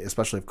leastly,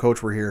 especially if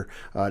Coach were here,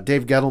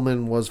 Dave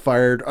Gettleman was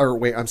fired,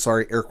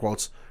 air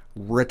quotes,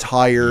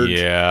 retired.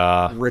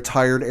 Yeah.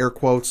 Retired, air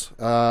quotes,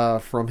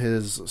 from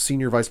his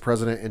senior vice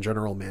president and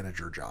general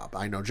manager job.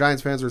 I know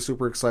Giants fans are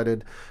super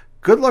excited.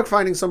 Good luck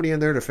finding somebody in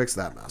there to fix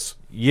that mess.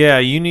 Yeah,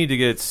 you need to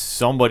get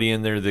somebody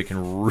in there that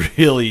can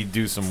really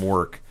do some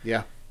work.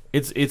 Yeah.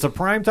 It's a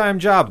primetime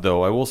job,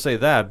 though, I will say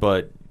that,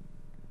 but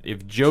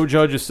if Joe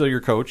Judge is still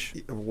your coach.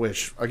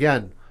 Which,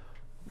 again,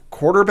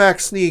 quarterback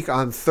sneak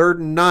on 3rd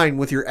and 9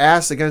 with your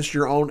ass against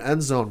your own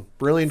end zone.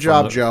 Brilliant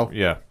job, Joe.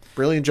 Yeah.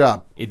 Brilliant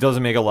job. It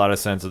doesn't make a lot of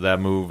sense of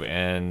that move,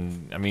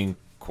 and, I mean,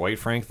 quite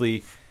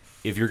frankly,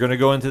 if you're going to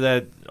go into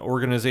that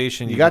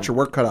organization, you got your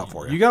work cut out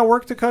for you. You got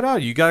work to cut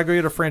out. You got to go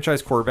get a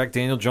franchise quarterback.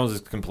 Daniel Jones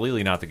is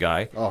completely not the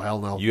guy. Oh, hell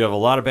no. You have a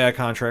lot of bad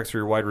contracts for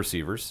your wide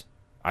receivers.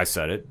 I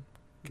said it.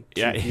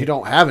 Yeah, you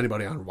don't have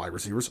anybody on wide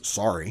receivers.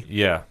 Sorry.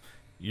 Yeah.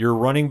 Your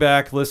running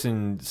back,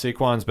 listen,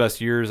 Saquon's best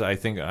years, I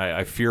think,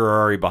 I fear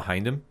are already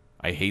behind him.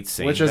 I hate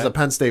saying that. Which, as a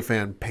Penn State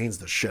fan, pains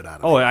the shit out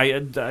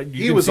of me.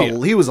 He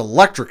was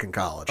electric in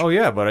college. Oh,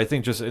 yeah, but I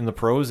think just in the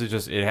pros,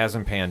 it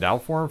hasn't panned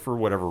out for him for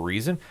whatever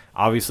reason.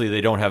 Obviously,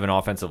 they don't have an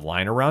offensive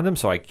line around him,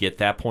 so I get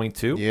that point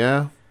too.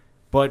 Yeah.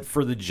 But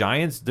for the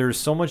Giants, there's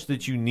so much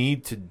that you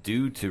need to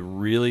do to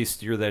really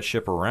steer that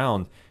ship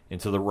around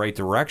into the right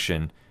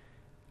direction.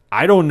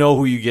 I don't know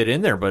who you get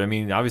in there, but I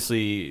mean,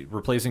 obviously,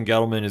 replacing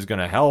Gettleman is going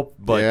to help.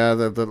 But yeah,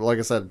 like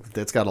I said,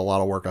 it's got a lot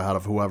of work ahead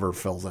of whoever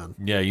fills in.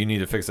 Yeah, you need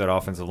to fix that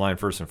offensive line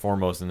first and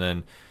foremost, and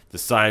then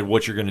decide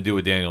what you're going to do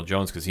with Daniel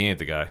Jones because he ain't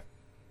the guy.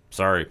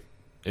 Sorry,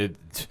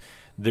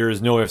 there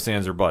is no ifs,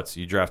 ands, or buts.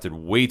 You drafted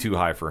way too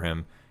high for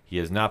him. He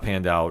has not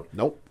panned out.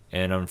 Nope.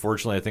 And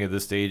unfortunately, I think at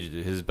this stage,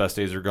 his best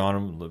days are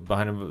gone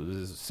behind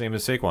him, same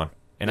as Saquon.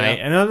 And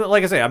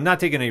like I say, I'm not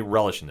taking any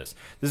relish in this.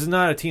 This is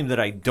not a team that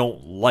I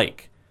don't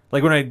like.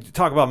 Like when I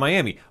talk about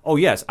Miami, oh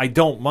yes, I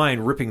don't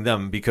mind ripping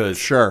them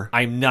because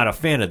I'm not a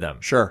fan of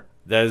them. Sure.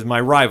 That is my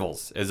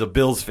rivals. As a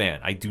Bills fan,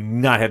 I do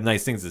not have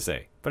nice things to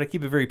say, but I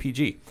keep it very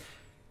PG.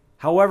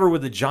 However,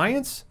 with the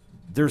Giants,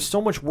 there's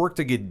so much work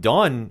to get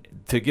done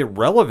to get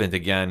relevant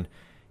again.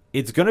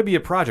 It's going to be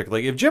a project.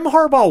 Like if Jim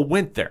Harbaugh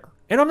went there,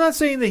 and I'm not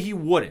saying that he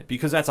wouldn't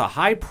because that's a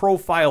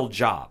high-profile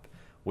job.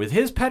 With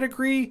his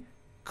pedigree,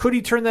 could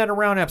he turn that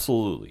around?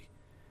 Absolutely.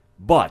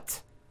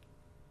 But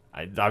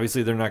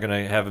obviously, they're not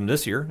going to have him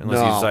this year unless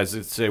he decides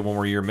to stay one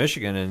more year in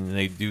Michigan and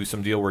they do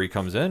some deal where he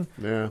comes in.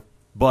 Yeah.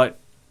 But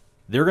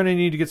they're going to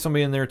need to get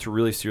somebody in there to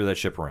really steer that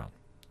ship around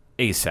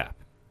ASAP.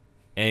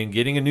 And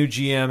getting a new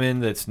GM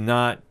in that's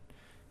not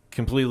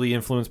completely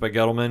influenced by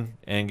Gettleman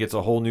and gets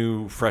a whole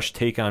new, fresh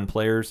take on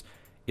players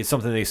is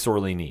something they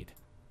sorely need.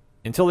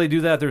 Until they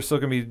do that, they're still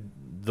going to be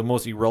the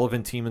most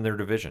irrelevant team in their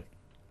division.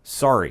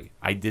 Sorry,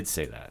 I did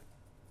say that.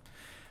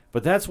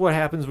 But that's what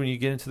happens when you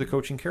get into the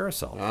coaching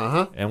carousel.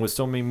 Uh-huh. And with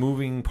so many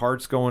moving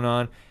parts going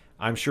on,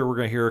 I'm sure we're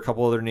going to hear a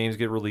couple other names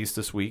get released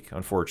this week,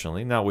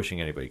 unfortunately. Not wishing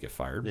anybody get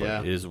fired,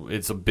 but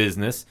it's a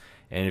business.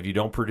 And if you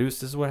don't produce,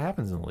 this is what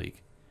happens in the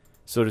league.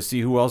 So to see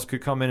who else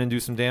could come in and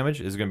do some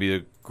damage is going to be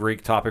a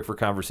great topic for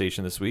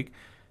conversation this week.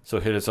 So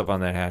hit us up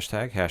on that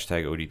hashtag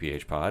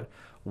ODPHpod.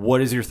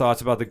 What is your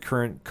thoughts about the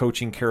current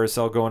coaching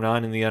carousel going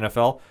on in the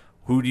NFL?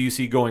 Who do you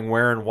see going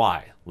where and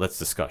why? Let's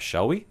discuss,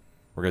 shall we?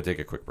 We're going to take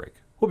a quick break.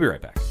 We'll be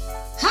right back.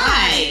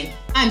 Hi,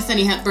 I'm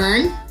Sunny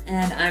Hepburn.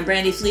 And I'm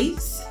Brandy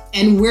Fleeks.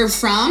 And we're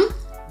from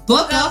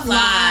Book of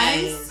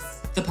Lies,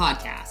 the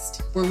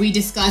podcast, where we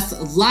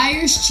discuss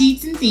liars,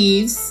 cheats, and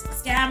thieves,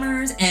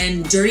 Scammers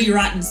and dirty,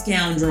 rotten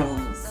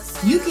scoundrels.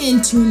 You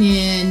can tune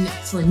in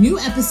for new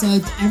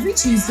episodes every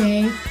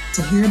Tuesday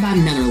to hear about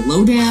another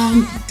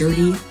lowdown,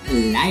 dirty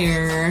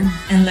liar.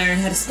 And learn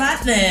how to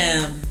spot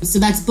them. So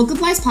that's Book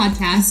of Lies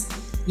Podcast.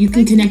 You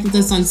can connect with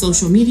us on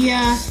social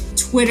media,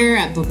 Twitter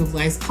at Book of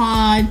Lies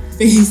Pod,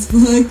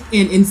 Facebook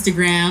and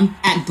Instagram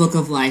at Book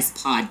of Lies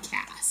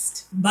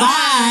Podcast.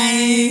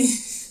 Bye!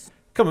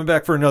 Coming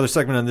back for another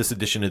segment on this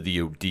edition of the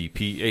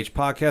ODPH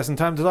podcast, and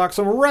time to talk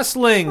some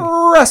wrestling.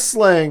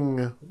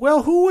 Wrestling.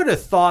 Well, who would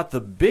have thought the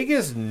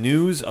biggest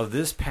news of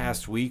this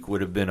past week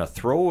would have been a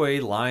throwaway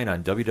line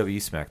on WWE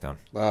SmackDown?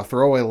 A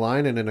throwaway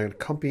line and an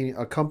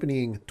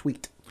accompanying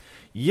tweet.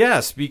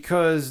 Yes,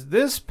 because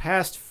this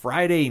past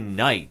Friday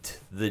night,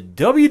 the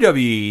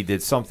WWE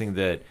did something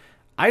that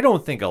I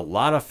don't think a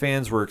lot of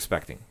fans were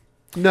expecting.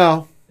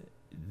 No.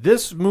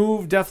 This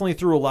move definitely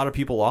threw a lot of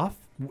people off.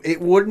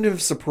 It wouldn't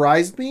have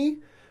surprised me,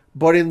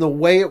 but in the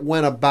way it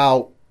went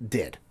about,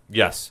 did.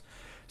 Yes.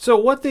 So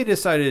what they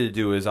decided to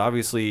do is,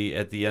 obviously,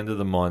 at the end of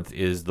the month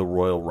is the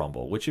Royal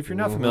Rumble, which, if you're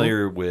not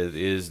familiar with,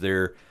 is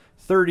their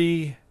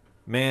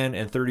 30-man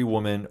and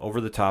 30-woman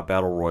over-the-top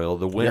battle royal.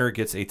 The winner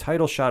gets a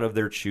title shot of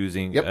their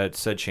choosing at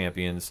said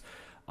champions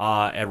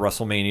at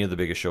WrestleMania, the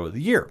biggest show of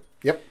the year.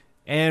 Yep.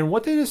 And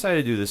what they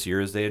decided to do this year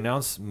is they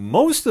announced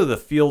most of the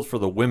field for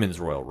the women's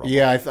Royal Rumble.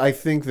 Yeah, I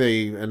think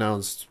they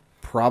announced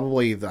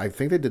probably, I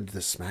think they did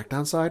the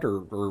SmackDown side,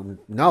 or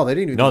no, they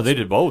didn't even. No, they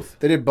did both.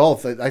 They did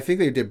both. I think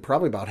they did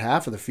probably about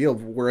half of the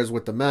field, whereas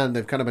with the men,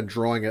 they've kind of been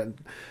drawing it.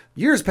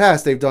 Years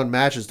past, they've done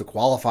matches to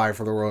qualify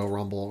for the Royal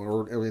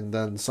Rumble, and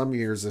then some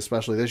years,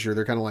 especially this year,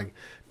 they're kind of like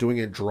doing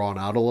it drawn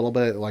out a little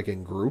bit, like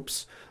in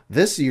groups.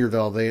 This year,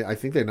 though, I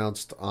think they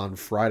announced on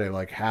Friday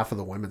like half of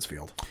the women's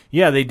field.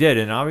 Yeah, they did,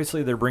 and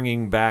obviously they're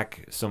bringing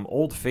back some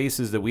old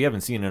faces that we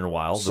haven't seen in a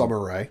while.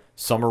 Summer Rae.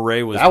 Summer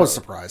Rae was... That was a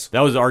surprise.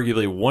 That was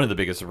arguably one of the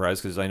biggest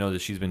surprises, because I know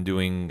that she's been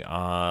doing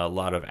a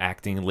lot of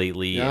acting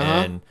lately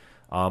and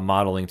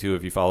modeling, too,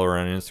 if you follow her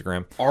on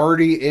Instagram.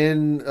 Already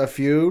in a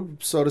feud,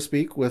 so to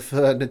speak, with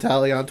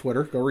Natalia on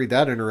Twitter. Go read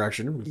that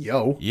interaction.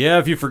 Yo. Yeah,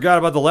 if you forgot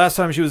about the last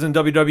time she was in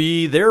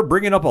WWE, they're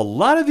bringing up a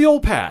lot of the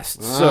old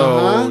past.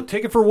 So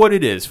take it for what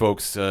it is,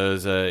 folks.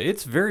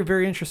 It's very,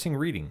 very interesting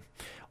reading.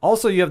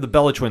 Also, you have the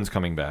Bella Twins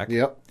coming back.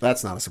 Yep,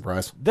 that's not a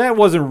surprise. That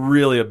wasn't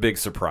really a big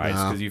surprise,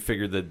 because you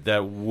figured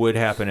that would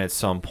happen at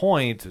some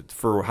point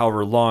for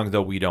however long,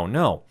 though we don't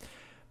know.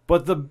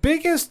 But the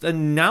biggest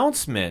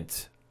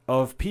announcement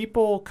of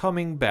people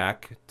coming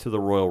back to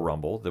the Royal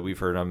Rumble that we've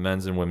heard on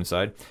men's and women's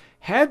side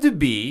had to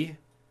be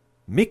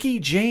Mickie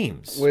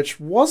James. Which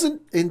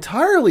wasn't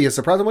entirely a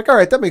surprise. I'm like, all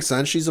right, that makes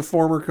sense. She's a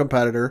former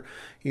competitor,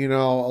 a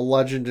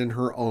legend in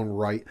her own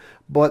right.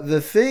 But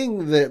the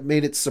thing that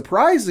made it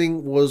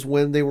surprising was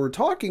when they were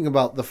talking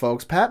about the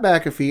folks, Pat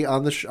McAfee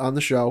on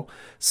the show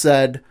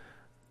said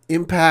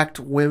Impact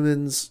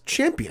Women's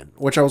Champion,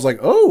 which I was like,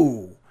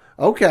 oh,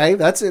 okay,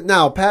 that's it.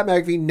 Now, Pat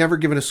McAfee never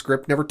given a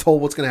script, never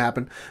told what's going to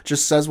happen,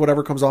 just says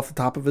whatever comes off the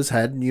top of his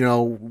head,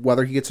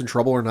 whether he gets in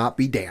trouble or not,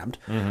 be damned.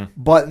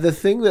 But the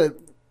thing that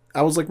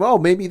I was like, well,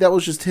 maybe that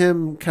was just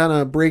him kind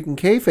of breaking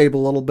kayfabe a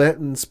little bit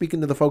and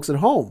speaking to the folks at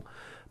home.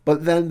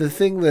 But then the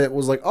thing that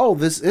was like, oh,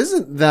 this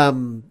isn't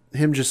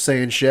him just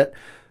saying shit.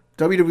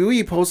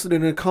 WWE posted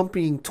an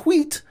accompanying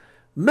tweet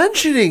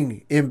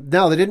mentioning him.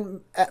 Now, they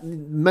didn't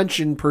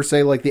mention per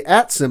se like the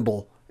 @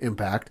 symbol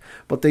Impact,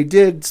 but they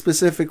did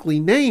specifically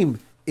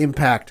name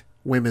Impact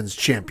Women's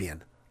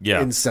Champion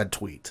in said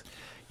tweet.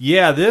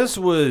 Yeah, this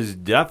was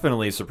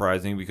definitely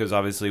surprising, because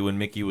obviously when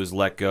Mickie was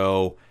let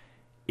go,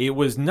 it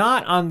was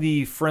not on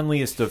the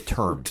friendliest of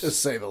terms, to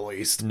say the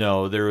least.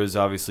 No, there was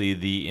obviously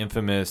the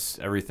infamous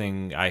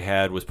everything I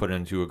had was put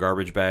into a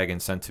garbage bag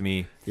and sent to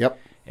me. Yep.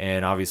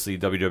 And obviously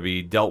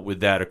WWE dealt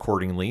with that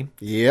accordingly.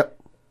 Yep.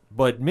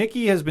 But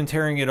Mickie has been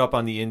tearing it up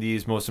on the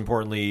indies, most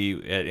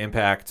importantly at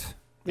Impact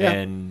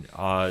and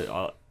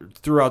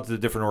throughout the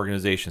different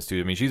organizations too.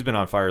 I mean, she's been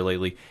on fire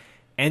lately.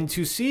 And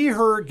to see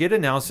her get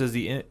announced as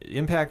the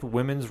Impact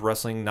Women's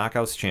Wrestling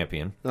Knockouts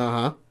Champion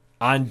on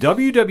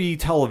WWE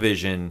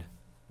television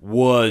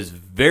was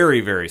very,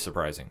 very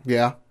surprising.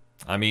 Yeah.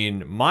 I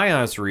mean, my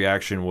honest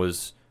reaction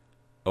was,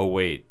 oh,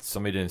 wait,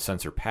 somebody didn't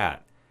censor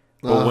Pat.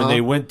 But when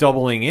they went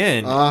doubling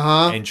in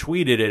and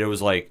tweeted it, it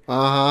was like,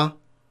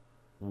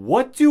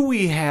 what do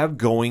we have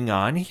going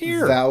on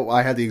here?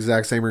 I had the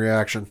exact same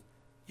reaction.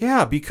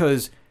 Yeah,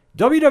 because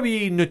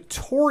WWE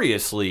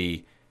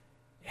notoriously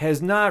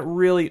has not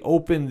really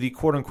opened the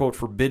quote-unquote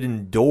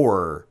forbidden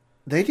door.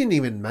 They didn't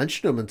even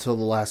mention him until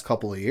the last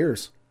couple of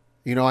years.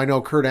 I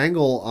know Kurt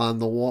Angle on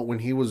the one when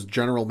he was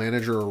general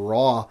manager of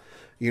Raw,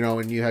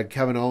 and you had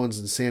Kevin Owens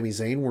and Sami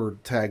Zayn were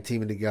tag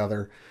teaming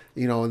together,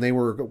 and they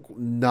were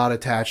not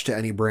attached to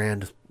any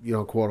brand,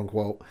 quote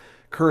unquote.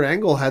 Kurt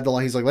Angle had the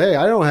line. He's like, hey,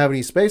 I don't have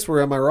any space for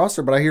it on my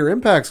roster, but I hear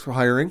Impact's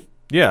hiring.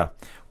 Yeah,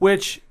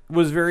 which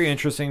was very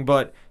interesting,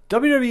 but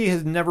WWE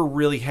has never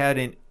really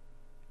had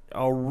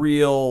a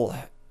real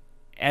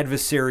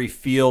adversary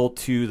feel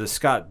to the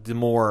Scott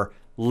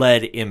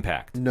D'Amore-led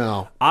Impact.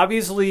 No.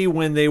 Obviously,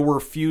 when they were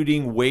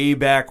feuding way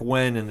back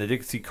when in the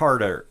Dixie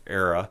Carter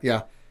era,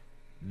 Yeah.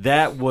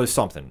 that was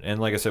something. And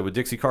like I said, with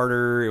Dixie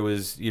Carter, it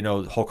was,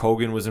 Hulk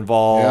Hogan was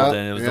involved,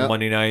 and it was the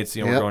Monday nights,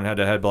 we're going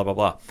head-to-head, blah, blah,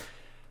 blah.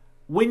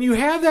 When you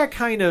have that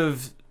kind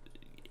of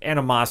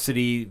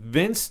animosity,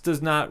 Vince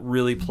does not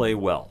really play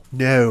well.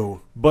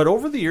 No. But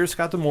over the years,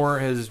 Scott D'Amore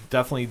has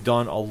definitely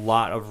done a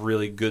lot of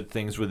really good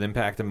things with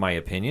Impact, in my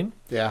opinion.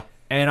 Yeah.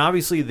 And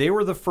obviously, they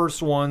were the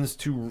first ones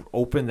to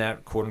open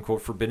that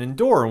quote-unquote forbidden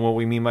door. And what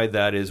we mean by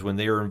that is when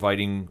they are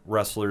inviting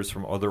wrestlers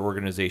from other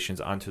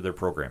organizations onto their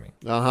programming.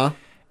 Uh-huh.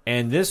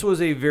 And this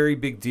was a very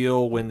big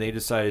deal when they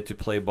decided to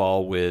play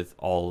ball with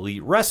All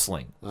Elite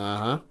Wrestling.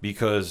 Uh-huh.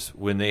 Because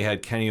when they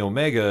had Kenny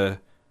Omega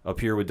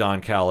appear with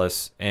Don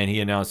Callis, and he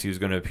announced he was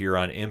going to appear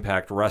on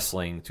Impact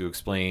Wrestling to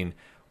explain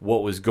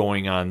what was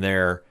going on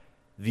there,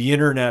 the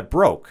internet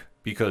broke,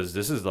 because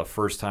this is the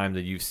first time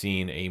that you've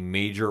seen a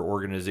major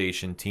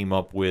organization team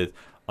up with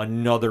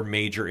another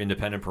major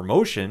independent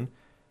promotion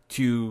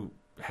to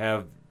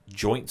have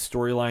joint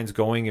storylines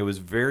going. It was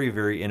very,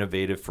 very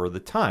innovative for the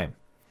time.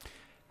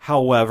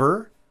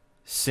 However,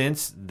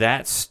 since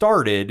that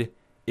started,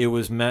 it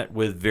was met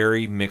with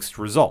very mixed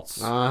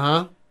results.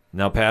 Uh-huh.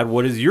 Now, Pat,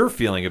 what is your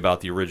feeling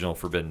about the original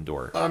Forbidden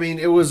Door? I mean,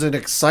 it was an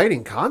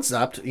exciting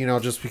concept,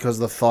 just because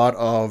the thought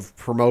of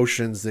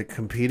promotions that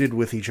competed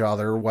with each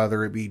other,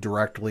 whether it be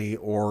directly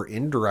or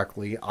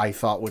indirectly, I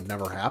thought would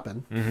never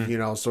happen.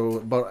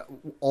 Mm-hmm. But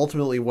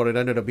ultimately what it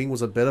ended up being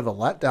was a bit of a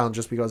letdown,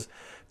 just because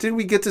did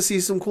we get to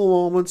see some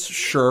cool moments?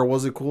 Sure.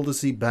 Was it cool to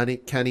see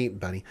Kenny,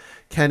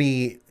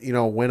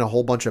 win a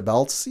whole bunch of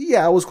belts?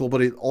 Yeah, it was cool,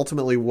 but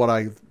ultimately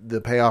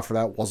the payoff for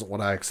that wasn't what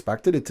I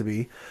expected it to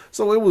be.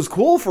 So it was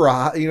cool for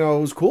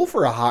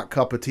a hot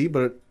cup of tea,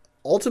 but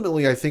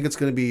ultimately I think it's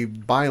going to be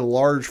by and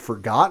large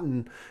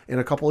forgotten in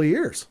a couple of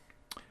years.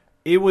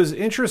 It was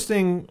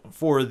interesting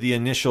for the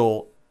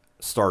initial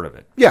start of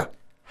it. Yeah.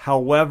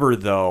 However,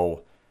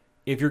 though,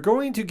 if you're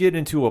going to get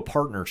into a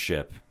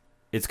partnership,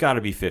 it's got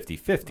to be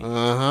 50-50.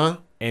 Uh-huh.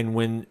 And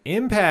when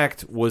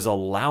Impact was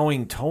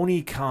allowing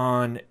Tony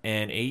Khan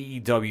and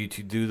AEW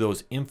to do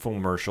those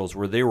infomercials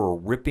where they were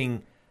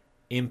ripping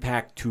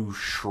Impact to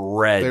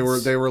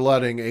shreds. They were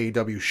letting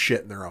AEW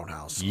shit in their own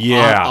house.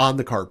 Yeah. On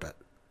the carpet.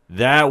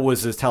 That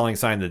was a telling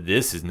sign that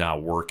this is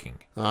not working.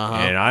 Uh-huh.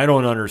 And I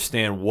don't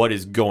understand what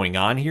is going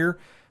on here.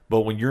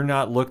 But when you're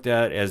not looked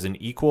at as an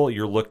equal,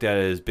 you're looked at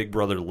as big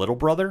brother, little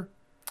brother.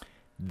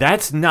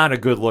 That's not a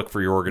good look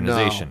for your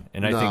organization.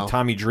 And I think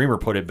Tommy Dreamer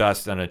put it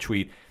best on a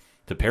tweet,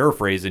 to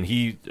paraphrase, and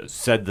he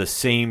said the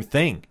same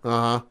thing.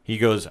 Uh-huh. He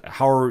goes,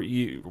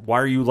 why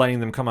are you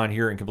letting them come on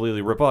here and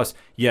completely rip us?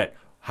 Yet,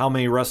 how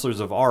many wrestlers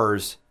of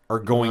ours are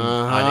going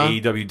on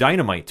AEW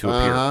Dynamite to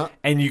appear?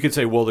 And you could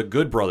say, well, the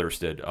Good Brothers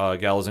did,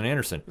 Gallows and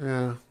Anderson.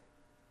 Yeah.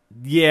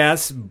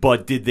 Yes,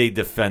 but did they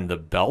defend the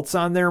belts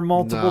on there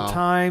multiple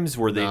times?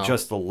 Were they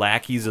just the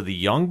lackeys of the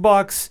Young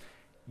Bucks?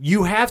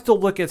 You have to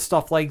look at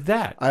stuff like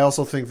that. I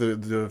also think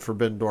the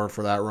Forbidden Door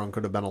for that run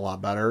could have been a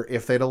lot better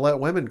if they'd have let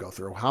women go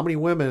through. How many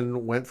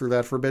women went through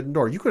that Forbidden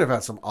Door? You could have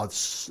had some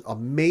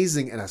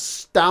amazing and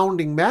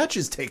astounding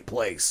matches take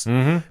place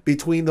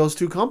between those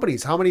two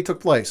companies. How many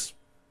took place?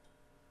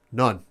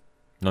 None.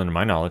 None to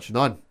my knowledge.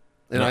 None.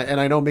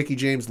 And I know Mickie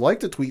James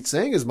liked to tweet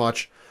saying as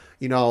much,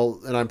 and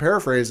I'm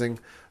paraphrasing,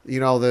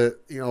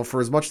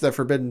 for as much as that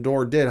Forbidden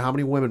Door did, how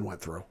many women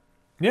went through?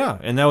 Yeah,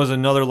 and that was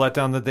another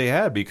letdown that they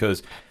had,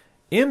 because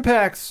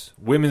Impact's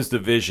women's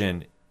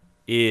division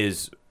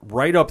is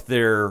right up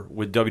there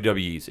with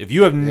WWE's. If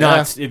you have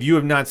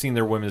not seen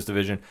their women's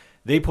division,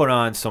 they put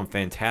on some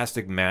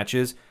fantastic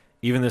matches.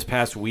 Even this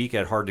past week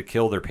at Hard to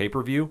Kill, their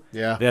pay-per-view, they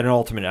had an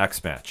Ultimate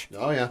X match.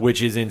 Oh, yeah.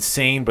 Which is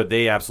insane, but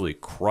they absolutely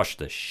crushed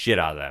the shit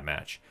out of that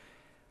match.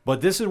 But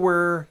this is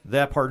where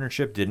that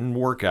partnership didn't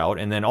work out,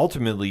 and then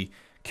ultimately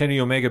Kenny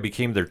Omega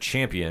became their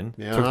champion,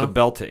 took the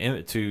belt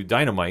to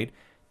Dynamite,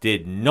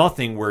 did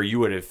nothing where you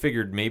would have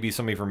figured maybe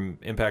somebody from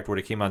Impact would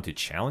have came on to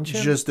challenge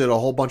him. Just did a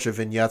whole bunch of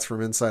vignettes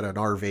from inside an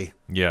RV.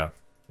 Yeah,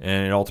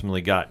 and it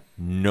ultimately got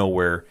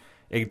nowhere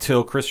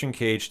until Christian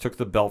Cage took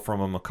the belt from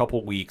him a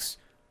couple weeks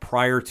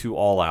prior to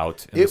All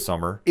Out in the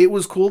summer. It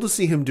was cool to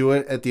see him do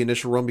it at the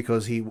initial run,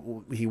 because he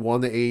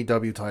won the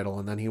AEW title,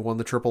 and then he won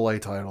the AAA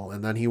title,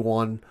 and then he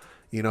won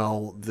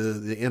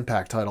the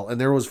Impact title.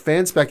 And there was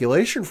fan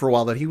speculation for a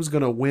while that he was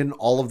going to win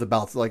all of the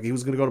belts. Like, he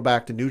was going to go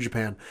back to New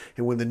Japan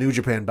and win the New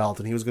Japan belt,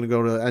 and he was going to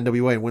go to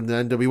NWA and win the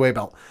NWA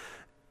belt.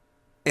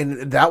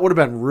 And that would have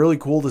been really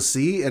cool to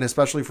see, and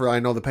especially for,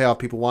 I know the payoff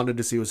people wanted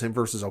to see was him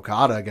versus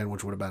Okada again,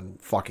 which would have been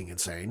fucking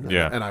insane.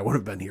 Yeah. And I would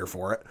have been here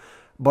for it.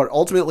 But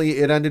ultimately,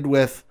 it ended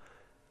with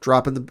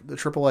dropping the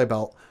AAA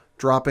belt,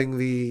 dropping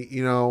the,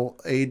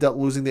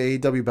 losing the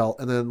AEW belt,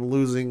 and then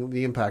losing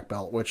the Impact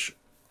belt, which,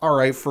 all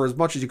right, for as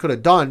much as you could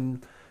have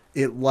done,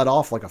 it let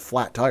off like a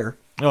flat tire.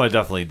 No, it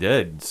definitely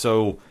did.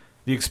 So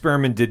The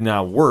experiment did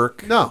not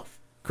work. No.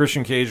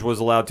 Christian Cage was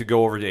allowed to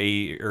go over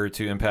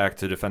to Impact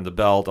to defend the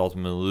belt,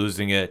 ultimately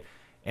losing it,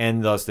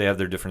 and thus they have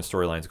their different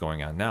storylines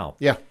going on now.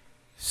 Yeah.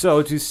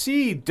 So to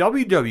see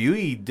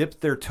WWE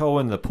dip their toe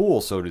in the pool,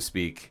 so to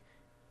speak,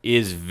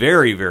 is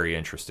very, very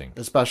interesting.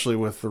 Especially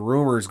with the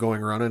rumors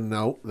going around, and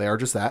no, they are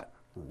just that.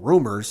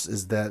 Rumors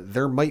is that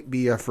there might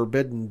be a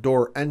Forbidden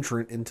Door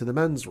entrant into the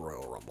men's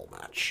Royal Rumble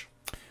match.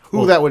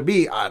 Who that would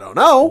be, I don't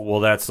know. Well,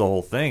 that's the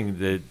whole thing.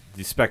 The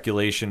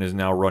speculation is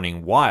now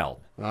running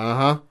wild.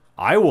 Uh-huh.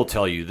 I will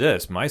tell you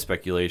this. My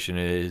speculation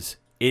is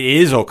it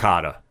is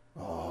Okada.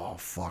 Oh,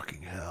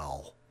 fucking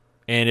hell.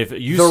 And if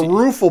you the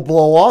roof will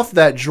blow off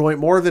that joint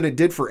more than it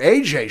did for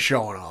AJ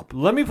showing up.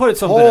 Let me put it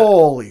something.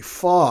 Holy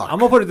fuck. I'm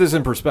going to put this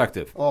in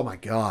perspective. Oh, my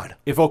God.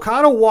 If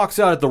Okada walks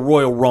out at the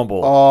Royal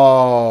Rumble,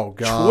 oh,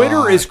 God.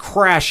 Twitter is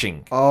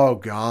crashing. Oh,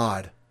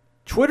 God.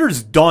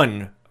 Twitter's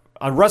done.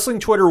 Wrestling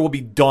Twitter will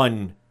be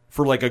done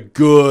for like a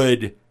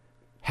good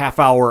half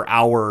hour.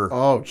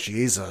 Oh,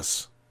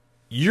 Jesus.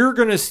 You're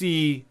going to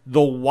see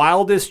the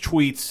wildest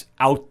tweets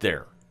out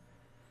there.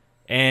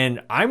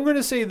 And I'm going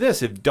to say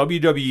this, if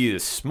WWE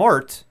is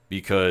smart,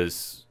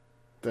 because...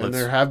 Then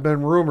there have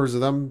been rumors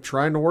of them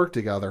trying to work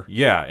together.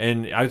 Yeah,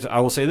 and I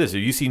will say this,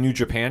 if you see New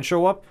Japan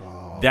show up,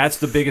 that's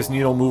the biggest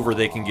needle mover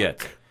they can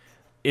get.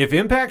 If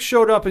Impact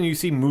showed up and you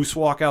see Moose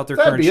walk out their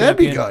current champion... That'd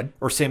be good.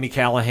 Or Sami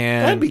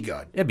Callihan... That'd be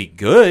good. That'd be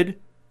good.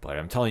 But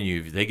I'm telling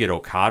you, if they get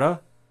Okada,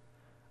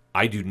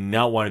 I do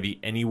not want to be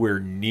anywhere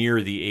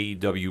near the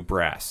AEW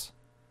brass.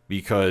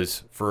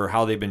 Because for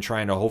how they've been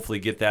trying to hopefully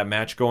get that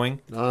match going...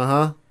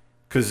 Uh-huh.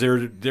 Because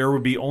there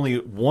would be only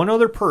one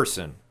other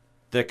person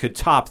that could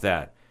top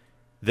that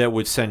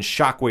would send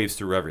shockwaves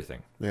through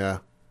everything. Yeah.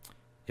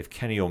 If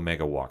Kenny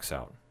Omega walks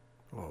out.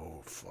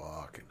 Oh,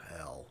 fucking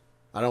hell.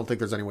 I don't think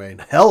there's any way in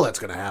hell that's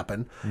going to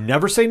happen.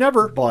 Never say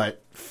never.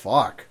 But,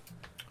 fuck.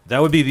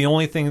 That would be the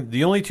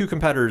only two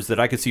competitors that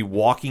I could see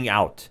walking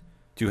out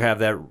to have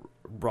that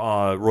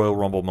Royal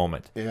Rumble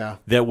moment. Yeah.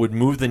 That would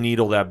move the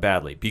needle that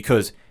badly.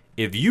 Because...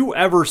 if you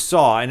ever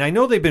saw, and I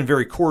know they've been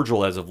very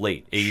cordial as of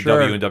late,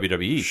 AEW and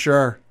WWE.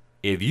 Sure.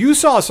 If you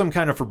saw some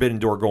kind of Forbidden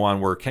Door go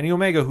on where Kenny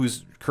Omega,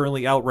 who's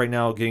currently out right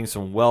now getting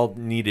some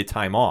well-needed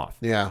time off,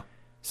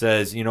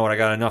 says, you know what, I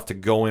got enough to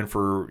go in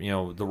for,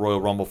 the Royal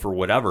Rumble for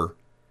whatever.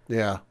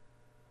 Yeah.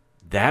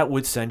 That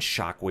would send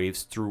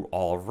shockwaves through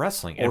all of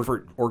wrestling.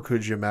 Or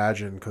could you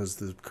imagine, because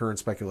the current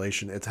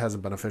speculation, it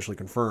hasn't been officially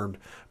confirmed,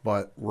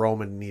 but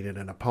Roman needed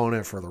an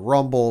opponent for the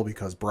Rumble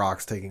because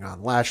Brock's taking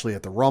on Lashley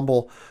at the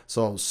Rumble.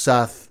 So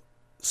Seth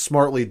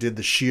smartly did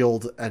the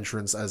Shield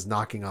entrance as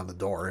knocking on the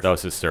door. That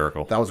was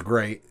hysterical. That was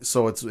great.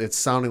 So it's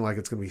sounding like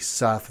it's going to be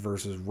Seth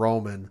versus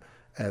Roman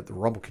at the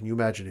Rumble. Can you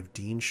imagine if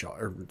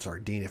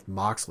if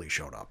Moxley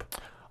showed up?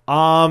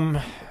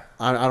 I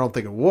don't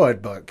think it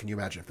would, but can you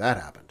imagine if that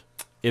happened?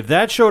 If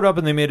that showed up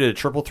and they made it a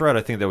triple threat,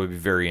 I think that would be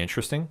very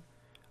interesting.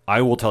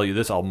 I will tell you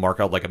this, I'll mark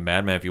out like a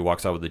madman if he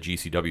walks out with the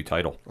GCW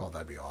title. Oh,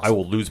 that'd be awesome. I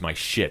will lose my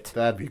shit.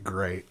 That'd be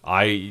great.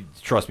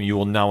 Trust me, you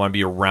will not want to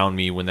be around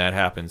me when that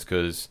happens,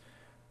 because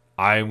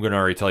I'm going to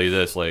already tell you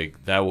this,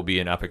 like, that will be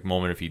an epic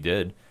moment if he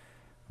did.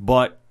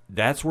 But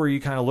that's where you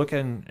kind of look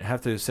and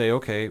have to say,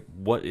 okay,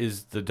 what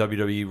is the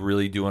WWE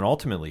really doing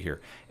ultimately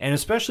here? And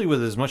especially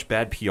with as much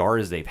bad PR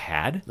as they've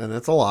had. And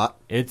that's a lot.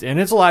 It's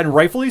a lot, and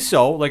rightfully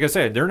so. Like I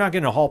said, they're not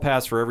getting a hall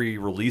pass for every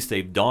release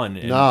they've done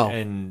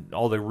and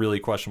all the really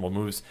questionable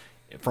moves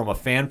from a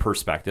fan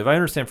perspective. I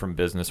understand from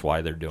business why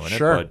they're doing it,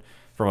 but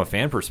from a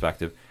fan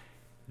perspective,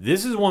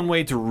 this is one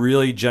way to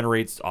really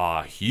generate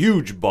a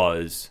huge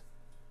buzz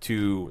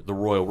to the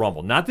Royal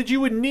Rumble. Not that you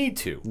would need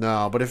to.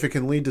 No, but if it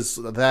can lead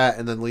to that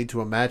and then lead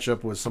to a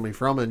matchup with somebody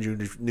from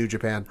New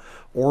Japan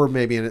or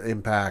maybe an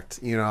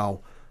Impact,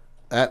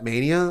 at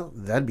Mania,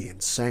 that'd be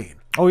insane.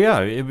 Oh,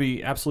 yeah. It'd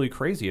be absolutely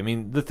crazy. I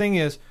mean, the thing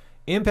is,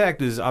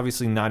 Impact is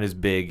obviously not as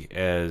big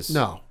as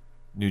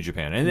New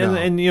Japan. And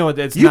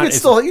it's you can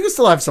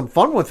still have some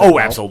fun with it. Oh,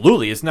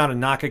 absolutely. It's not a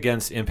knock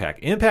against Impact.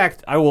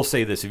 Impact, I will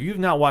say this, if you've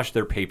not watched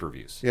their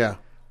pay-per-views,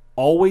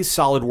 always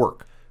solid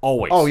work.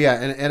 Always. Oh, yeah,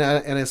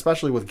 and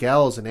especially with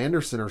Gallows and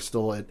Anderson are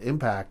still at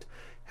Impact,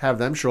 have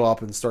them show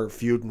up and start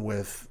feuding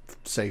with,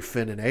 say,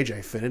 Finn and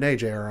AJ. Finn and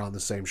AJ are on the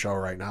same show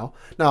right now.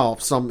 Now,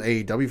 some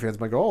AEW fans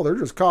might go, oh, they're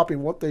just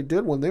copying what they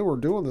did when they were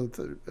doing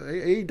the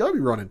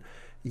AEW running.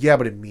 Yeah,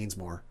 but it means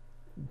more.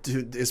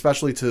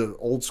 Especially to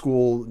old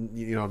school,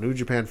 New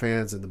Japan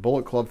fans and the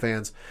Bullet Club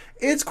fans.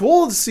 It's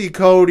cool to see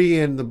Cody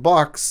and the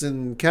Bucks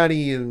and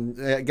Kenny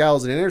and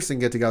Gallows and Anderson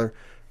get together.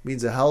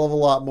 Means a hell of a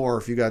lot more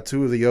if you got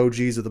two of the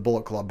OGs of the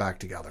Bullet Club back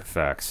together.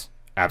 Facts.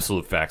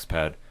 Absolute facts,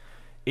 Pat.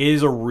 It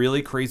is a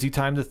really crazy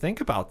time to think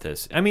about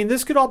this. I mean,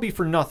 this could all be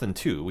for nothing,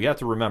 too. We have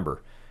to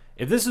remember,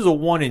 if this is a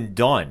one and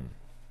done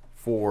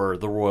for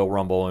the Royal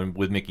Rumble and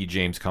with Mickie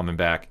James coming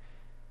back,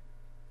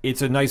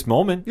 it's a nice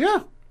moment.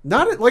 Yeah.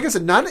 Not, like I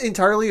said, not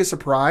entirely a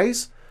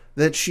surprise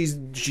that she's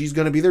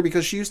going to be there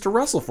because she used to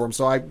wrestle for him.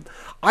 So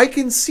I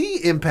can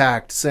see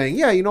Impact saying,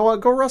 yeah, you know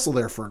what, go wrestle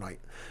there for a night.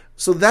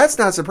 So that's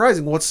not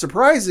surprising. What's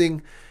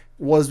surprising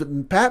was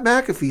Pat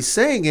McAfee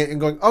saying it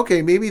and going,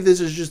 okay, maybe this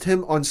is just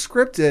him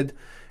unscripted,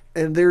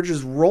 and they're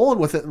just rolling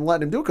with it and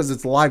letting him do it because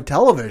it's live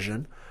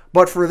television.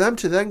 But for them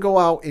to then go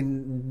out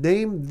and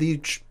name the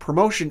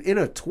promotion in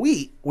a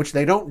tweet, which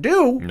they don't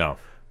do,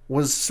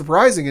 was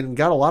surprising and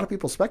got a lot of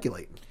people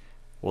speculating.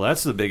 Well,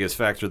 that's the biggest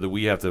factor that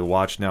we have to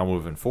watch now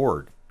moving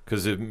forward.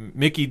 Because if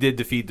Mickey did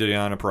defeat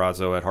Deonna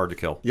Purrazzo at Hard to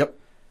Kill. Yep.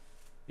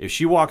 If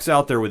she walks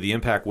out there with the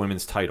Impact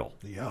Women's title.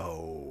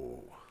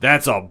 Yo.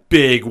 That's a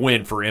big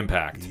win for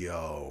Impact.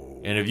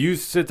 Yo. And if you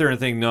sit there and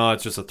think, no,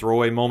 it's just a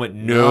throwaway moment.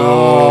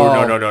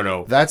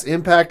 No. That's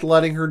Impact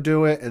letting her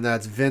do it, and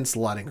that's Vince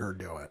letting her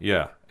do it.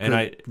 Yeah.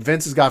 And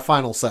Vince has got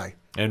final say.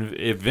 And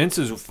if Vince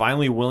is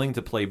finally willing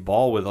to play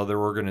ball with other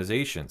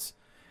organizations,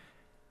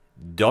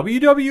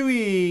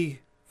 WWE,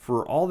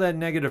 for all that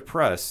negative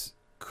press,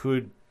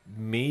 could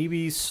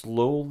maybe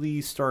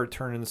slowly start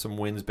turning some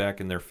wins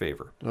back in their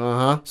favor.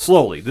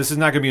 Slowly. This is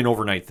not going to be an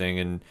overnight thing,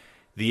 and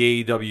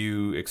the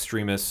AEW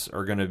extremists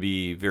are going to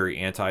be very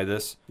anti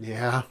this.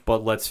 Yeah.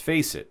 But let's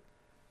face it,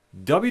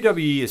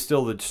 WWE is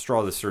still the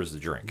straw that stirs the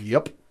drink.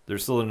 Yep. They're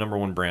still the number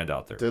one brand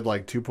out there. Did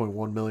like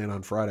 $2.1 million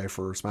on Friday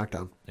for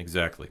SmackDown.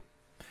 Exactly.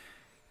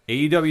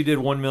 AEW did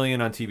 $1 million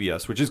on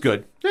TBS, which is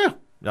good. Yeah.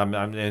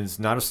 And it's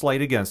not a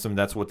slight against them.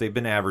 That's what they've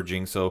been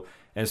averaging. So,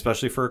 and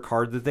especially for a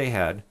card that they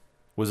had,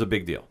 was a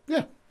big deal.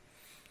 Yeah.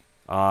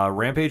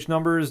 Rampage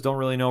numbers, don't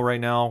really know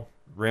right now.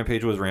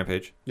 Rampage was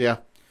Rampage. Yeah.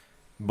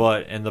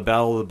 But in the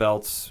Battle of the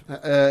Belts,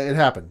 it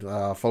happened.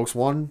 Folks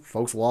won,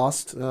 folks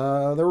lost.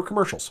 There were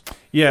commercials.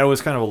 Yeah, it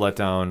was kind of a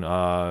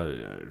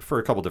letdown for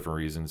a couple different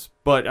reasons.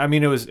 But I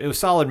mean, it was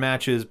solid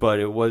matches, but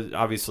it was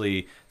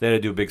obviously they had to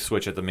do a big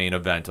switch at the main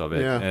event of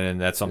it,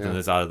 and that's something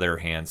that's out of their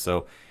hands.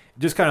 So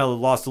just kind of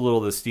lost a little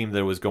of the steam that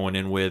it was going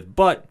in with.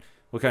 But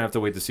we'll kind of have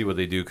to wait to see what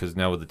they do because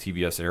now with the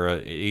TBS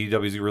era,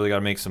 AEW's really got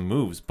to make some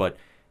moves. But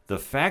the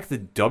fact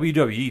that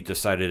WWE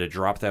decided to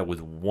drop that with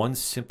one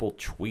simple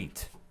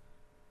tweet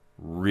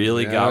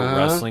really got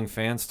wrestling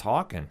fans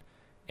talking.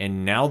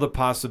 And now the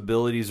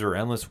possibilities are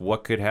endless.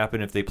 What could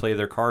happen if they play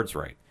their cards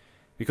right?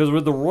 Because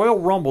with the Royal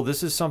Rumble,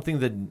 this is something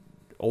that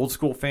old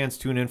school fans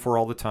tune in for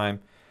all the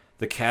time.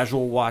 The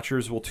casual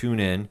watchers will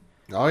tune in.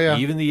 Oh, yeah.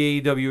 Even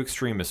the AEW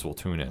extremists will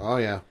tune in. Oh,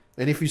 yeah.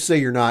 And if you say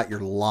you're not, you're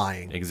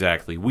lying.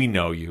 Exactly. We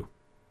know you.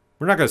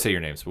 We're not going to say your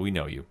names, but we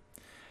know you.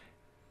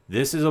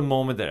 This is a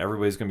moment that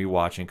everybody's going to be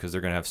watching because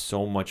they're going to have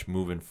so much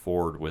moving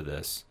forward with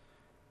this.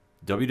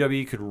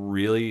 WWE could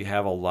really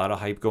have a lot of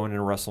hype going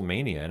into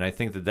WrestleMania, and I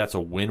think that that's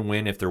a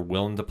win-win if they're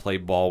willing to play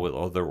ball with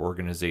other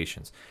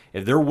organizations.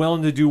 If they're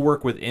willing to do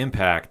work with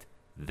Impact,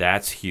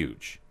 that's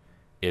huge.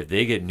 If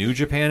they get New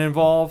Japan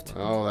involved,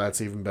 oh,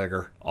 that's even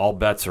bigger. All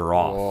bets are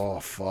off. Oh,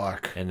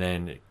 fuck. And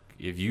then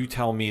if you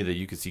tell me that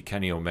you could see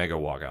Kenny Omega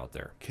walk out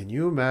there. Can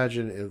you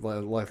imagine,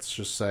 let's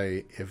just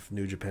say, if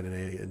New Japan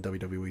and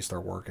WWE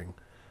start working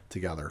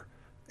together,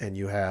 and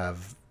you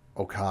have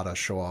Okada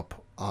show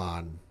up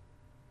on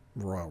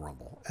Royal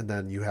Rumble, and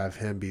then you have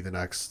him be the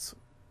next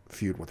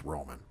feud with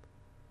Roman.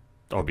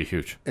 That would be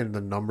huge. And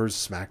the numbers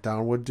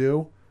SmackDown would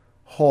do,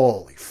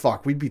 holy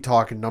fuck, we'd be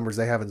talking numbers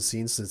they haven't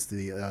seen since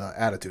the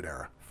Attitude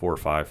Era. 4 or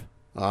 5.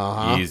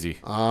 Easy.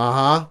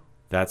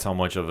 That's how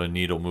much of a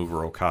needle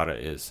mover Okada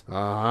is.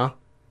 I'll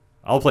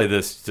play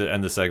this to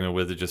end the segment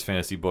with just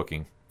fantasy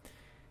booking.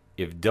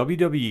 If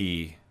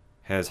WWE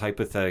has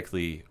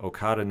hypothetically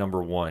Okada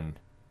number 1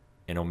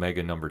 and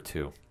Omega number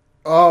 2.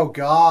 Oh,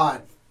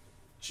 God.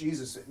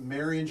 Jesus,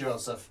 Mary and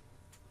Joseph.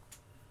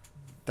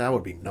 That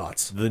would be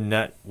nuts. The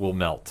net will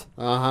melt.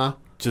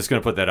 Just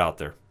going to put that out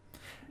there.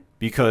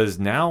 Because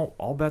now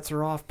all bets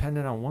are off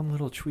pending on one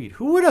little tweet.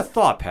 Who would have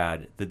thought,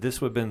 Pad, that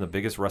this would have been the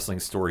biggest wrestling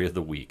story of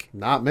the week?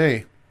 Not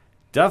me.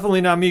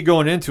 Definitely not me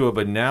going into it,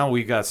 but now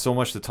we got so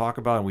much to talk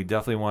about, and we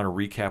definitely want to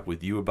recap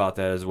with you about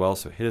that as well.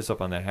 So hit us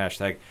up on that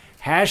hashtag.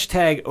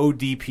 Hashtag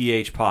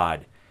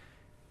ODPHpod.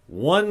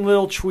 One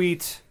little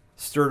tweet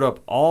stirred up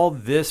all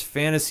this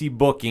fantasy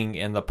booking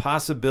and the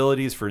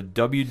possibilities for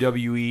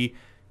WWE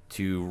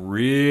to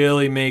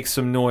really make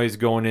some noise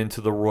going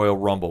into the Royal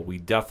Rumble. We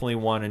definitely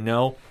want to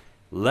know.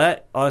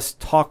 Let us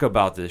talk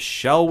about this,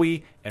 shall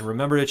we? And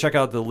remember to check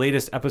out the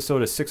latest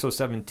episode of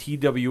 607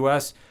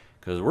 TWS,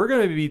 because we're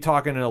going to be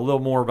talking a little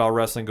more about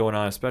wrestling going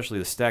on, especially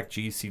the stacked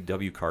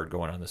GCW card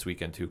going on this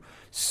weekend too.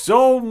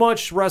 So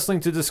much wrestling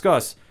to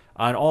discuss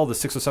on all the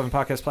 607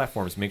 podcast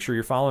platforms. Make sure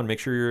you're following, make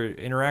sure you're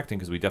interacting,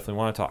 because we definitely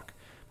want to talk.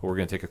 But we're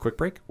going to take a quick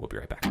break. We'll be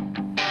right back.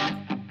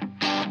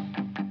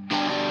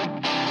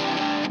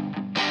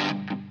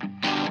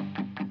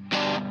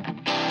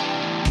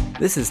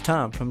 This is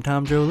Tom from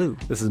Tom Joe Lou.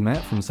 This is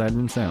Matt from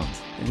Sideroom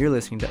Sounds. And you're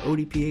listening to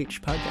ODPH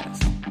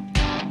Podcast.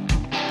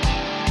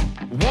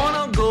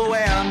 Wanna go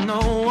where no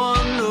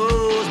one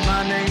knows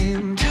my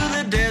name, to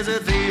the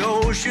desert, the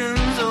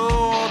oceans,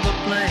 or the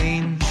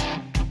plains.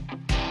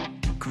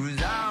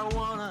 'Cause I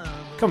wanna...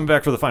 Coming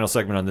back for the final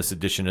segment on this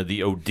edition of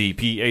the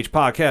ODPH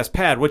podcast.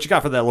 Pad, what you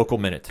got for that local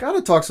minute? Got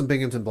to talk some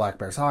Binghamton Black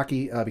Bears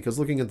hockey because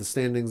looking at the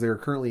standings, they're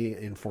currently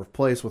in 4th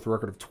place with a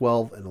record of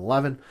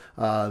 12-11.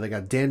 They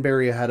got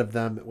Danbury ahead of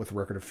them with a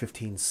record of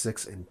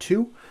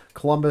 15-6-2.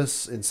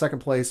 Columbus in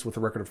 2nd place with a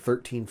record of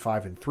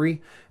 13-5-3.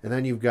 And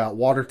then you've got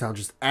Watertown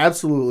just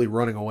absolutely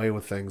running away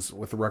with things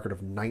with a record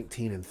of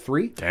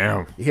 19-3.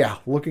 Damn. Yeah,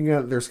 looking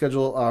at their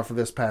schedule for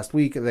this past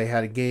week, they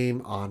had a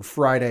game on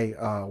Friday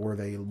where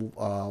they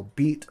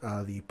beat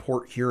the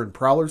Port Huron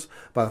Prowlers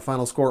by the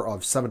final score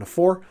of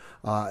 7-4.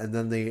 And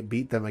then they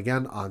beat them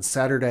again on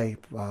Saturday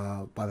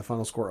by the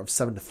final score of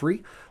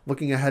 7-3.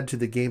 Looking ahead to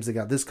the games they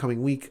got this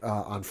coming week,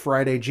 on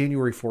Friday,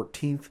 January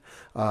 14th,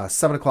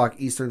 7 o'clock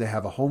Eastern, they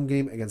have a home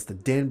game against the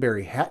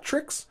Danbury Hat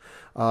Tricks.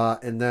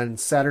 And then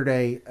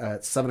Saturday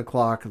at 7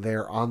 o'clock,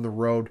 they're on the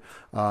road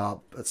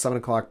at 7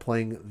 o'clock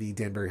playing the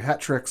Danbury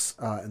Hat Tricks.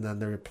 And then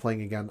they're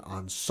playing again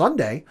on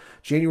Sunday,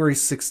 January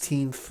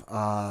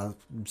 16th,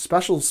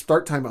 special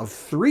start time of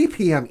 3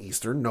 p.m.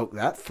 Eastern. Note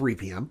that, 3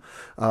 p.m.,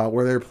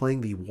 where they're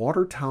playing the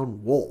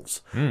Watertown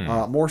Wolves.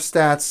 More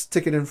stats,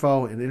 ticket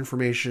info, and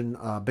information,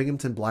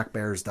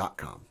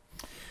 BinghamtonBlackBears.com.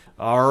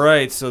 All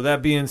right, so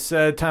that being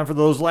said, time for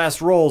those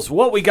last rolls.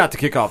 What we got to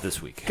kick off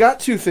this week? Got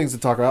 2 things to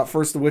talk about.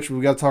 First of which,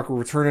 we got to talk a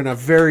return, and a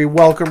very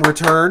welcome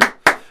return.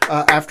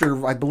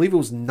 After, I believe it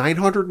was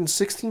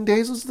 916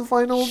 days was the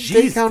final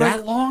day count.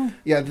 That long?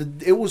 Yeah,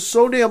 it was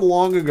so damn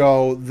long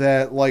ago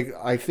that, like,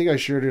 I think I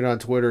shared it on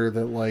Twitter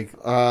that, like,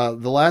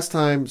 the last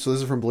time, so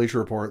this is from Bleacher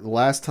Report, the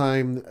last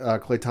time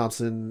Klay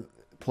Thompson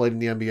played in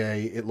the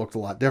NBA, it looked a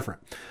lot different.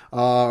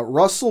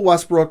 Russell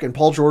Westbrook and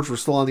Paul George were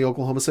still on the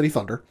Oklahoma City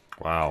Thunder.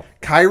 Wow.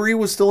 Kyrie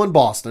was still in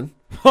Boston.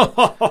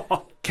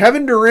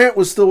 Kevin Durant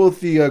was still with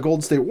the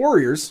Golden State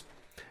Warriors.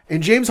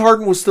 And James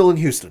Harden was still in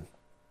Houston.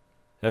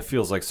 That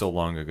feels like so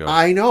long ago.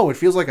 I know. It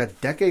feels like a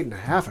decade and a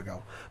half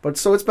ago. But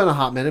so it's been a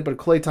hot minute. But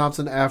Klay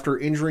Thompson, after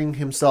injuring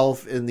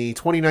himself in the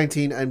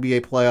 2019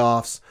 NBA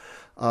playoffs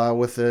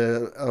with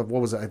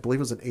what was it? I believe it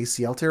was an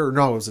ACL tear. Or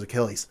no, it was an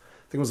Achilles.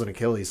 I think it was an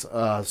Achilles.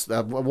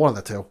 One of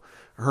the two.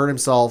 Hurt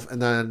himself.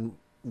 And then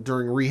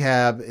during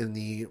rehab in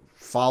the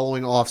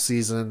following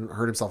offseason,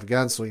 hurt himself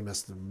again, so he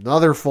missed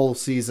another full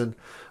season.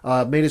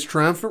 Made his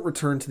triumphant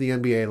return to the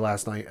NBA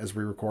last night as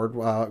we record,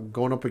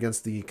 going up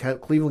against the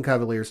Cleveland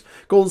Cavaliers.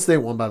 Golden State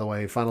won, by the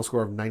way, final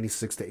score of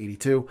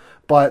 96-82.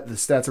 But the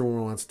stats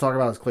everyone wants to talk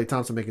about is Klay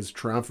Thompson making his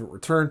triumphant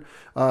return.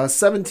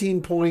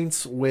 17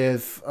 points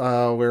with,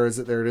 where is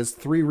it? There it is.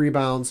 3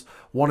 rebounds,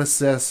 1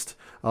 assist,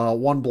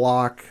 1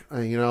 block,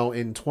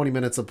 in 20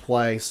 minutes of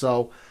play.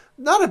 So,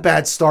 not a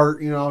bad start,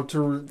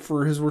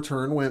 for his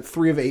return. Went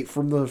 3 of 8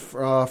 from the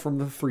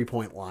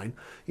 3-point line.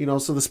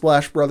 So the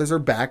Splash Brothers are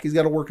back. He's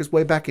got to work his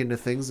way back into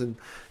things and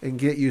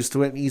get used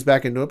to it and ease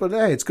back into it. But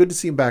hey, it's good to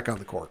see him back on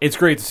the court. It's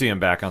great to see him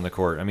back on the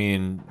court. I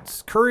mean,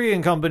 Curry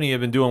and company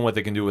have been doing what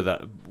they can do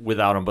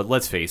without him. But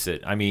let's face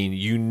it. I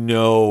mean,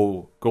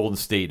 Golden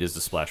State is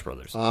the Splash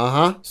Brothers.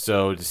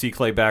 So to see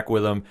Klay back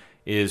with them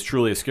is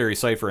truly a scary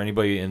sight for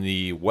anybody in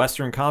the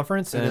Western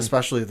Conference. And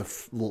especially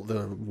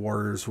the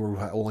Warriors, who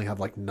only have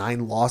like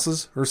 9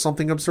 losses or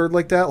something absurd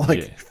like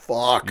that.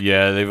 Fuck.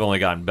 Yeah, they've only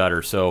gotten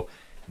better. So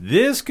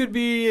this could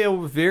be a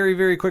very,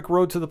 very quick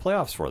road to the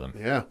playoffs for them.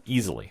 Yeah.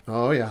 Easily.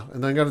 Oh, yeah.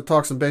 And then got to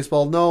talk some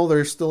baseball. No,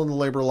 they're still in the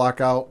labor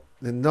lockout.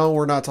 And no,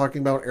 we're not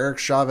talking about Eric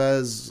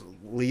Chavez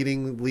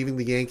leaving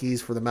the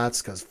Yankees for the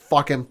Mets because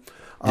fuck him.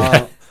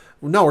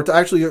 No, we're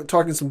actually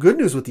talking some good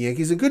news with the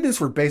Yankees and good news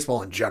for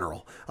baseball in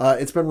general.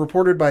 It's been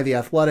reported by The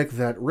Athletic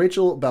that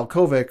Rachel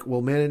Balkovic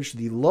will manage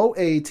the low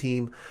A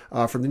team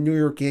from the New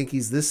York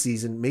Yankees this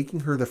season,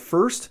 making her the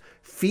first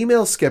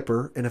female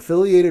skipper in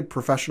affiliated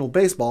professional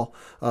baseball,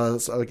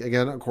 so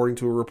again, according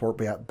to a report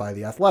by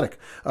The Athletic.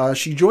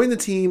 She joined the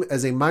team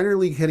as a minor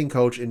league hitting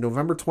coach in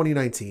November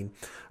 2019,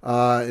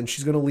 and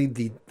she's going to lead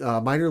the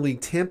minor league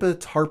Tampa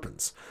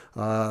Tarpons.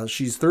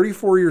 She's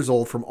 34 years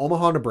old from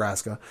Omaha,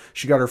 Nebraska.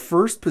 She got her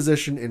first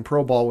position in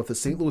pro ball with the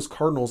St. Louis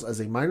Cardinals as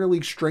a minor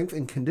league strength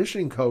and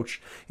conditioning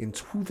coach in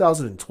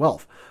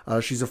 2012.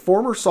 She's a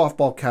former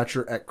softball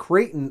catcher at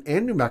Creighton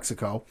and New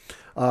Mexico.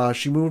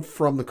 She moved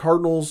from the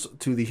Cardinals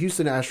to the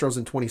Houston Astros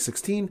in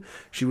 2016.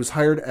 She was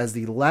hired as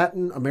the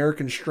Latin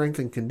American Strength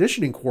and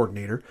Conditioning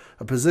Coordinator,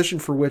 a position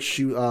for which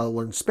she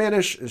learned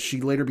Spanish. She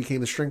later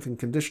became the strength and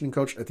conditioning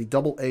coach at the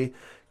AA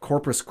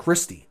Corpus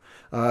Christi.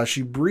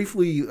 She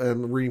briefly,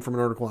 reading from an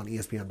article on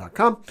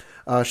ESPN.com,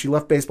 she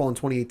left baseball in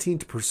 2018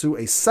 to pursue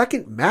a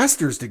second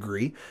master's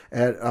degree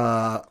at,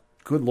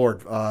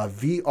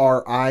 VRIJE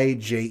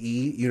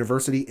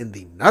University in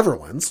the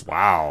Netherlands.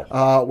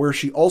 Wow. Where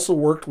she also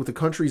worked with the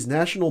country's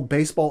national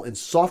baseball and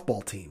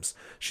softball teams.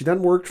 She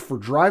then worked for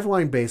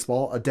Driveline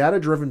Baseball, a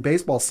data-driven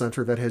baseball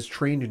center that has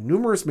trained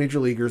numerous major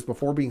leaguers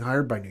before being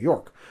hired by New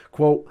York.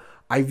 Quote,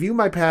 I view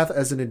my path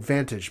as an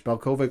advantage,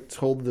 Belkovic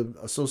told the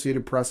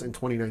Associated Press in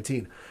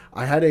 2019.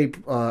 I had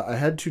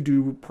to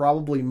do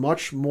probably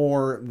much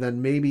more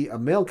than maybe a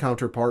male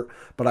counterpart,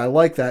 but I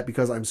like that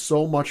because I'm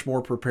so much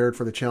more prepared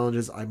for the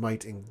challenges that I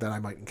might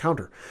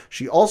encounter.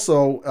 She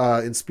also,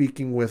 in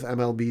speaking with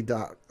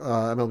MLB.com,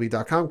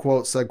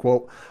 said,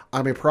 quote,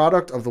 I'm a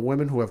product of the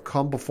women who have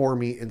come before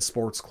me in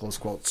sports, close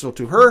quote. So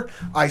to her,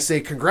 I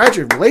say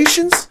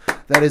congratulations.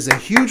 That is a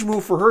huge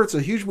move for her. It's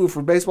a huge move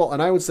for baseball,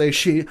 and I would say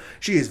she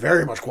is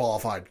very much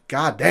qualified.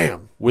 God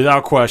damn.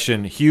 Without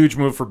question, huge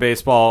move for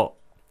baseball.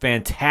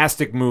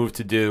 Fantastic move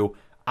to do.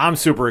 I'm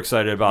super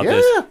excited about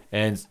this.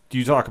 And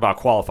you talk about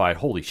qualified.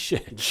 Holy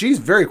shit. She's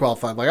very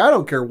qualified. Like, I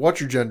don't care what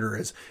your gender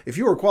is. If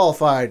you are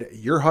qualified,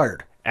 you're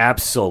hired.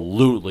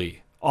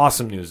 Absolutely.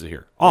 Awesome news to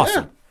hear.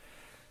 Awesome. Yeah.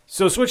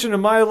 So switching to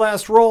my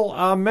last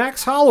role,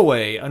 Max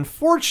Holloway,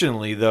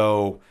 unfortunately,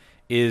 though,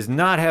 is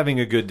not having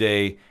a good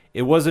day.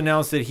 It was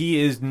announced that he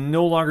is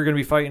no longer going to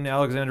be fighting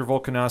Alexander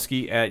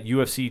Volkanovski at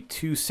UFC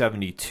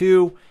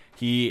 272.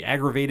 He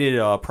aggravated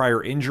a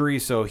prior injury,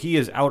 so he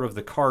is out of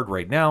the card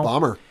right now.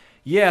 Bummer.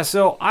 Yeah,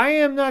 so I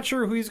am not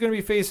sure who he's going to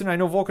be facing. I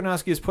know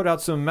Volkanovski has put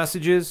out some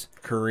messages.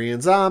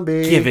 Korean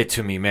Zombie. Give it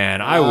to me,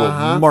 man. I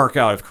will mark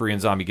out if Korean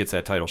Zombie gets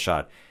that title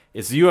shot.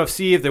 It's the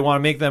UFC. If they want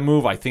to make that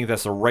move, I think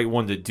that's the right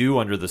one to do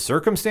under the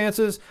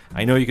circumstances.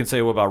 I know you can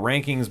say, what about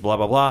rankings, blah,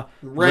 blah, blah.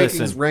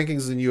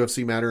 Rankings in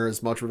UFC matter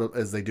as much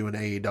as they do in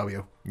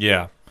AEW.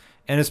 Yeah.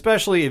 And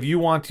especially if you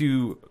want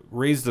to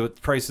raise the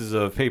prices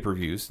of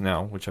pay-per-views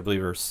now, which I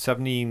believe are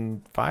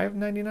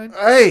 $75.99.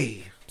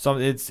 Hey! So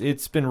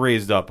it's been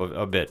raised up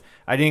a bit.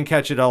 I didn't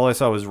catch it. All I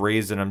saw was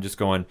raised, and I'm just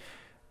going,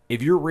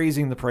 if you're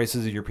raising the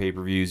prices of your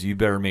pay-per-views, you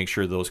better make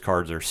sure those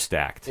cards are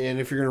stacked. And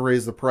if you're going to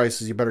raise the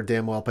prices, you better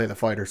damn well pay the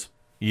fighters.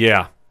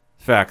 Yeah,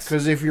 facts.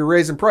 Because if you're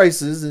raising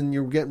prices and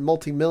you're getting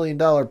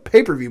multi-million-dollar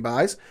pay-per-view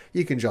buys,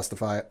 you can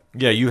justify it.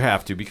 Yeah, you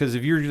have to. Because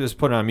if you're just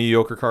putting on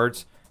mediocre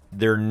cards,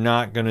 they're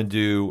not going to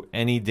do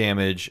any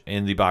damage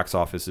in the box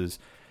offices.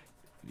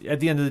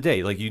 At the end of the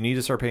day, like, you need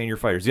to start paying your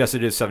fighters. Yes,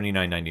 it is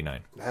 $79.99.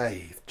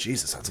 Hey,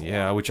 Jesus, that's a lot.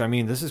 Yeah, which, I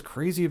mean, this is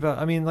crazy about.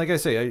 I mean, like I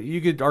say,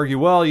 you could argue,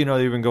 well,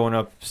 they've been going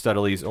up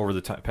steadily over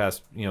the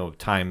past,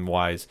 time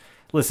wise.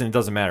 Listen, it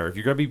doesn't matter if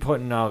you're going to be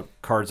putting out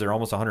cards that are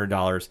almost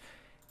 $100.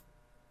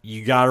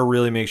 You got to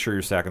really make sure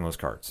you're stacking those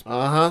cards.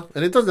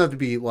 And it doesn't have to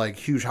be like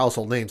huge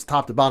household names,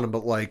 top to bottom,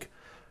 but like,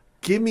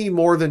 give me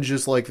more than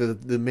just like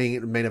the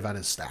main event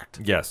is stacked.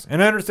 Yes,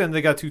 and I understand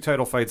they got 2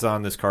 title fights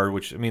on this card,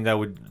 which, I mean, that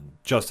would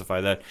justify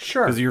that.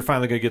 Sure. Because you're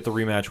finally going to get the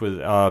rematch with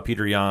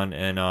Peter Yan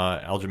and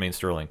Aljamain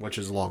Sterling. Which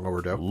is long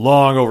overdue.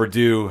 Long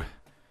overdue.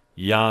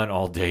 Yan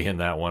all day in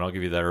that one. I'll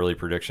give you that early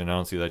prediction. I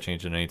don't see that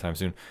changing anytime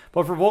soon.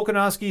 But for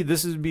Volkanovski,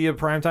 this would be a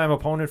primetime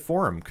opponent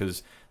for him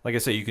because, like I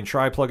say, you can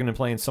try plugging and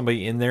playing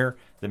somebody in there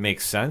that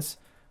makes sense,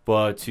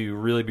 but to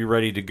really be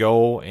ready to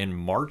go in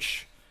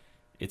March,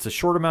 it's a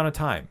short amount of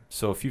time.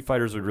 So a few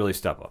fighters would really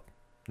step up.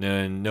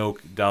 And no,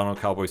 Donald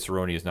Cowboy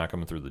Cerrone is not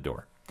coming through the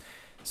door.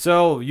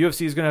 So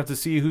UFC is going to have to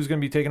see who's going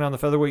to be taking on the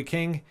featherweight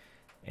king,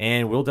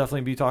 and we'll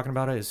definitely be talking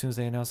about it as soon as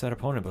they announce that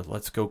opponent. But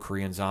let's go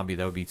Korean Zombie.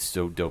 That would be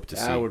so dope to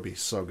see. That would be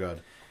so good.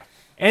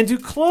 And to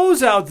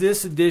close out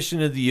this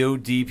edition of the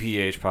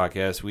ODPH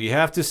podcast, we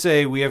have to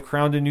say we have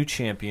crowned a new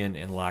champion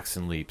in Locks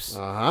and Leaps.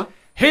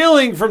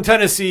 Hailing from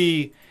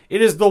Tennessee,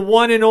 it is the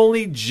one and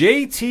only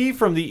JT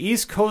from the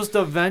East Coast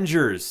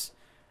Avengers.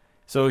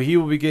 So he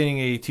will be getting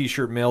a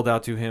t-shirt mailed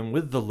out to him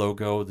with the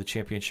logo. The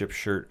championship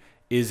shirt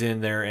is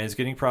in there and it's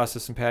getting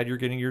processed. And Pat, you're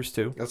getting yours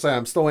too. That's why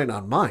I'm still waiting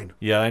on mine.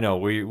 Yeah, I know.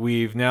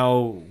 We've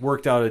now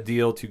worked out a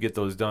deal to get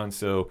those done.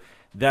 So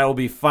that will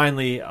be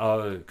finally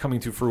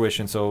coming to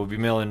fruition. So we'll be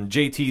mailing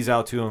JTs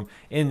out to him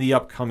in the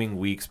upcoming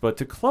weeks. But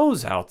to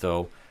close out,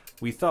 though,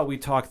 we thought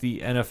we'd talk the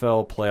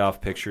NFL playoff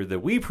picture that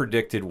we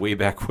predicted way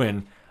back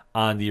when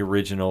on the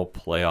original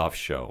playoff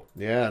show.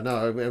 Yeah,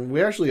 no, and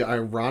we actually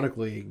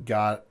ironically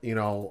got,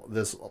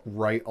 this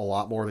right a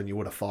lot more than you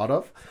would have thought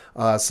of.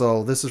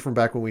 So this is from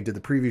back when we did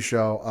the preview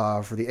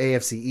show for the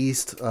AFC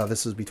East.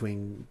 This is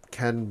between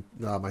Ken,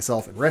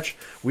 myself, and Rich.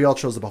 We all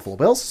chose the Buffalo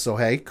Bills, so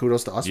hey,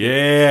 kudos to us.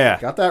 Yeah.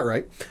 We got that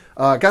right.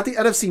 Got the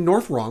NFC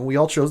North wrong. We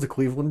all chose the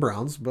Cleveland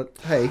Browns, but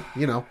hey,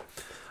 in the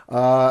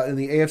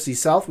AFC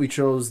South, we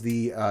chose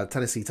the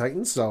Tennessee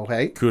Titans, so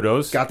hey.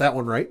 Kudos. Got that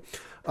one right.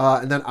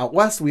 And then out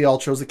west, we all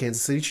chose the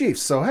Kansas City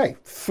Chiefs. So, hey,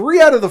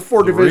 3 out of the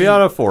 4 divisions. 3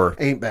 out of 4.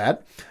 Ain't bad.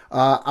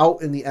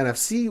 Out in the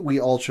NFC, we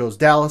all chose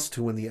Dallas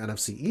to win the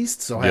NFC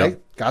East. So, hey,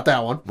 got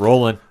that one.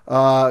 Rolling.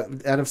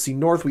 NFC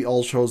North, we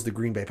all chose the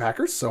Green Bay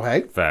Packers. So,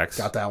 hey. Facts.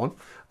 Got that one.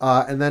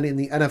 And then in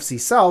the NFC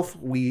South,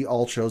 we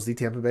all chose the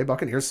Tampa Bay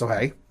Buccaneers. So,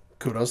 hey,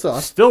 kudos to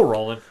us. Still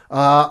rolling.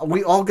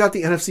 We all got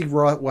the NFC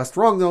West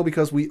wrong, though,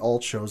 because we all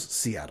chose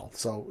Seattle.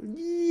 So,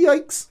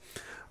 yikes.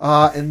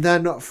 And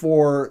then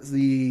for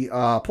the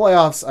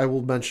playoffs, I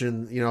will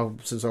mention,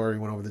 since I already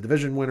went over the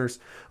division winners,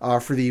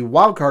 for the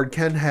wild card,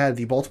 Ken had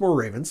the Baltimore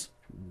Ravens.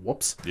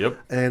 Whoops. Yep.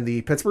 And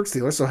the Pittsburgh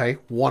Steelers. So, hey,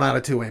 1 out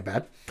of 2 ain't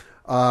bad.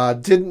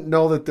 Didn't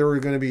know that there were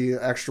going to be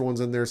extra ones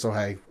in there. So,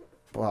 hey,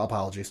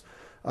 apologies.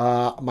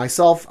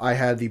 Myself, I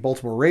had the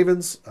Baltimore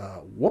Ravens.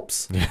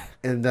 Whoops.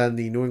 And then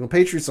the New England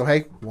Patriots. So,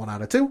 hey, 1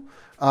 out of 2.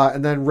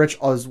 And then Rich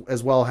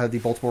as well had the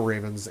Baltimore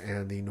Ravens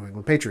and the New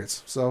England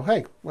Patriots. So,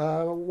 hey,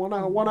 1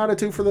 out of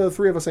 2 for the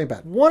three of us ain't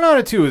bad. 1 out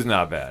of 2 is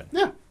not bad.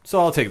 Yeah. So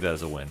I'll take that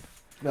as a win.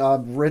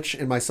 Rich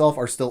and myself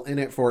are still in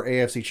it for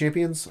AFC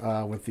champions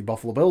with the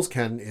Buffalo Bills.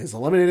 Ken is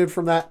eliminated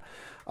from that.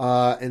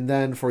 And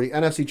then for the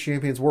NFC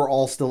champions, we're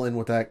all still in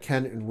with that.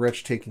 Ken and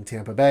Rich taking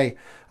Tampa Bay,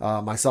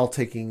 myself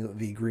taking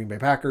the Green Bay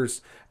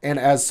Packers. And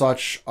as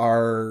such,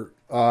 our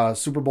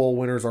Super Bowl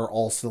winners are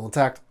all still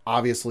intact,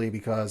 obviously,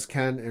 because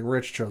Ken and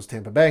Rich chose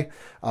Tampa Bay.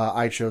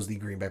 I chose the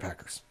Green Bay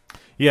Packers.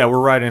 Yeah, we're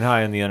riding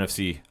high in the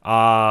NFC.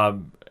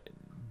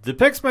 The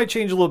picks might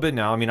change a little bit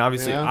now. I mean,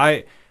 obviously,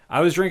 Yeah. I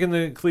was drinking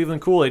the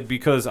Cleveland Kool-Aid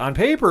because on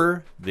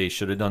paper, they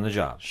should have done the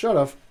job. Should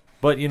have.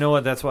 But you know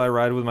what? That's why I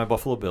ride with my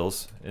Buffalo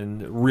Bills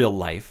in real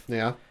life.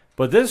 Yeah.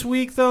 But this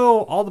week,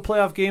 though, all the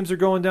playoff games are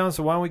going down,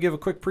 so why don't we give a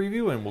quick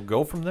preview and we'll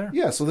go from there?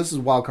 Yeah, so this is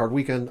Wild Card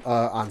Weekend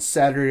on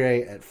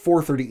Saturday at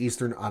 4:30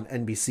 Eastern on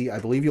NBC. I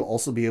believe you'll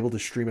also be able to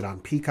stream it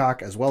on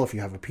Peacock as well if you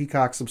have a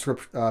Peacock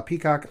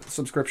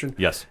subscription.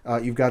 Yes.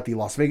 You've got the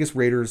Las Vegas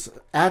Raiders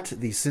at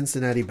the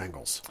Cincinnati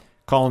Bengals.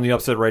 Calling the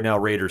upset right now,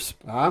 Raiders.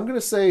 I'm going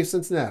to say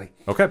Cincinnati.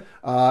 Okay.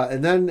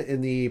 And then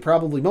in the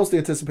probably most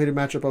anticipated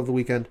matchup of the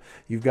weekend,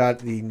 you've got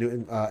the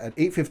at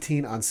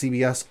 8:15 on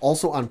CBS,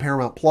 also on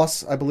Paramount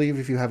Plus, I believe,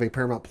 if you have a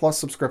Paramount Plus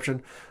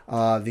subscription,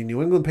 the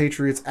New England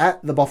Patriots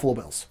at the Buffalo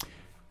Bills.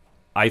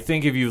 I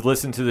think if you've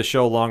listened to the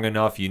show long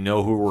enough, you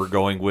know who we're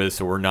going with,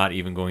 so we're not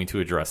even going to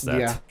address that.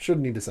 Yeah,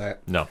 shouldn't need to say it.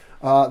 No.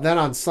 Then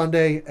on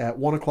Sunday at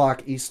 1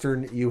 o'clock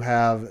Eastern, you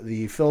have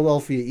the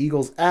Philadelphia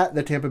Eagles at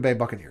the Tampa Bay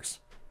Buccaneers.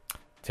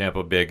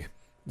 Tampa big.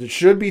 It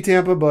should be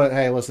Tampa, but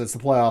hey, listen, it's the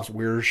playoffs.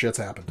 Weird shit's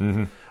happened.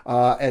 Mm-hmm.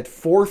 At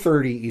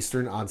 4:30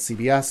 Eastern on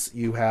CBS,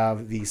 you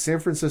have the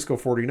San Francisco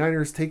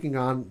 49ers taking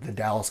on the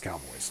Dallas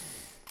Cowboys.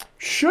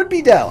 Should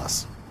be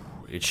Dallas.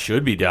 It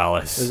should be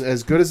Dallas.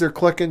 As good as they're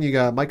clicking, you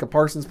got Micah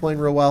Parsons playing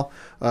real well.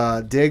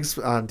 Diggs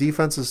on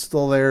defense is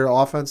still there.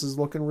 Offense is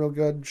looking real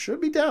good. Should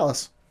be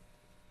Dallas.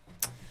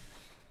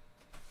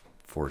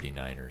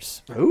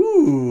 49ers.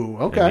 Ooh,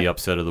 okay. And the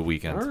upset of the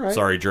weekend. All right.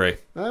 Sorry, Dre.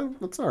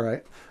 That's all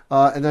right.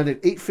 And then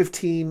at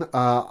 8:15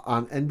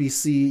 on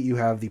NBC, you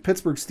have the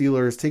Pittsburgh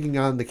Steelers taking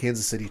on the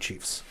Kansas City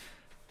Chiefs.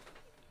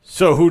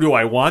 So who do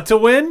I want to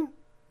win?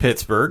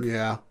 Pittsburgh.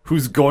 Yeah.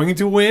 Who's going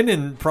to win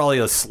in probably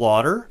a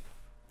slaughter?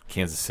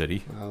 Kansas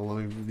City.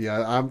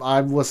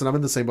 Listen, I'm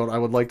in the same boat. I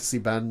would like to see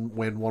Ben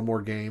win one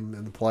more game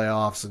in the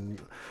playoffs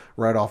and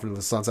ride off into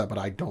the sunset, but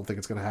I don't think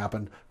it's going to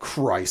happen.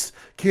 Christ.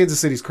 Kansas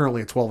City's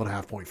currently a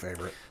 12.5 point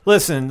favorite.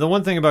 Listen, the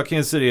one thing about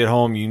Kansas City at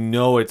home, you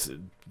know it's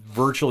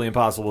virtually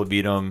impossible to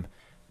beat them.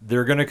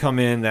 They're going to come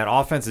in. That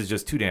offense is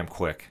just too damn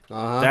quick.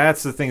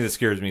 That's the thing that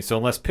scares me. So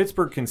unless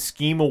Pittsburgh can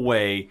scheme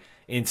away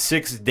in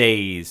 6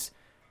 days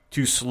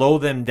to slow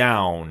them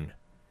down,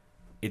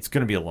 it's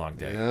going to be a long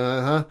day.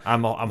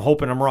 I'm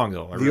hoping I'm wrong,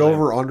 though. The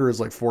over-under is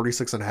like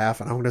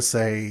 46.5, and I'm going to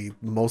say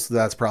most of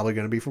that's probably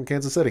going to be from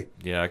Kansas City.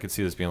 Yeah, I could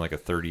see this being like a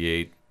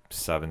 38-7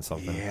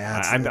 something.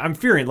 Yeah, I'm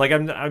fearing. Like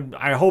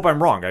I hope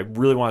I'm wrong. I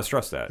really want to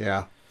stress that.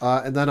 Yeah.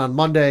 And then on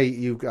Monday,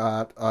 you've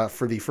got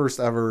for the first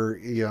ever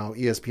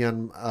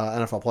ESPN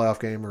NFL playoff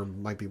game, or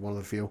might be one of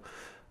the few.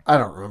 I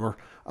don't remember.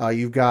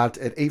 You've got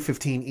at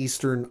 8:15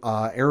 Eastern,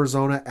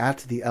 Arizona at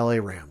the LA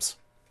Rams.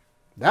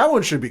 That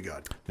one should be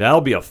good.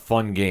 That'll be a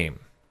fun game.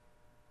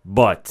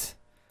 But,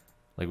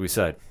 like we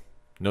said,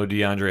 no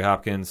DeAndre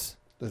Hopkins.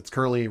 It's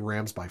currently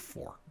Rams by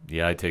 4.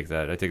 Yeah, I take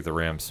that. I take the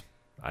Rams.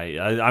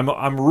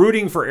 I'm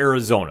rooting for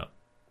Arizona,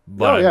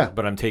 but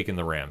but I'm taking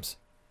the Rams.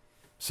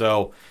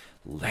 So,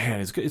 man,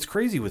 it's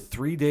crazy with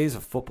 3 days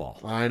of football.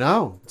 I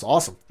know. It's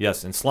awesome.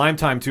 Yes, and Slime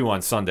Time, too,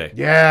 on Sunday.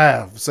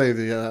 Yeah. Say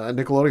the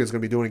Nickelodeon is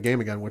going to be doing a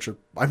game again, which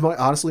I might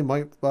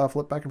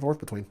flip back and forth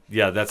between.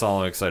 Yeah, that's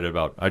all I'm excited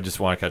about. I just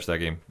want to catch that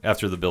game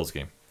after the Bills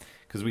game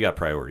because we got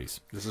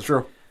priorities. This is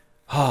true.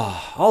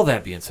 All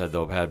that being said,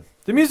 though, Pad,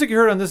 the music you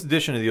heard on this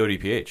edition of the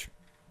ODPH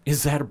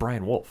is that of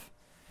Brian Wolf.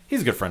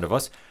 He's a good friend of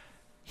us.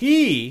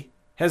 He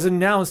has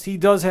announced he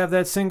does have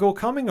that single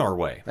coming our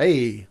way.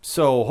 Hey.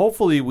 So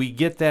hopefully we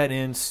get that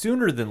in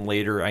sooner than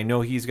later. I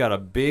know he's got a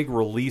big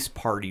release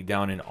party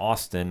down in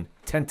Austin,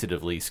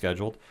 tentatively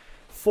scheduled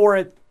for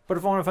it. But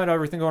if I want to find out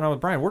everything going on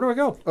with Brian, where do I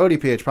go?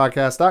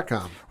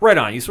 ODPHpodcast.com. Right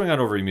on. You swing on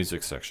over to the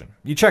music section.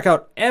 You check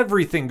out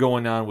everything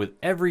going on with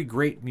every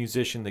great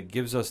musician that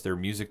gives us their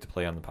music to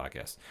play on the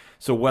podcast.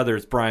 So whether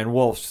it's Brian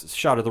Wolf's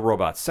Shot of the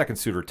Robots, Second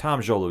Suitor,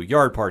 Tom Jolu,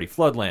 Yard Party,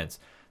 Floodlands,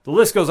 the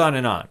list goes on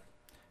and on.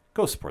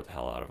 Go support the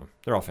hell out of them.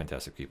 They're all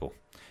fantastic people.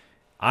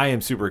 I am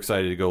super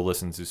excited to go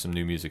listen to some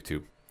new music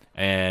too.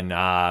 And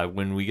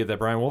when we get that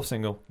Brian Wolf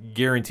single,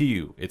 guarantee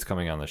you it's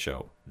coming on the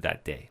show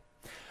that day.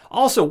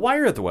 Also, while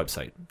you're at the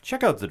website,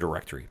 check out the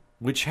directory,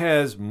 which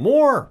has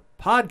more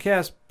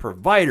podcast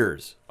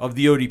providers of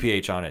the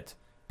ODPH on it.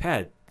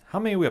 Pat, how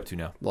many are we up to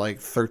now?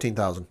 Like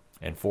 13,000.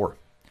 And 4.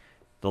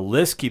 The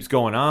list keeps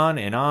going on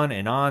and on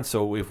and on.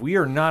 So if we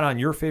are not on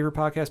your favorite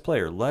podcast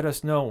player, let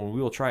us know, and we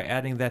will try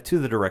adding that to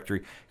the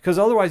directory. Because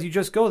otherwise, you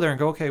just go there and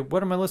go, okay,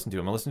 what am I listening to?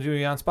 Am I listening to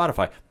it on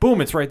Spotify?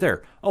 Boom, it's right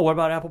there. Oh, what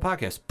about Apple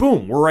Podcasts?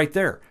 Boom, we're right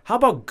there. How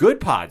about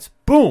Good Pods?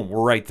 Boom,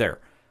 we're right there.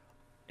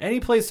 Any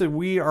place that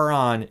we are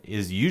on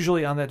is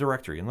usually on that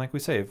directory. And like we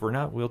say, if we're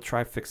not, we'll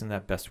try fixing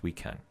that best we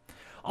can.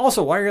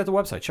 Also, while you're at the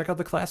website, check out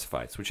the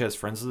Classifieds, which has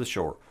Friends of the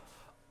Show,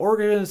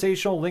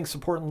 organizational links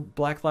supporting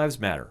Black Lives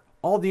Matter,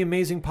 all the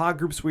amazing pod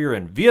groups we are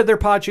in via their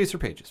Podchaser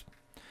pages.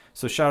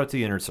 So shout out to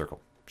the Inner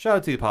Circle. Shout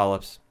out to the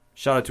Polyps.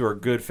 Shout out to our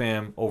good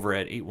fam over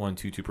at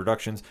 8122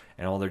 Productions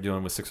and all they're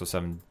doing with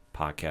 607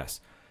 Podcasts.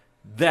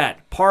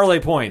 That, Parlay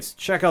Points.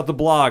 Check out the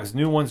blogs.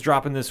 New ones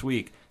dropping this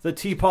week. The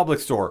T Public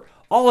Store.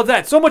 All of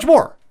that. So much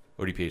more.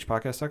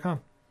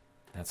 ODPHpodcast.com.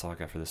 That's all I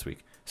got for this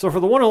week. So for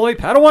the one and only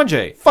Padawan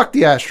J. Fuck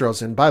the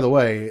Astros. And by the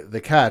way,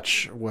 the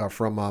catch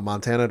from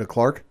Montana to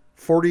Clark,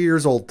 40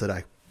 years old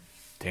today.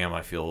 Damn,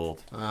 I feel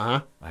old.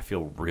 Uh-huh. I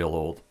feel real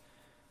old.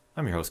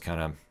 I'm your host,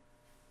 kind of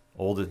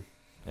old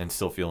and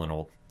still feeling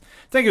old.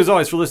 Thank you, as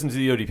always, for listening to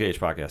the ODPH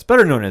podcast,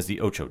 better known as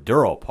the Ocho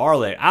Duro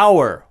Parlay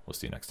Hour. We'll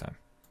see you next time.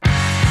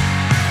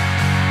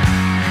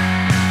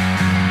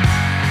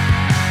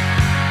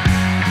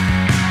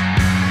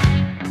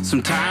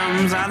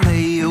 Sometimes I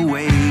lay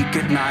awake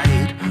at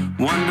night,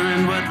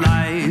 wondering what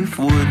life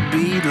would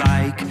be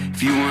like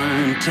if you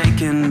weren't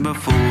taken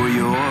before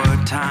your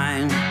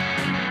time.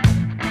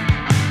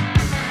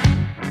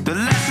 The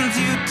lessons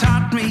you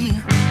taught me,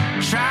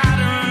 try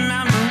to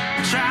remember,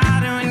 try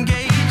to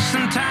engage.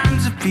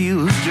 Sometimes it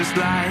feels just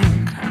like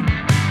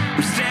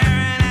I'm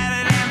staring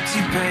at an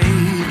empty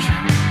page.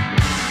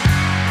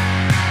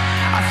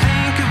 I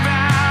think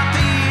about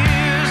the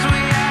years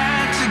we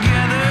had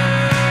together.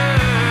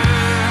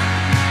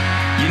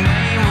 Your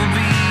name will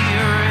be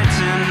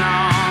written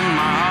on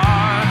my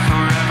heart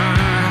forever.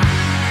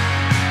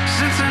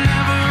 Since I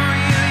never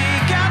really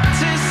got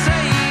to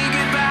say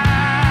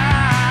goodbye,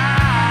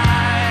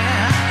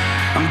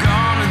 I'm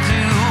gonna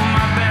do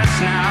my best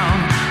now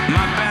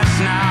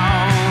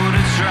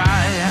to try.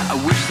 I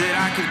wish that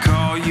I could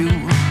call you,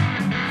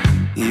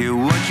 hear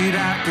what you'd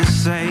have to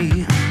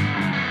say.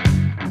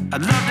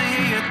 I'd love to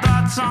hear your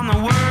thoughts on the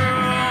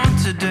world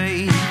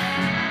today.